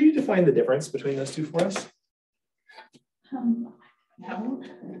 Emily, can you define the difference between those two for us? No.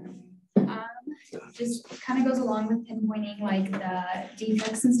 Just kind of goes along with pinpointing the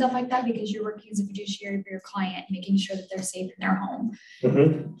defects and stuff like that, because you're working as a fiduciary for your client, making sure that they're safe in their home.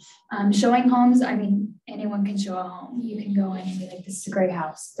 Mm-hmm. Showing homes, I mean, anyone can show a home. You can go in and be like, this is a great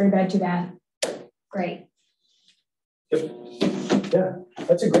house, 3 bed, 2 bath, great. Yep. Yeah,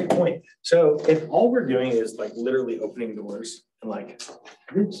 that's a great point. So if all we're doing is like literally opening doors and like,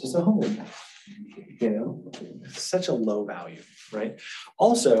 this is a home, you know, it's such a low value, right?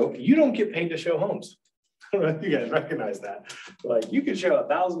 Also, you don't get paid to show homes. I don't know if you guys recognize that. Like you could show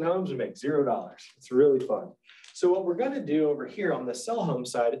 1,000 homes and make $0. It's really fun. So what we're going to do over here on the sell home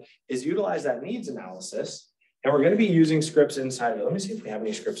side is utilize that needs analysis. And we're going to be using scripts inside of it. Let me see if we have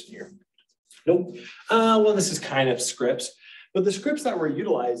any scripts in here. Nope. Well, this is kind of scripts, but the scripts that we're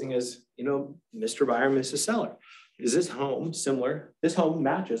utilizing is, you know, Mr. Buyer, Mrs. Seller. Is this home similar? This home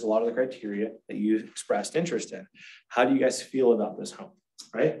matches a lot of the criteria that you expressed interest in. How do you guys feel about this home,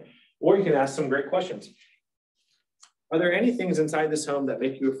 right? Or you can ask some great questions. Are there any things inside this home that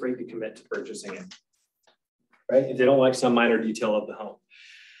make you afraid to commit to purchasing it, right? If they don't like some minor detail of the home.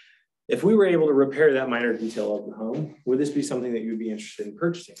 If we were able to repair that minor detail of the home, would this be something that you'd be interested in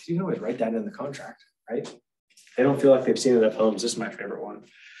purchasing? Because you can always write that in the contract, right? They don't feel like they've seen enough homes. This is my favorite one.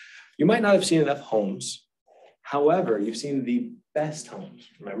 You might not have seen enough homes. However, you've seen the best homes,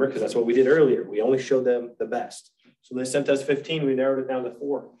 remember? Because that's what we did earlier. We only showed them the best. So they sent us 15, we narrowed it down to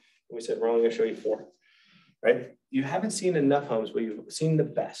 4. And we said, we're only gonna show you 4, right? You haven't seen enough homes, but you've seen the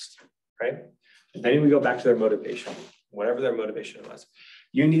best, right? And then we go back to their motivation, whatever their motivation was.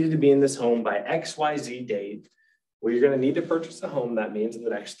 You needed to be in this home by XYZ date. Well, you're going to need to purchase a home. That means in the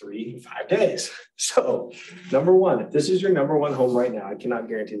next 3 to 5 days. So number one, if this is your number one home right now, I cannot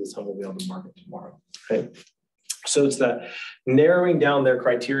guarantee this home will be on the market tomorrow. Okay. So it's that narrowing down their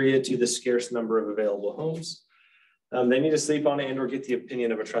criteria to the scarce number of available homes. They need to sleep on it and or get the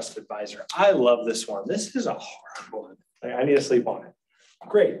opinion of a trusted advisor. I love this one. This is a hard one. I need to sleep on it.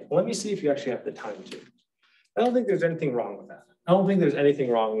 Great. Let me see if you actually have the time to. I don't think there's anything wrong with that. I don't think there's anything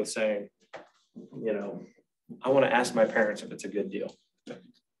wrong with saying, you know, I want to ask my parents if it's a good deal.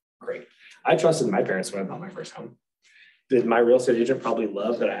 Great. I trusted my parents when I bought my first home. Did my real estate agent probably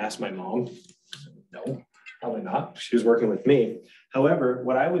love that I asked my mom? No, probably not. She was working with me. However,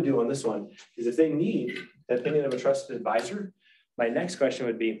 what I would do on this one is if they need the opinion of a trusted advisor, my next question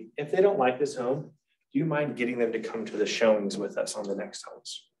would be, if they don't like this home, do you mind getting them to come to the showings with us on the next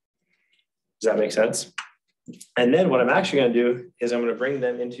homes? Does that make sense? And then what I'm actually going to do is I'm going to bring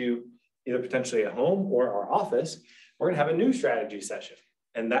them into either potentially a home or our office. We're going to have a new strategy session.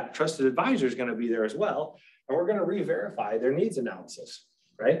 And that trusted advisor is going to be there as well. And we're going to re-verify their needs analysis,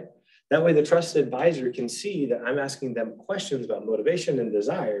 right? That way the trusted advisor can see that I'm asking them questions about motivation and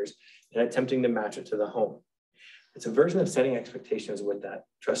desires and attempting to match it to the home. It's a version of setting expectations with that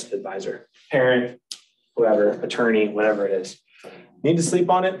trusted advisor, parent, whoever, attorney, whatever it is. Need to sleep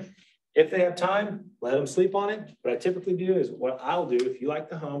on it. If they have time, let them sleep on it. What I typically do is what I'll do, if you like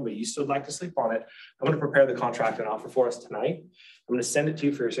the home, but you still like to sleep on it, I'm going to prepare the contract and offer for us tonight. I'm going to send it to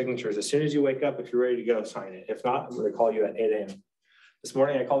you for your signatures. As soon as you wake up, if you're ready to go, sign it. If not, I'm going to call you at 8 a.m. This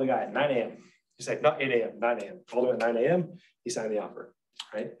morning, I called the guy at 9 a.m. He's like, not 8 a.m., 9 a.m. Called him at 9 a.m. He signed the offer,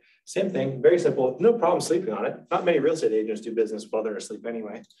 right? Same thing, very simple, no problem sleeping on it. Not many real estate agents do business while they're asleep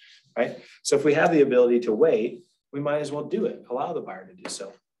anyway, right? So if we have the ability to wait, we might as well do it. Allow the buyer to do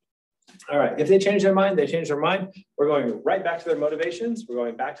so. All right, if they change their mind, they change their mind. We're going right back to their motivations. We're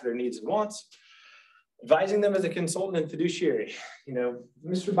going back to their needs and wants. Advising them as a consultant and fiduciary. You know,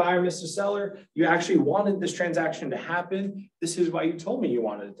 Mr. Buyer, Mr. Seller, you actually wanted this transaction to happen. This is why you told me you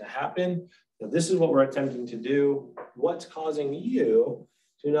wanted it to happen. So this is what we're attempting to do. What's causing you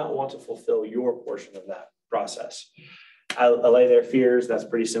to not want to fulfill your portion of that process? I allay their fears. That's a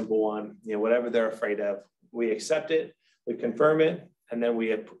pretty simple one. You know, whatever they're afraid of, we accept it, we confirm it, and then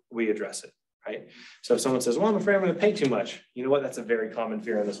we address it, right? So if someone says, well, I'm afraid I'm going to pay too much. You know what? That's a very common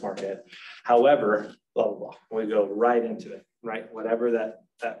fear in this market. However, blah, blah, blah. We go right into it, right? Whatever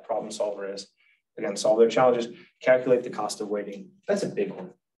that problem solver is. Again, solve their challenges, calculate the cost of waiting. That's a big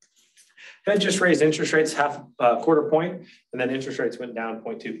one. Fed just raised interest rates quarter point, and then interest rates went down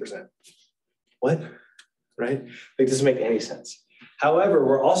 0.2%. What? Right? It doesn't make any sense. However,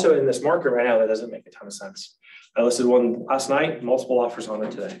 we're also in this market right now that doesn't make a ton of sense. I listed one last night, multiple offers on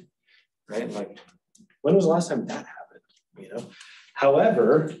it today, right? Like, when was the last time that happened? You know.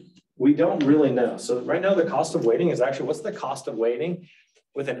 However, we don't really know. So right now, the cost of waiting is actually, what's the cost of waiting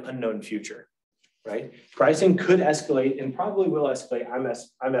with an unknown future, right? Pricing could escalate and probably will escalate.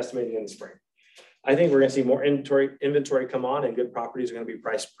 I'm estimating in the spring. I think we're going to see more inventory come on, and good properties are going to be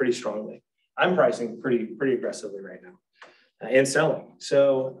priced pretty strongly. I'm pricing pretty aggressively right now and selling.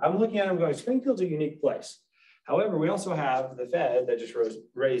 So I'm looking at it, I'm going, Springfield's a unique place. However, we also have the Fed that just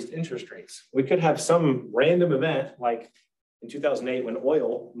raised interest rates. We could have some random event like in 2008 when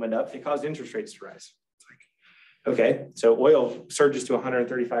oil went up, it caused interest rates to rise. It's like, okay, so oil surges to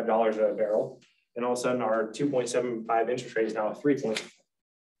 $135 a barrel. And all of a sudden our 2.75 interest rate is now at 3.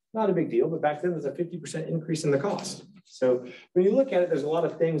 Not a big deal, but back then there's a 50% increase in the cost. So when you look at it, there's a lot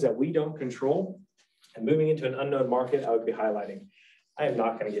of things that we don't control, and moving into an unknown market, I would be highlighting. I am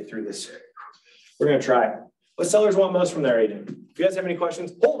not going to get through this. We're going to try. What sellers want most from their agent? If you guys have any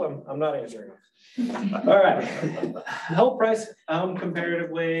questions, hold them. I'm not answering them. All right. Help price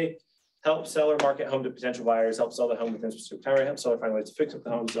comparatively, help seller market home to potential buyers, help sell the home within a specific time, help seller find ways to fix up the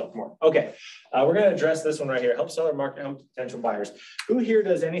home, sell it for more. Okay, we're going to address this one right here. Help seller market home to potential buyers. Who here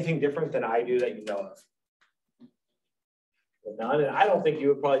does anything different than I do that you know of? None, and I don't think you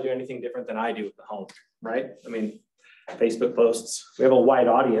would probably do anything different than I do with the home, right? I mean, Facebook posts, we have a wide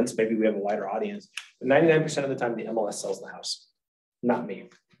audience, maybe we have a wider audience, but 99% of the time the MLS sells the house, not me.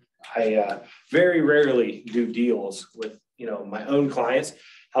 I very rarely do deals with, my own clients,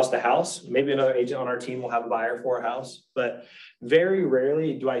 house to house. Maybe another agent on our team will have a buyer for a house, but very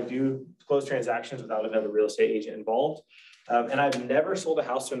rarely do I do close transactions without another real estate agent involved. And I've never sold a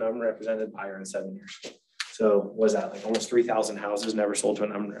house to an unrepresented buyer in 7 years. So was that like almost 3,000 houses never sold to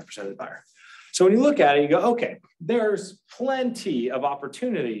an unrepresented buyer? So when you look at it, you go, okay, there's plenty of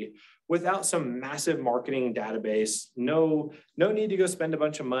opportunity without some massive marketing database. No need to go spend a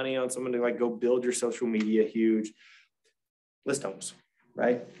bunch of money on someone to like go build your social media huge. List homes,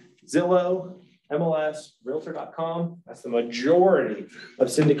 right? Zillow, MLS, Realtor.com. That's the majority of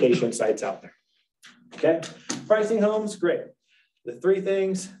syndication sites out there. Okay, pricing homes, great. The 3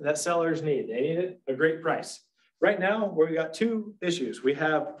 things that sellers need. They need a great price. Right now, we got 2 issues. We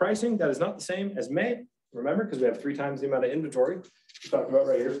have pricing that is not the same as May. Remember, because we have 3 times the amount of inventory. We talked about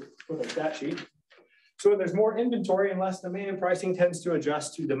right here with a stat sheet. So when there's more inventory and less demand, pricing tends to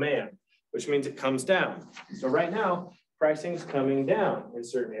adjust to demand, which means it comes down. So right now, pricing's coming down in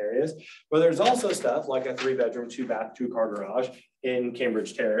certain areas, but there's also stuff like a 3-bedroom, 2-bath, 2-car garage in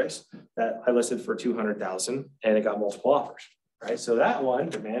Cambridge Terrace that I listed for $200,000 and it got multiple offers. Right, so that one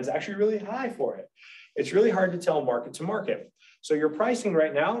demand is actually really high for it. It's really hard to tell market to market. So your pricing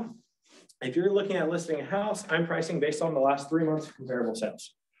right now, if you're looking at listing a house, I'm pricing based on the last 3 months of comparable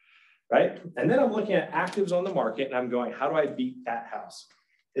sales, right? And then I'm looking at actives on the market and I'm going, how do I beat that house?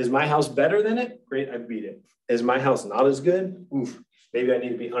 Is my house better than it? Great, I beat it. Is my house not as good? Oof, maybe I need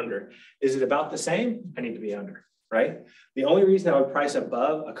to be under. Is it about the same? I need to be under, right? The only reason I would price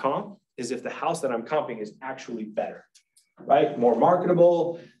above a comp is if the house that I'm comping is actually better. Right? More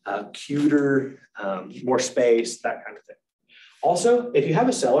marketable, cuter, more space, that kind of thing. Also, if you have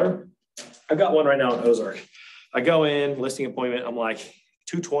a seller, I've got one right now in Ozark. I go in, listing appointment, I'm like,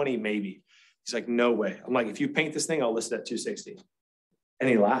 220 maybe. He's like, no way. I'm like, if you paint this thing, I'll list it at 260. And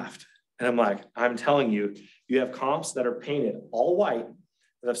he laughed. And I'm like, I'm telling you, you have comps that are painted all white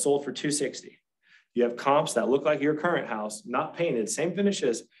that have sold for 260. You have comps that look like your current house, not painted, same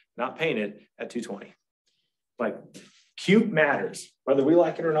finishes, not painted at 220. Like, cute matters. Whether we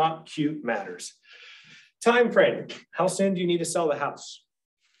like it or not, cute matters. Time frame. How soon do you need to sell the house?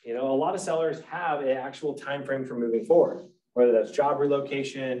 A lot of sellers have an actual time frame for moving forward, whether that's job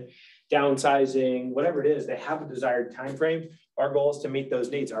relocation, downsizing, whatever it is, they have a desired time frame. Our goal is to meet those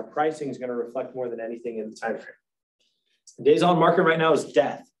needs. Our pricing is going to reflect more than anything in the time frame. Days on market right now is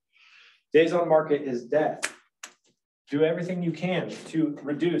death. Days on market is death. Do everything you can to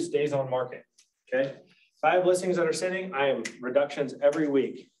reduce days on market. Okay. If I have listings that are sitting, I am reductions every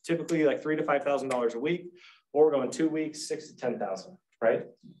week, typically like $3,000 to $5,000 a week, or we're going 2 weeks, 6,000 to 10,000, right?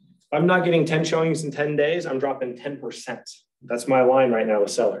 If I'm not getting 10 showings in 10 days, I'm dropping 10%. That's my line right now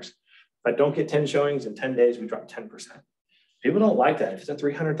with sellers. If I don't get 10 showings in 10 days, we drop 10%. People don't like that. If it's a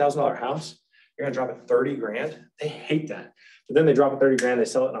 $300,000 house, you're going to drop it 30 grand. They hate that. But then they drop it 30 grand, they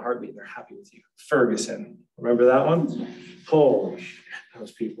sell it in a heartbeat, and they're happy with you. Ferguson, remember that one? Holy shit,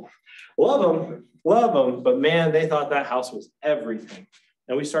 those people. Love them, but man, they thought that house was everything.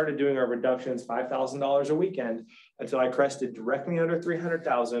 And we started doing our reductions, $5,000 a weekend, until I crested directly under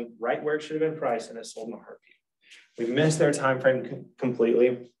 300,000, right where it should have been priced, and it sold in a heartbeat. We missed their time frame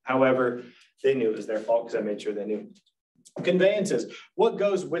completely. However, they knew it was their fault because I made sure they knew. Conveyances, what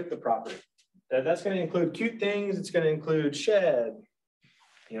goes with the property? That's going to include cute things. It's going to include shed.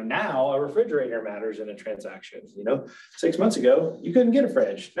 Now a refrigerator matters in a transaction. 6 months ago, you couldn't get a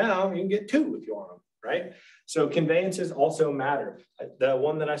fridge. Now you can get 2 if you want them, right? So conveyances also matter. The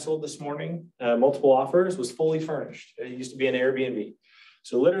one that I sold this morning, multiple offers, was fully furnished. It used to be an Airbnb.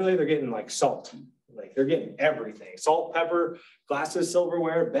 So literally they're getting like salt. Like they're getting everything. Salt, pepper, glasses,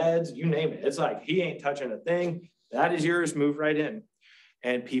 silverware, beds, you name it. It's like, he ain't touching a thing. That is yours, move right in.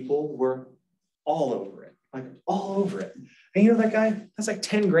 And people were all over it, like all over it. And that guy, that's like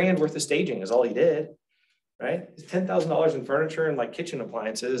 10 grand worth of staging is all he did, right? It's $10,000 in furniture and like kitchen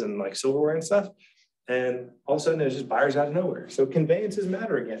appliances and like silverware and stuff. And all of a sudden there's just buyers out of nowhere. So conveyances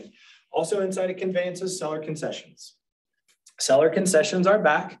matter again. Also inside of conveyances, seller concessions. Seller concessions are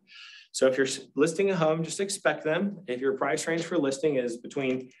back. So if you're listing a home, just expect them. If your price range for listing is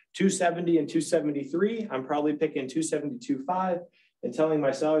between 270 and 273, I'm probably picking 272.5 and telling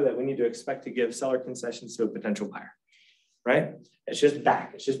my seller that we need to expect to give seller concessions to a potential buyer, right? It's just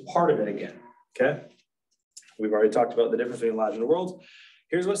back. It's just part of it again, okay? We've already talked about the difference between Lodge and Worlds.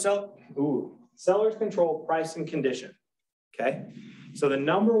 Here's what sellers control price and condition, okay? So the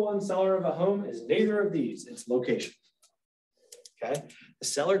number one seller of a home is neither of these, it's location, okay? The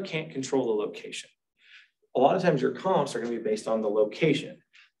seller can't control the location. A lot of times your comps are gonna be based on the location.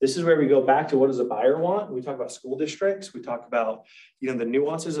 This is where we go back to what does a buyer want? We talk about school districts. We talk about, the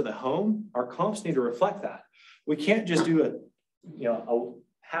nuances of the home. Our comps need to reflect that. We can't just do a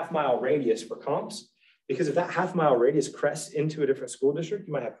half-mile radius for comps, because if that half-mile radius crests into a different school district,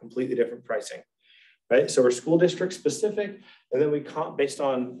 you might have completely different pricing, right? So we're school district specific, and then we comp based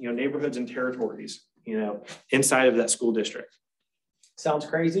on, neighborhoods and territories, inside of that school district. Sounds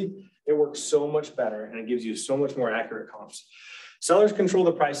crazy? It works so much better, and it gives you so much more accurate comps. Sellers control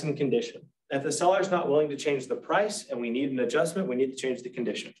the price and condition. If the seller's not willing to change the price and we need an adjustment, we need to change the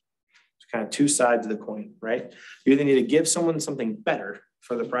condition. It's kind of two sides of the coin, right? You either need to give someone something better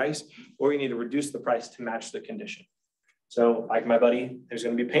for the price, or you need to reduce the price to match the condition. So like my buddy, who's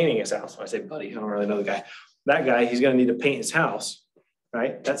going to be painting his house. When I say buddy, I don't really know the guy. That guy, he's going to need to paint his house,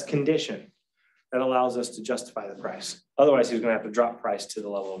 right? That's condition. That allows us to justify the price. Otherwise, he's going to have to drop price to the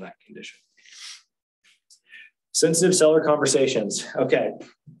level of that condition. Sensitive seller conversations. Okay,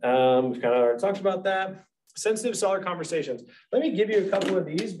 we've kind of already talked about that. Sensitive seller conversations. Let me give you a couple of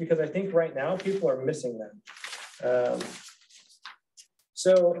these because I think right now people are missing them.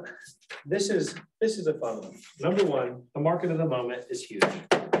 So this is a fun one. Number one, the market of the moment is huge.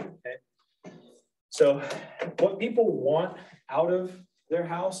 Okay, so what people want out of their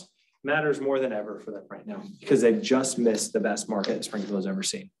house matters more than ever for them right now because they've just missed the best market Springfield has ever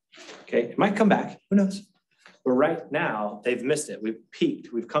seen. Okay, it might come back. Who knows? But right now, they've missed it. We've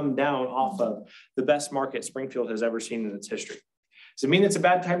peaked. We've come down off of the best market Springfield has ever seen in its history. Does it mean it's a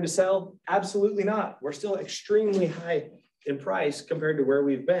bad time to sell? Absolutely not. We're still extremely high in price compared to where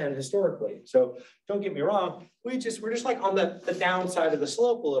we've been historically. So don't get me wrong. We're just like on the downside of the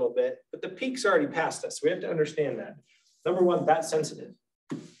slope a little bit, but the peak's already past us. We have to understand that. Number one, that's sensitive.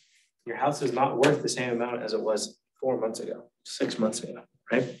 Your house is not worth the same amount as it was 4 months ago, 6 months ago,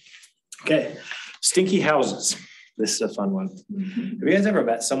 right? Okay. Stinky houses. This is a fun one. Have you guys ever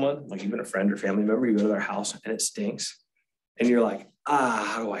met someone, like even a friend or family member, you go to their house and it stinks and you're like,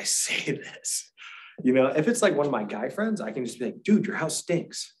 how do I say this? If it's like one of my guy friends, I can just be like, dude, your house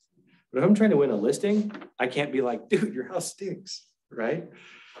stinks. But if I'm trying to win a listing, I can't be like, dude, your house stinks, right?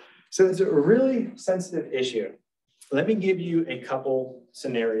 So it's a really sensitive issue. Let me give you a couple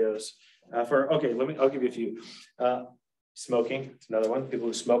scenarios I'll give you a few. Smoking, it's another one. People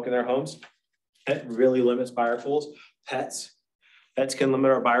who smoke in their homes. It really limits buyer pools. Pets can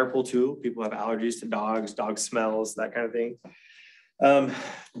limit our buyer pool too. People have allergies to dogs, dog smells, that kind of thing.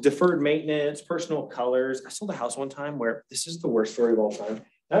 Deferred maintenance, personal colors. I sold a house one time where this is the worst story of all time.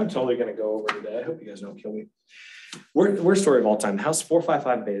 I'm totally going to go over today. I hope you guys don't kill me. Worst story of all time. House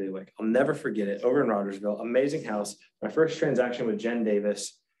 455 Bailiwick. I'll never forget it. Over in Rogersville. Amazing house. My first transaction with Jen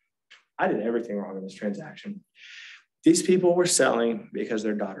Davis. I did everything wrong in this transaction. These people were selling because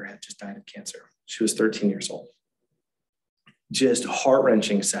their daughter had just died of cancer. She was 13 years old. Just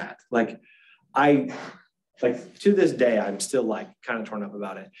heart-wrenching sad. To this day, I'm still kind of torn up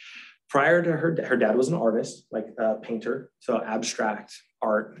about it. Prior to her dad was an artist, a painter, so abstract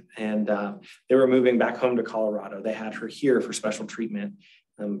art. And they were moving back home to Colorado. They had her here for special treatment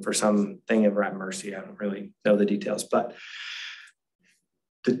for something over at Mercy. I don't really know the details, but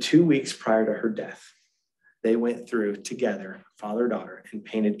the 2 weeks prior to her death, they went through together, father, daughter, and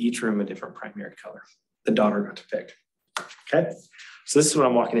painted each room a different primary color. The daughter got to pick. Okay. So this is what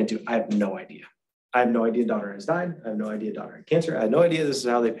I'm walking into. I have no idea. I have no idea daughter has died. I have no idea daughter had cancer. I had no idea this is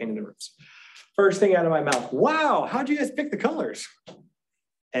how they painted the rooms. First thing out of my mouth, wow, how'd you guys pick the colors?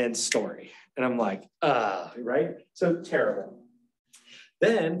 And story. And I'm like, right? So terrible.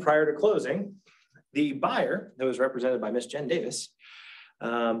 Then prior to closing, the buyer that was represented by Miss Jen Davis,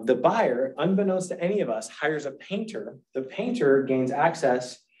 the buyer, unbeknownst to any of us, hires a painter. The painter gains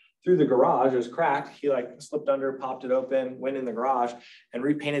access through the garage. It was cracked. He slipped under, popped it open, went in the garage and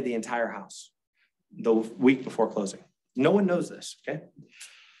repainted the entire house the week before closing. No one knows this, okay?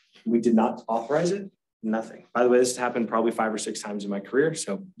 We did not authorize it, nothing. By the way, this happened probably 5 or 6 times in my career,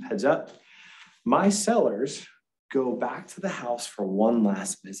 so heads up. My sellers go back to the house for one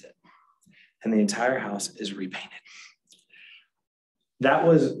last visit, and the entire house is repainted. That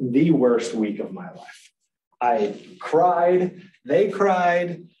was the worst week of my life. I cried, they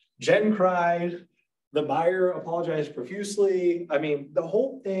cried, Jen cried, the buyer apologized profusely. I mean, the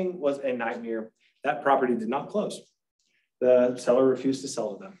whole thing was a nightmare. That property did not close. The seller refused to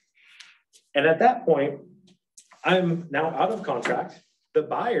sell to them. And at that point, I'm now out of contract. The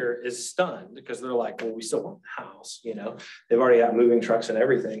buyer is stunned because they're like, well, we still want the house, you know, they've already got moving trucks and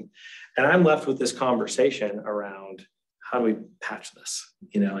everything. And I'm left with this conversation around how do we patch this?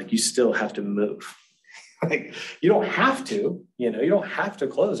 You know, like you still have to move. Like you don't have to, you know, you don't have to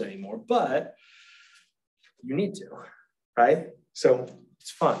close anymore, but you need to, right? So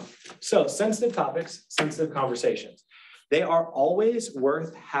it's fun. So sensitive topics, sensitive conversations. They are always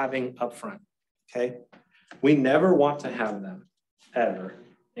worth having upfront, okay? We never want to have them, ever.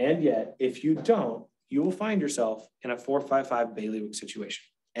 And yet, if you don't, you will find yourself in a 455 bailiwick situation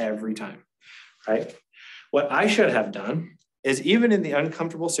every time, right? What I should have done is even in the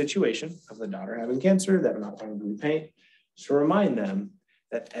uncomfortable situation of the daughter having cancer, them not wanting to repaint, to remind them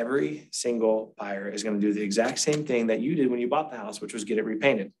that every single buyer is going to do the exact same thing that you did when you bought the house, which was get it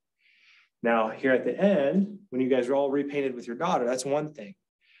repainted. Now, here at the end, when you guys are all repainted with your daughter, that's one thing.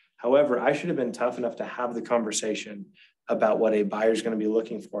 However, I should have been tough enough to have the conversation about what a buyer is going to be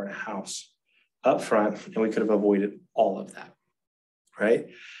looking for in a house up front, and we could have avoided all of that, right?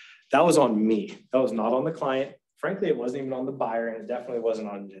 That was on me. That was not on the client. Frankly, it wasn't even on the buyer, and it definitely wasn't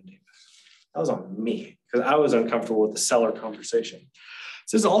on Jen Davis. That was on me because I was uncomfortable with the seller conversation.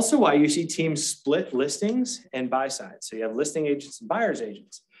 This is also why you see teams split listings and buy sides. So you have listing agents and buyer's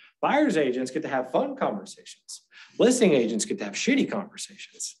agents. Buyer's agents get to have fun conversations. Listing agents get to have shitty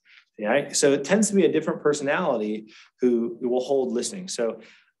conversations. Yeah, so it tends to be a different personality who will hold listings. So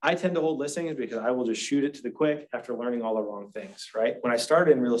I tend to hold listings because I will just shoot it to the quick after learning all the wrong things, right? When I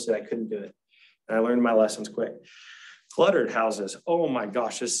started in real estate, I couldn't do it. And I learned my lessons quick. Cluttered houses. Oh my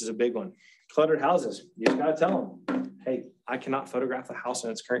gosh, this is a big one. Cluttered houses. You just got to tell them, hey, I cannot photograph the house in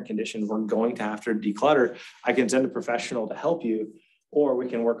its current condition. We're going to have to declutter. I can send a professional to help you, or we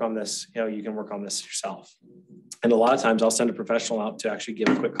can work on this. You know, you can work on this yourself. And a lot of times I'll send a professional out to actually give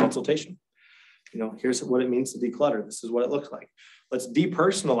a quick consultation. You know, here's what it means to declutter. This is what it looks like. Let's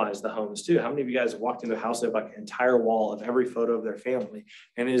depersonalize the homes too. How many of you guys have walked into a house that have like an entire wall of every photo of their family?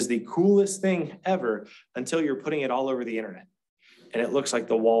 And it is the coolest thing ever until you're putting it all over the internet. And it looks like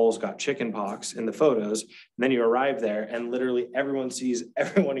the walls got chicken pox in the photos. And then you arrive there and literally everyone sees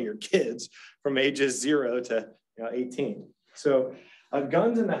every one of your kids from ages 0 to 18. So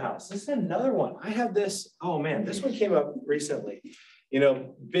guns in the house. This is another one. I have this, oh man, this one came up recently. You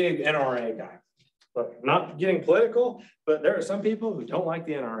know, big NRA guy. Look, not getting political, but there are some people who don't like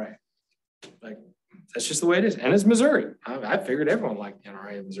the NRA. Like, that's just the way it is. And it's Missouri. I figured everyone liked the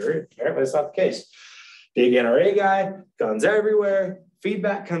NRA in Missouri. Apparently, that's not the case. Big NRA guy, guns everywhere,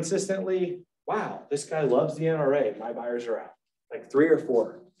 feedback consistently. Wow, this guy loves the NRA. My buyers are out. Like 3 or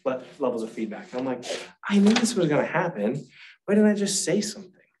 4 levels of feedback. And I'm like, I knew this was going to happen. Why didn't I just say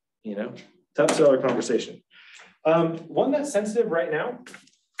something? You know, tough seller conversation. One that's sensitive right now,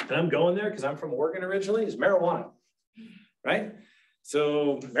 and I'm going there because I'm from Oregon originally, is marijuana, right?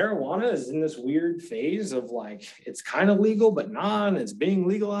 So marijuana is in this weird phase of like, it's kind of legal, but not, it's being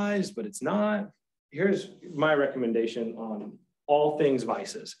legalized, but it's not. Here's my recommendation on all things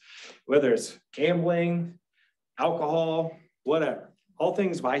vices, whether it's gambling, alcohol, whatever, all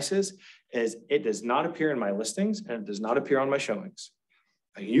things vices is it does not appear in my listings and it does not appear on my showings.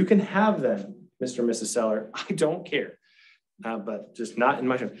 You can have them, Mr. and Mrs. Seller, I don't care. But just not in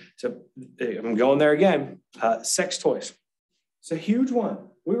my show. So I'm going there again. Sex toys. It's a huge one.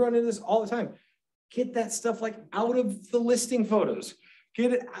 We run into this all the time. Get that stuff like out of the listing photos.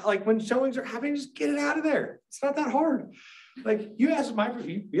 Get it like when showings are happening, just get it out of there. It's not that hard. Like you ask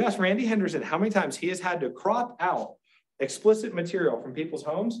Randy Henderson how many times he has had to crop out explicit material from people's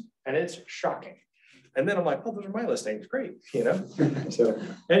homes, and it's shocking. And then I'm like, oh, those are my listings. Great, you know? So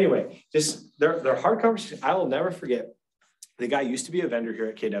anyway, just they're hard conversations. I will never forget. The guy used to be a vendor here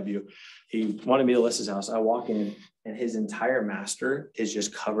at KW. He wanted me to list his house. I walk in and his entire master is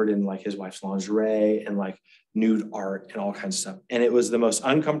just covered in like his wife's lingerie and like nude art and all kinds of stuff. And it was the most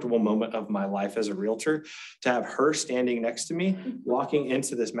uncomfortable moment of my life as a realtor to have her standing next to me, walking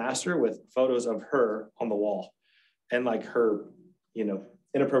into this master with photos of her on the wall and like her, you know,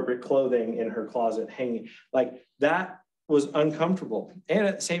 inappropriate clothing in her closet hanging like that. Was uncomfortable. And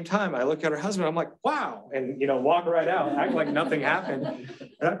at the same time, I look at her husband, I'm like, wow. And, you know, walk right out, act like nothing happened.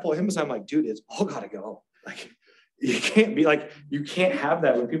 And I pull him aside, I'm like, dude, it's all got to go. Like, you can't be like, you can't have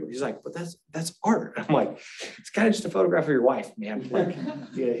that when people, he's like, but that's art. I'm like, it's kind of just a photograph of your wife, man. Like,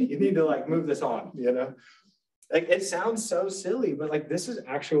 yeah, you need to like move this on, you know? Like, it sounds so silly, but like, this is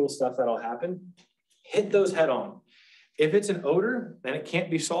actual stuff that'll happen. Hit those head on. If it's an odor and it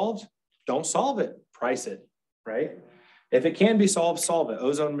can't be solved, don't solve it, price it, right? If it can be solved, solve it.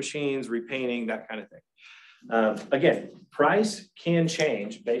 Ozone machines, repainting, that kind of thing. Again, price can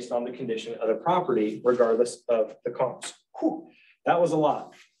change based on the condition of the property, regardless of the comps. Whew, that was a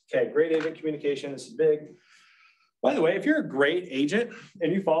lot. Okay, great agent communication, this is big. By the way, if you're a great agent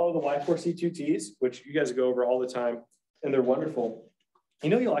and you follow the Y4C2Ts, which you guys go over all the time, and they're wonderful, you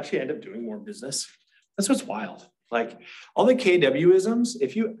know, you'll actually end up doing more business. That's what's wild. Like all the KW-isms,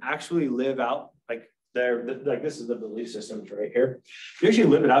 if you actually live out, like like this is the belief systems right here. If you actually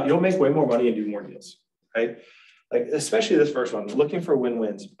live it out, you'll make way more money and do more deals, right? Like especially this first one, looking for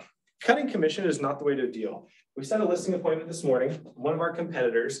win-wins. Cutting commission is not the way to deal. We set a listing appointment this morning. One of our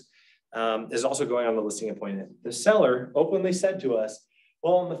competitors is also going on the listing appointment. The seller openly said to us,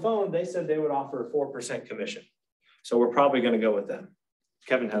 well, on the phone, they said they would offer a 4% commission. So we're probably going to go with them.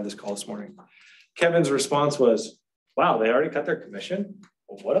 Kevin had this call this morning. Kevin's response was, wow, they already cut their commission?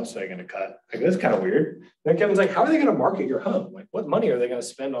 Well, what else are they going to cut? Like, this is kind of weird. Then Kevin's like, how are they going to market your home? Like, what money are they going to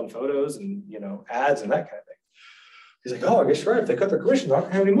spend on photos and, you know, ads and that kind of thing? He's like, oh, I guess you're right. If they cut their commission, they're not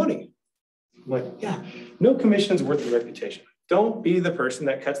going to have any money. I'm like, yeah, no commission is worth the reputation. Don't be the person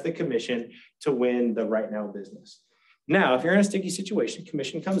that cuts the commission to win the right now business. Now, if you're in a sticky situation,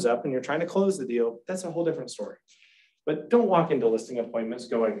 commission comes up and you're trying to close the deal, that's a whole different story. But don't walk into listing appointments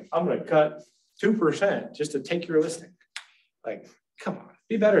going, I'm going to cut 2% just to take your listing. Like, come on,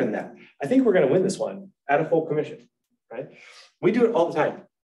 be better than that. I think we're going to win this one at a full commission, right? We do it all the time.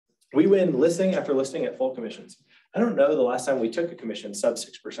 We win listing after listing at full commissions. I don't know the last time we took a commission sub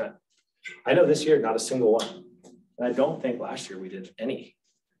 6%. I know this year, not a single one. And I don't think last year we did any.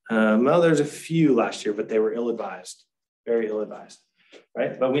 Well, there's a few last year, but they were ill-advised, very ill-advised,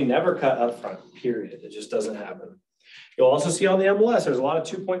 right? But we never cut upfront, period. It just doesn't happen. You'll also see on the MLS, there's a lot of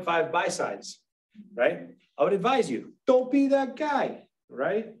 2.5 buy sides, right? I would advise you, don't be that guy,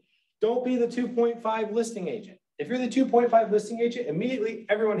 right? Don't be the 2.5 listing agent. If you're the 2.5 listing agent, immediately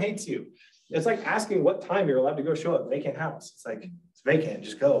everyone hates you. It's like asking what time you're allowed to go show a vacant house. It's like, it's vacant,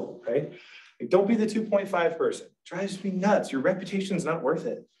 just go, right? Like, don't be the 2.5 person. It drives me nuts. Your reputation's not worth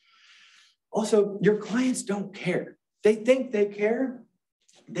it. Also, your clients don't care. They think they care.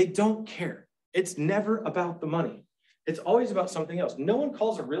 They don't care. It's never about the money. It's always about something else. No one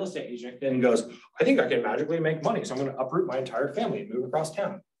calls a real estate agent and goes, I think I can magically make money, so I'm going to uproot my entire family and move across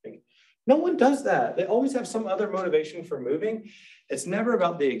town. Like, no one does that. They always have some other motivation for moving. It's never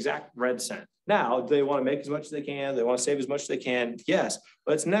about the exact red cent. Now, do they want to make as much as they can? They want to save as much as they can? Yes,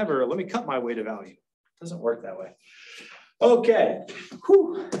 but it's never, let me cut my way to value. It doesn't work that way. Okay,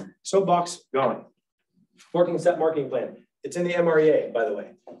 whew. Soapbox gone. Working set marketing plan. It's in the MREA, by the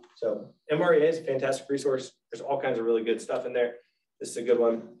way. So MREA is a fantastic resource. There's all kinds of really good stuff in there. This is a good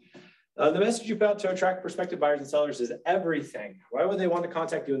one. The message you put out to attract prospective buyers and sellers is everything. Why would they want to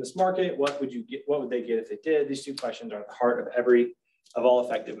contact you in this market? What would you get? What would they get if they did? These two questions are at the heart of all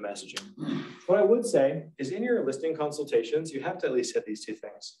effective messaging. What I would say is in your listing consultations, you have to at least hit these two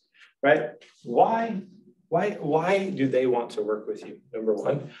things, right? Why do they want to work with you? Number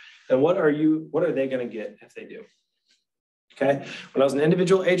one, and what are they going to get if they do? Okay. When I was an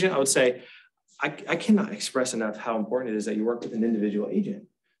individual agent, I would say, I cannot express enough how important it is that you work with an individual agent.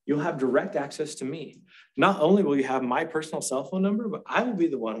 You'll have direct access to me. Not only will you have my personal cell phone number, but I will be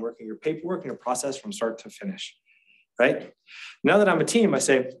the one working your paperwork and your process from start to finish, right? Now that I'm a team, I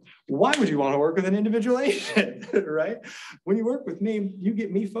say, why would you want to work with an individual agent, right? When you work with me, you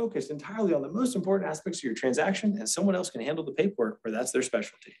get me focused entirely on the most important aspects of your transaction, and someone else can handle the paperwork where that's their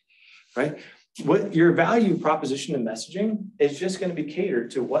specialty, right? What your value proposition and messaging is just going to be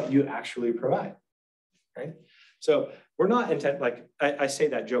catered to what you actually provide, right? So we're not intent, like I say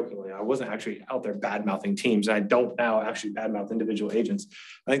that jokingly. I wasn't actually out there bad mouthing teams. I don't now actually bad mouth individual agents.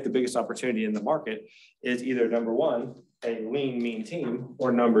 I think the biggest opportunity in the market is either number one, a lean, mean team,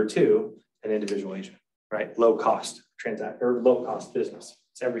 or number two, an individual agent, right? Low cost low cost business.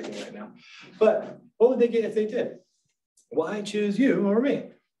 It's everything right now. But what would they get if they did? Why choose you over me?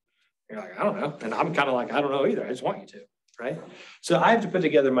 You're like, I don't know. And I'm kind of like, I don't know either. I just want you to, right? So I have to put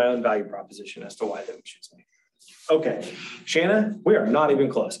together my own value proposition as to why they would choose me. Okay, Shanna, we are not even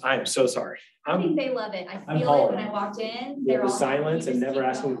close. I am so sorry. I think they love it. I feel it when I walked in. Yeah, the silence and never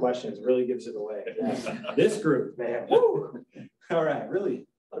asking questions really gives it away. This group, man. Woo! All right, really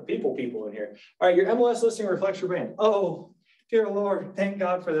a lot of people in here. All right, your MLS listing reflects your brand. Oh, dear Lord, thank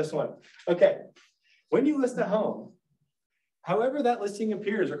God for this one. Okay, When you list a home, however that listing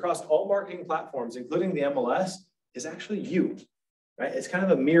appears across all marketing platforms, including the MLS, is actually you, right? It's kind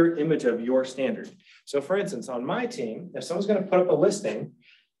of a mirror image of your standard. So for instance, on my team, if someone's going to put up a listing,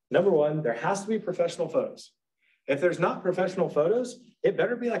 number one, there has to be professional photos. If there's not professional photos, it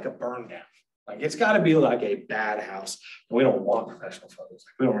better be like a burn down. Like it's got to be like a bad house. We don't want professional photos.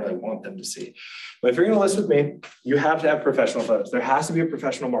 Like we don't really want them to see. But if you're going to list with me, you have to have professional photos. There has to be a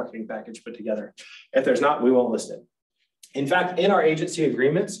professional marketing package put together. If there's not, we won't list it. In fact, in our agency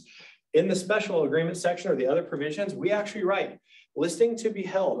agreements, in the special agreement section or the other provisions, we actually write listing to be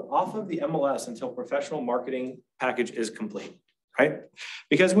held off of the MLS until professional marketing package is complete, right?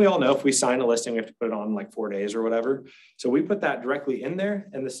 Because we all know if we sign a listing, we have to put it on like 4 days or whatever. So we put that directly in there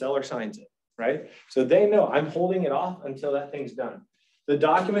and the seller signs it, right? So they know I'm holding it off until that thing's done. The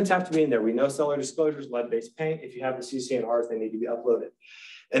documents have to be in there. We know seller disclosures, lead-based paint. If you have the CC&Rs, they need to be uploaded.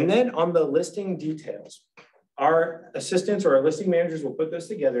 And then on the listing details, our assistants or our listing managers will put those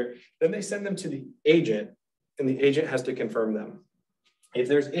together. Then they send them to the agent and the agent has to confirm them. If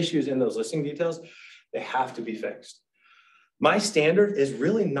there's issues in those listing details, they have to be fixed. My standard is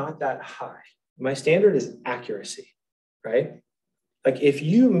really not that high. My standard is accuracy, right? Like if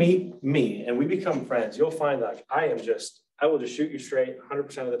you meet me and we become friends, you'll find like I will just shoot you straight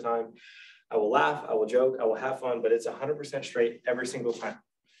 100% of the time. I will laugh, I will joke, I will have fun, but it's 100% straight every single time.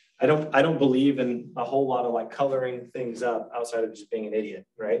 I don't believe in a whole lot of like coloring things up outside of just being an idiot,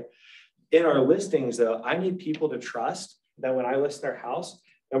 right? In our listings though, I need people to trust that when I list their house,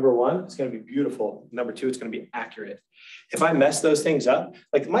 number one, it's going to be beautiful. Number two, it's going to be accurate. If I mess those things up,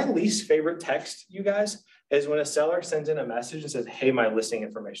 like my least favorite text, you guys, is when a seller sends in a message and says, hey, my listing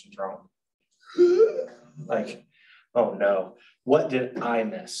information's wrong. Like, oh no, what did I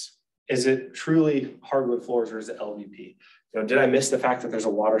miss? Is it truly hardwood floors or is it LVP? You know, did I miss the fact that there's a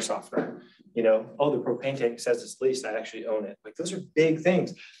water softener? You know, oh, the propane tank says it's leased, I actually own it. Like those are big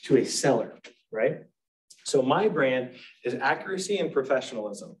things to a seller, right? So my brand is accuracy and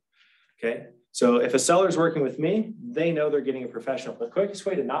professionalism, okay? So if a seller is working with me, they know they're getting a professional. The quickest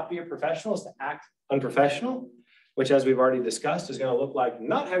way to not be a professional is to act unprofessional, which as we've already discussed is gonna look like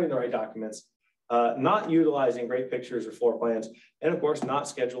not having the right documents, not utilizing great pictures or floor plans, and of course, not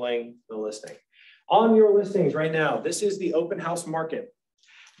scheduling the listing. On your listings right now, this is the open house market.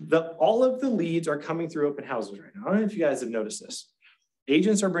 All of the leads are coming through open houses right now. I don't know if you guys have noticed this.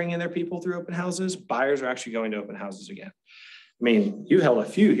 Agents are bringing their people through open houses. Buyers are actually going to open houses again. I mean, you held a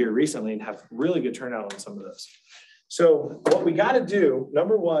few here recently and have really good turnout on some of those. So what we got to do,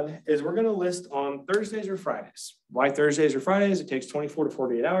 number one, is we're going to list on Thursdays or Fridays. Why Thursdays or Fridays? It takes 24 to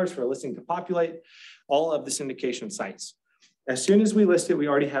 48 hours for a listing to populate all of the syndication sites. As soon as we list it, we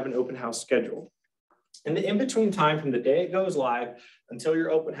already have an open house scheduled. In the in-between time from the day it goes live until your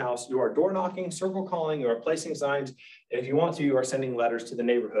open house, you are door knocking, circle calling, you are placing signs, and if you want to, you are sending letters to the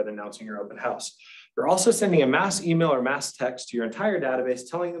neighborhood announcing your open house. You're also sending a mass email or mass text to your entire database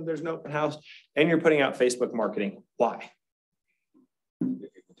telling them there's an open house, and you're putting out Facebook marketing. Why?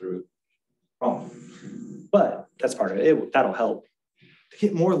 Get people through it. Oh, but that's part of it. That'll help to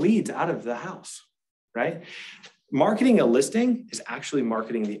get more leads out of the house, right? Marketing a listing is actually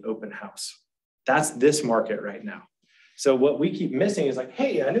marketing the open house. That's this market right now. So what we keep missing is like,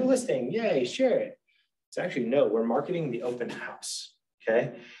 hey, a new listing, yay, share it. It's actually, no, we're marketing the open house,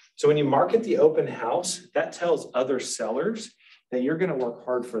 okay? So when you market the open house, that tells other sellers that you're gonna work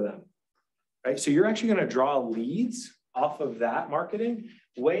hard for them, right? So you're actually gonna draw leads off of that marketing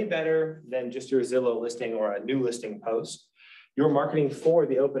way better than just your Zillow listing or a new listing post. Your marketing for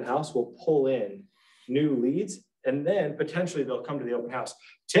the open house will pull in new leads and then potentially they'll come to the open house.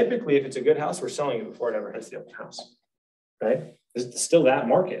 Typically, if it's a good house, we're selling it before it ever hits the open house, right? It's still that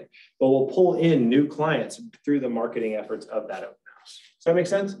market, but we'll pull in new clients through the marketing efforts of that open house. Does that make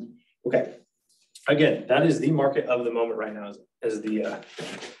sense? Okay. Again, that is the market of the moment right now is the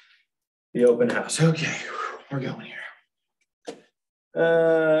open house. Okay, we're going here.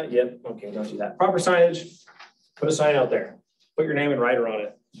 Yep, okay, don't do that. Proper signage, put a sign out there. Put your name and writer on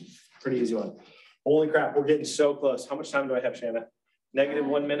it. Pretty easy one. Holy crap, we're getting so close. How much time do I have, Shanna?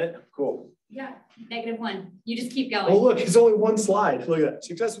 -1 minute? Cool. Yeah, -1. You just keep going. Oh, look, it's only one slide. Look at that.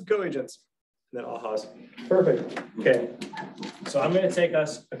 Success with co-agents. And then ahas. Perfect. Okay. So I'm going to take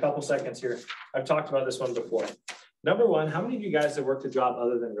us a couple seconds here. I've talked about this one before. Number one, how many of you guys have worked a job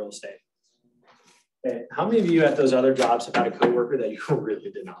other than real estate? Okay. How many of you at those other jobs have had a coworker that you really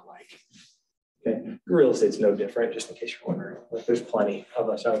did not like? Okay. Real estate's no different, just in case you're wondering. Like, there's plenty of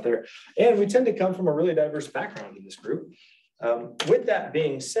us out there. And we tend to come from a really diverse background in this group. With that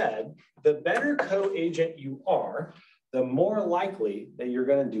being said, the better co-agent you are, the more likely that you're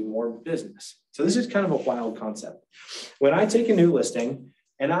going to do more business. So this is kind of a wild concept. When I take a new listing,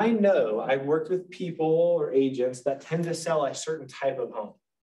 and I know I've worked with people or agents that tend to sell a certain type of home.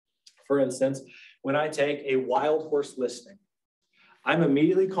 For instance, when I take a wild horse listing, I'm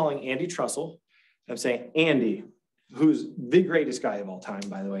immediately calling Andy Trussell. I'm saying, Andy, who's the greatest guy of all time,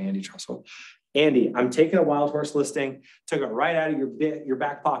 by the way, Andy Trussell. Andy, I'm taking a wild horse listing, took it right out of your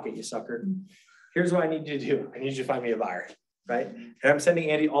back pocket, you sucker. Here's what I need you to do. I need you to find me a buyer, right? And I'm sending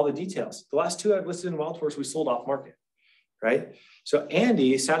Andy all the details. The last two I've listed in wild horse, we sold off market, right? So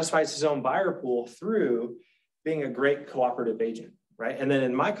Andy satisfies his own buyer pool through being a great cooperative agent, right? And then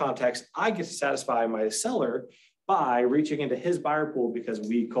in my context, I get to satisfy my seller by reaching into his buyer pool because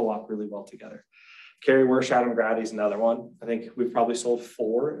we co-op really well together. Kerry Wersch, Adam Grady is another one. I think we've probably sold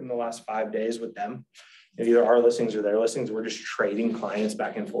 4 in the last 5 days with them. And either our listings or their listings, we're just trading clients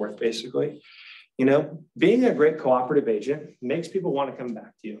back and forth, basically. You know, being a great cooperative agent makes people want to come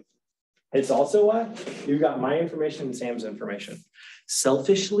back to you. It's also why you've got my information and Sam's information.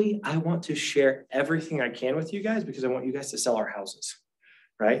 Selfishly, I want to share everything I can with you guys because I want you guys to sell our houses,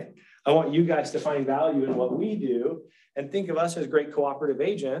 right? I want you guys to find value in what we do and think of us as great cooperative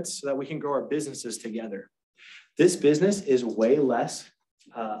agents so that we can grow our businesses together. This business is way less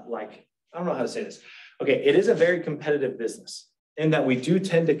I don't know how to say this. Okay, it is a very competitive business in that we do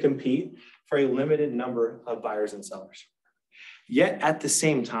tend to compete for a limited number of buyers and sellers. Yet at the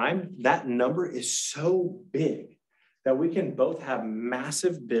same time, that number is so big that we can both have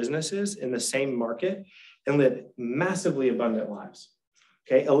massive businesses in the same market and live massively abundant lives.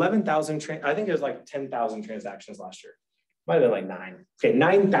 Okay, 11,000, I think it was like 10,000 transactions last year. Might have been like 9. Okay,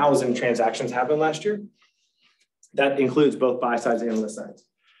 9,000 transactions happened last year. That includes both buy sides and list sides.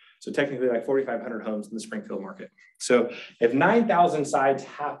 So technically like 4,500 homes in the Springfield market. So if 9,000 sides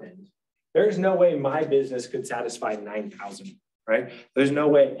happened, there's no way my business could satisfy 9,000, right? There's no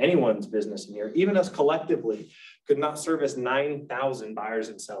way anyone's business in here, even us collectively, could not service 9,000 buyers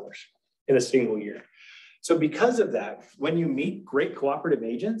and sellers in a single year. So because of that, when you meet great cooperative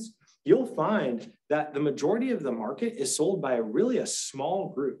agents, you'll find that the majority of the market is sold by really a small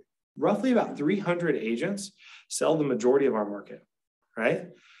group. Roughly about 300 agents sell the majority of our market, right?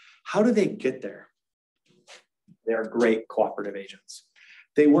 How do they get there? They're great cooperative agents.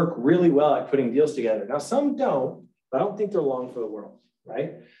 They work really well at putting deals together. Now, some don't, but I don't think they're long for the world,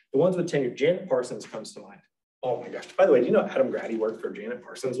 right? The ones with tenure, Janet Parsons comes to mind. Oh my gosh. By the way, do you know Adam Grady worked for Janet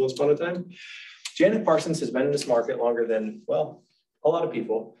Parsons once upon a time? Janet Parsons has been in this market longer than, well, a lot of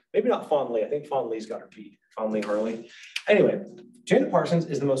people. Maybe not Fawn Lee. I think Fawn Lee's got her beat. Fawn Lee Harley. Anyway, Janet Parsons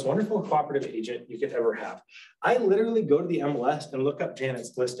is the most wonderful cooperative agent you could ever have. I literally go to the MLS and look up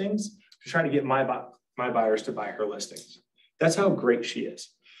Janet's listings to try to get my buyers to buy her listings. That's how great she is.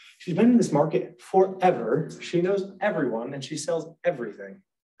 She's been in this market forever. She knows everyone and she sells everything,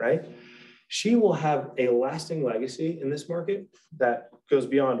 right? She will have a lasting legacy in this market that goes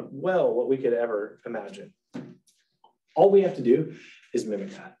beyond, well, what we could ever imagine. All we have to do is mimic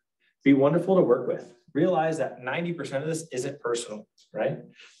that. Be wonderful to work with. Realize that 90% of this isn't personal, right?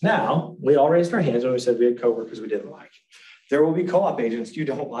 Now, we all raised our hands when we said we had coworkers we didn't like. There will be co-op agents you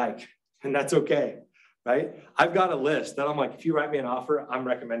don't like, and that's okay, right? I've got a list that I'm like, if you write me an offer, I'm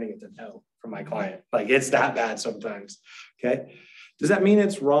recommending it to no from my client. Like, it's that bad sometimes, okay? Does that mean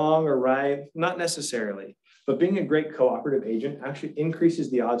it's wrong or right? Not necessarily, but being a great cooperative agent actually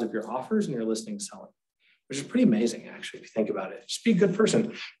increases the odds of your offers and your listing selling, which is pretty amazing, actually, if you think about it. Just be a good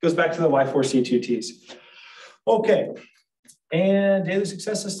person. Goes back to the Y4C2Ts. Okay, and daily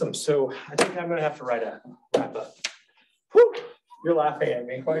success system. So I think I'm gonna have to write a wrap up. Whew. You're laughing at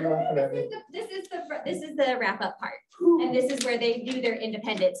me. Why are you laughing at me? This is the wrap up part. And this is where they do their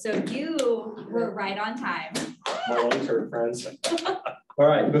independence. So you were right on time. My lungs hurt, friends. All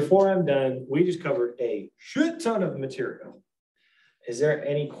right, before I'm done, we just covered a shit ton of material. Is there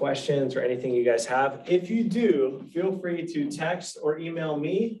any questions or anything you guys have? If you do, feel free to text or email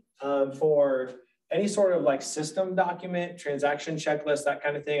me for any sort of like system document, transaction checklist, that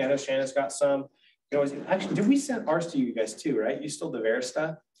kind of thing. I know Shannon's got some. You know, actually, did we send ours to you guys too, right? You stole the Vera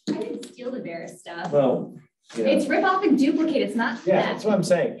stuff? I didn't steal the Vera stuff. Well, you know. It's rip off and duplicate. It's not Yeah, that. that's what I'm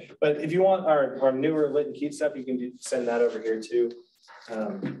saying. But if you want our newer Lit and Keat stuff, you can send that over here too.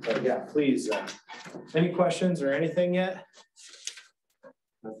 But yeah, please. Any questions or anything yet?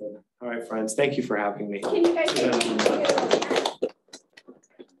 Nothing. All right, friends. Thank you for having me. Can you guys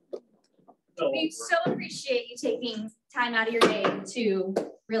we so appreciate you taking time out of your day to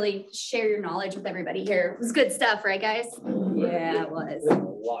really share your knowledge with everybody here. It was good stuff, right, guys? Yeah, it was. A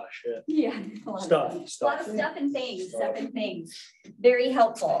lot of shit. Yeah, a lot Stuff. of stuff and things. very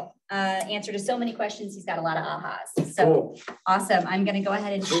helpful. Answer to so many questions. He's got a lot of ahas. So Cool. awesome. I'm gonna go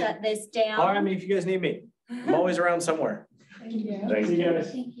ahead and shut this down. All right, I mean, if you guys need me, I'm always around somewhere. Thank you. Thanks,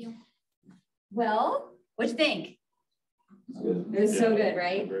 guys. Thank you. Well, what'd you think? It was so good,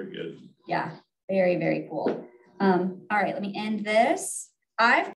 right? Very good. Yeah, very, very cool. All right, let me end this. I've